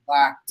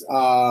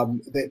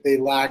they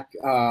lack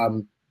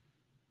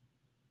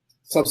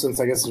substance,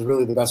 I guess is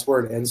really the best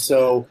word. And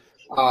so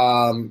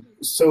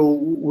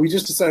we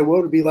just decided what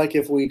would it be like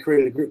if we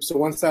created a group. So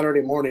one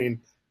Saturday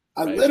morning,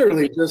 I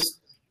literally just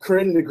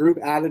created a group,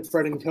 added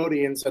Fred and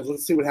Cody, and said,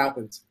 let's see what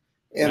happens.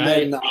 And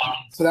then,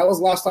 so that was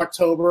last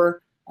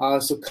October.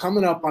 So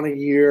coming up on a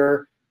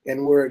year,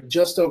 and we're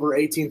just over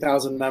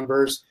 18,000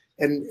 members.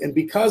 And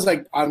because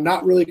I'm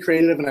not really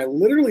creative, and I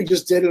literally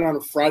just did it on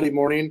a Friday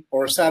morning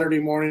or a Saturday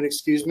morning,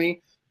 excuse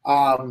me.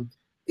 The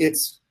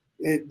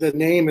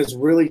name is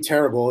really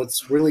terrible.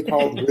 It's really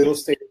called Real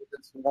Estate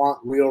Agents Want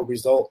Real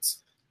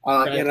Results.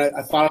 And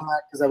I thought of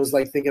that because I was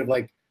like thinking of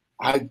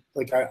I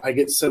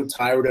get so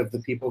tired of the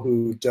people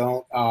who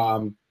don't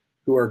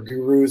who are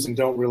gurus and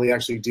don't really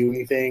actually do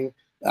anything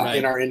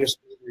in our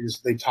industry.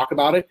 They talk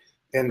about it.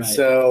 And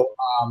so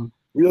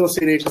Real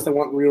Estate Agents That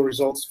Want Real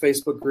Results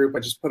Facebook group, I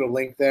just put a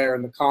link there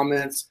in the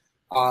comments.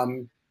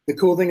 The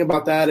cool thing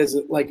about that is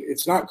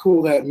it's not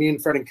cool that me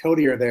and Fred and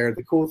Cody are there.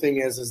 The cool thing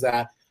is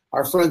that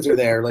our friends are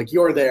there, like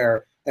you're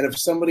there. And if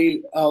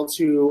somebody else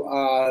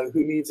who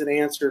needs an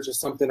answer to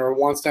something or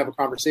wants to have a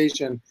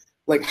conversation,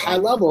 like high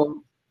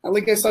level,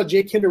 like I saw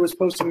Jay Kinder was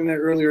posting in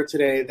there earlier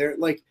today. They're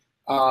like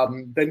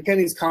Ben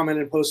Kenny's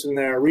commented and posting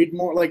there. Read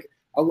more. Like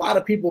a lot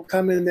of people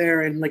come in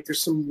there and like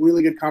there's some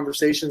really good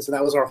conversations. And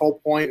that was our whole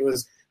point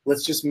was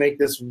let's just make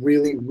this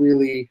really,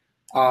 really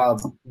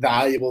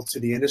valuable to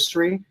the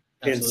industry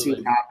and see what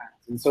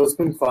happens. And so it's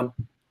been fun.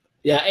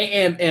 Yeah,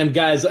 and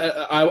guys,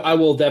 I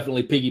will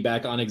definitely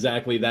piggyback on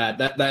exactly that.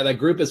 That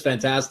group is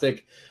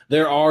fantastic.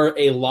 There are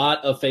a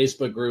lot of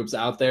Facebook groups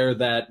out there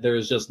that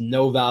there's just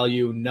no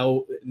value,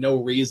 no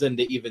reason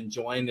to even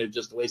join. They're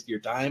just a waste of your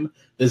time.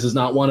 This is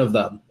not one of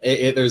them.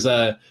 There's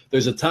a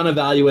ton of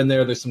value in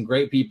there. There's some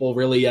great people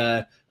really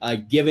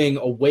giving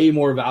away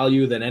more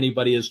value than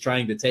anybody is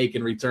trying to take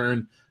in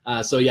return.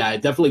 So yeah,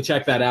 definitely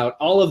check that out.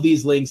 All of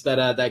these links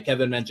that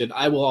Kevin mentioned,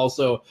 I will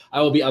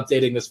be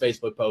updating this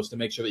Facebook post to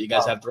make sure that you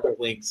guys have direct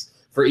links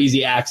for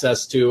easy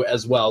access to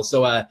as well.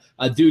 So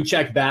do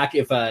check back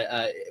if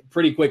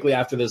pretty quickly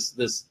after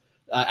this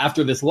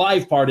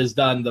live part is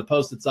done, the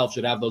post itself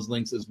should have those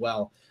links as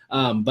well.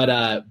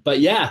 But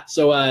yeah,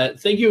 so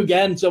thank you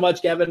again so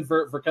much, Kevin,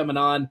 for coming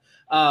on.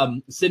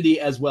 Cindy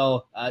as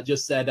well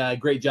just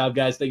said, great job,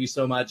 guys. Thank you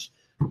so much.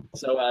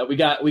 So we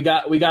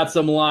got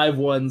some live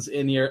ones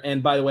in here.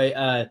 And by the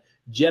way,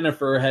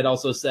 Jennifer had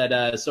also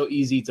said so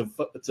easy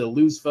to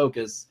lose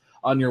focus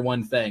on your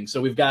one thing. So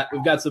we've got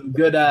some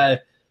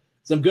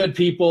good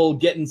people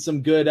getting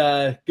some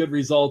good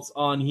results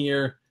on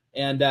here.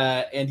 And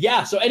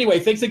yeah. So anyway,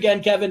 thanks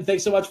again, Kevin.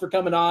 Thanks so much for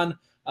coming on.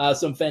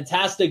 Some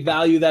fantastic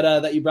value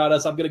that you brought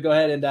us. I'm gonna go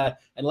ahead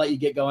and let you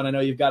get going. I know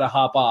you've got to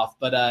hop off,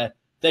 but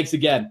thanks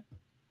again.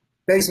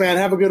 Thanks, man.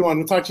 Have a good one.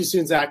 We'll talk to you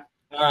soon, Zach.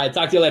 All right.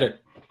 Talk to you later.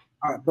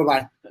 All right,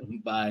 bye-bye.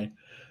 Bye.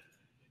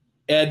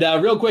 And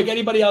real quick,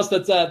 anybody else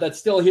that's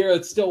still here,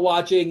 that's still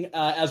watching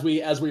as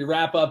we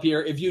wrap up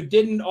here, if you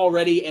didn't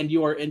already and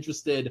you are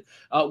interested,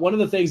 one of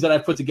the things that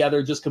I've put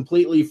together just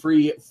completely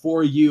free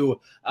for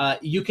you,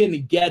 you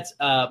can get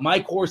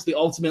my course, The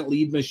Ultimate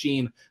Lead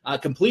Machine,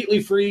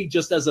 completely free,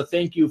 just as a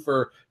thank you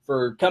for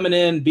coming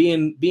in,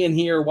 being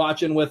here,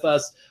 watching with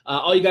us.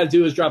 All you got to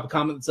do is drop a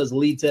comment that says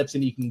lead tips,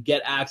 and you can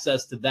get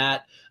access to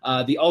that.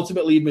 The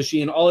Ultimate Lead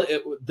Machine,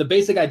 the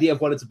basic idea of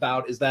what it's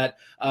about is that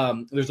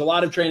there's a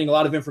lot of training, a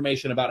lot of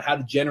information about how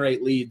to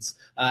generate leads,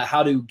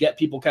 how to get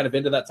people kind of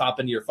into that top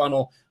end of your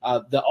funnel.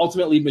 The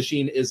Ultimate Lead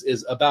Machine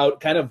is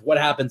about kind of what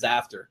happens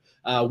after.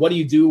 What do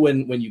you do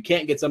when you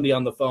can't get somebody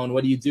on the phone?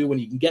 What do you do when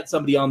you can get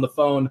somebody on the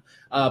phone,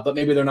 but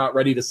maybe they're not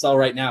ready to sell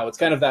right now? It's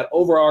kind of that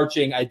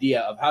overarching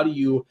idea of how do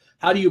you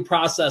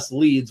process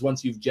leads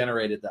once you've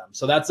generated them.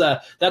 So that's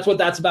what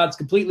that's about. It's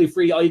completely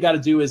free. All you got to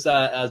do is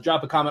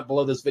drop a comment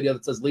below this video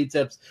that says lead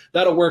tips.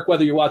 That'll work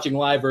whether you're watching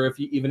live or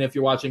even if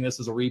you're watching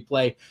this as a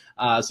replay.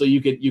 So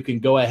you can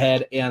go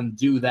ahead and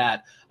do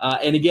that.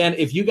 And again,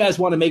 if you guys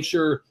want to make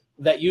sure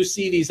that you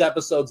see these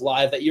episodes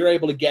live, that you're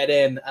able to get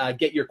in,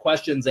 get your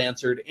questions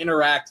answered,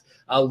 interact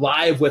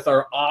live with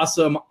our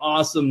awesome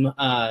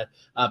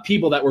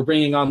people that we're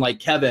bringing on, like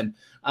Kevin.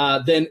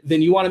 then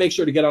you want to make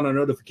sure to get on our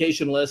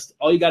notification list.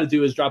 All you got to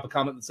do is drop a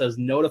comment that says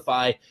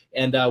notify,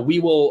 and we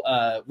will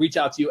reach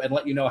out to you and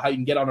let you know how you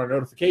can get on our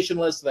notification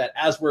list, so that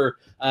as we're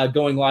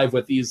going live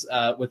with these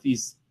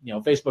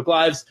Facebook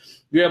Lives,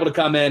 you're able to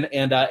come in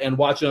and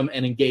watch them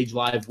and engage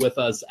live with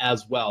us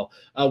as well.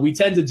 We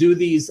tend to do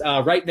these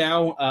right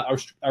now.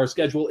 Our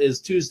schedule is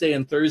Tuesday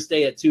and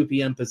Thursday at 2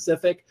 p.m.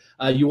 Pacific.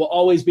 You will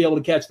always be able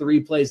to catch the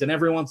replays, and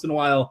every once in a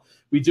while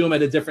we do them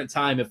at a different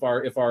time if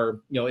our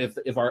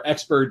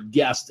expert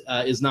guest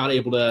is not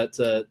able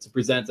to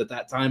present at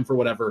that time for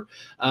whatever.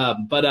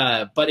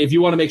 But if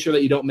you want to make sure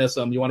that you don't miss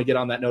them, you want to get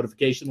on that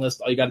notification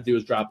list, all you got to do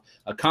is drop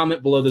a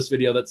comment below this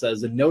video that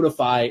says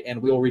notify,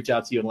 and we'll reach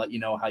out to you and let you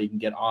know how you can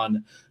get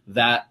on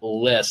that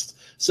list.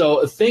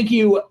 So thank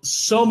you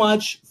so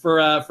much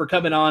for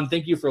coming on.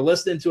 Thank you for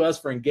listening to us,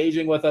 for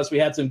engaging with us. We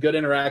had some good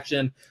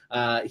interaction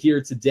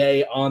here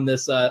today on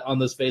this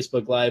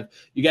Facebook Live.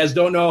 You guys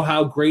don't know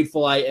how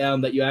grateful I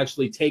am that you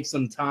actually take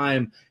some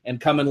time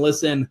and come and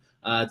listen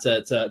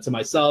to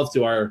myself,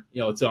 to our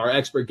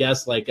expert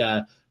guests like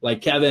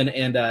Kevin,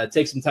 and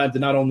take some time to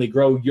not only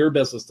grow your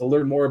business, to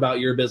learn more about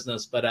your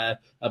business, but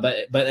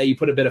you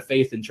put a bit of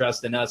faith and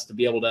trust in us to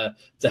be able to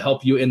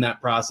help you in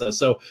that process.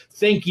 So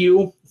thank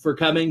you for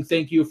coming.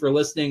 Thank you for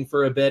listening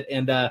for a bit,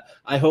 and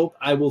I hope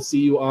I will see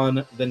you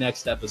on the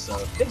next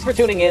episode. Thanks for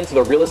tuning in to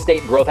the Real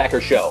Estate Growth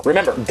Hacker Show.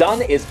 Remember,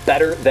 done is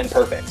better than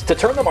perfect. To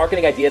turn the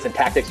marketing ideas and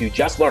tactics you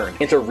just learned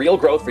into real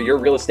growth for your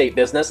real estate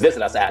business,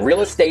 visit us at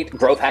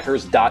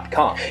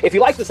realestategrowthhackers.com. If you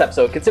like this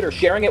episode, consider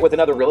sharing it with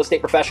another real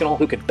estate professional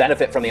who could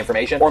benefit from the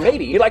information, or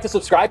maybe you'd like to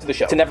subscribe to the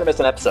show to never miss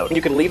an episode.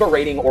 You can leave a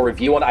rating or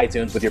review on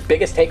iTunes with your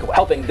biggest takeaway,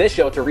 helping this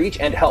show to reach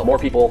and help more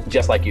people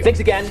just like you. Thanks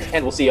again,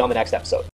 and we'll see you on the next episode.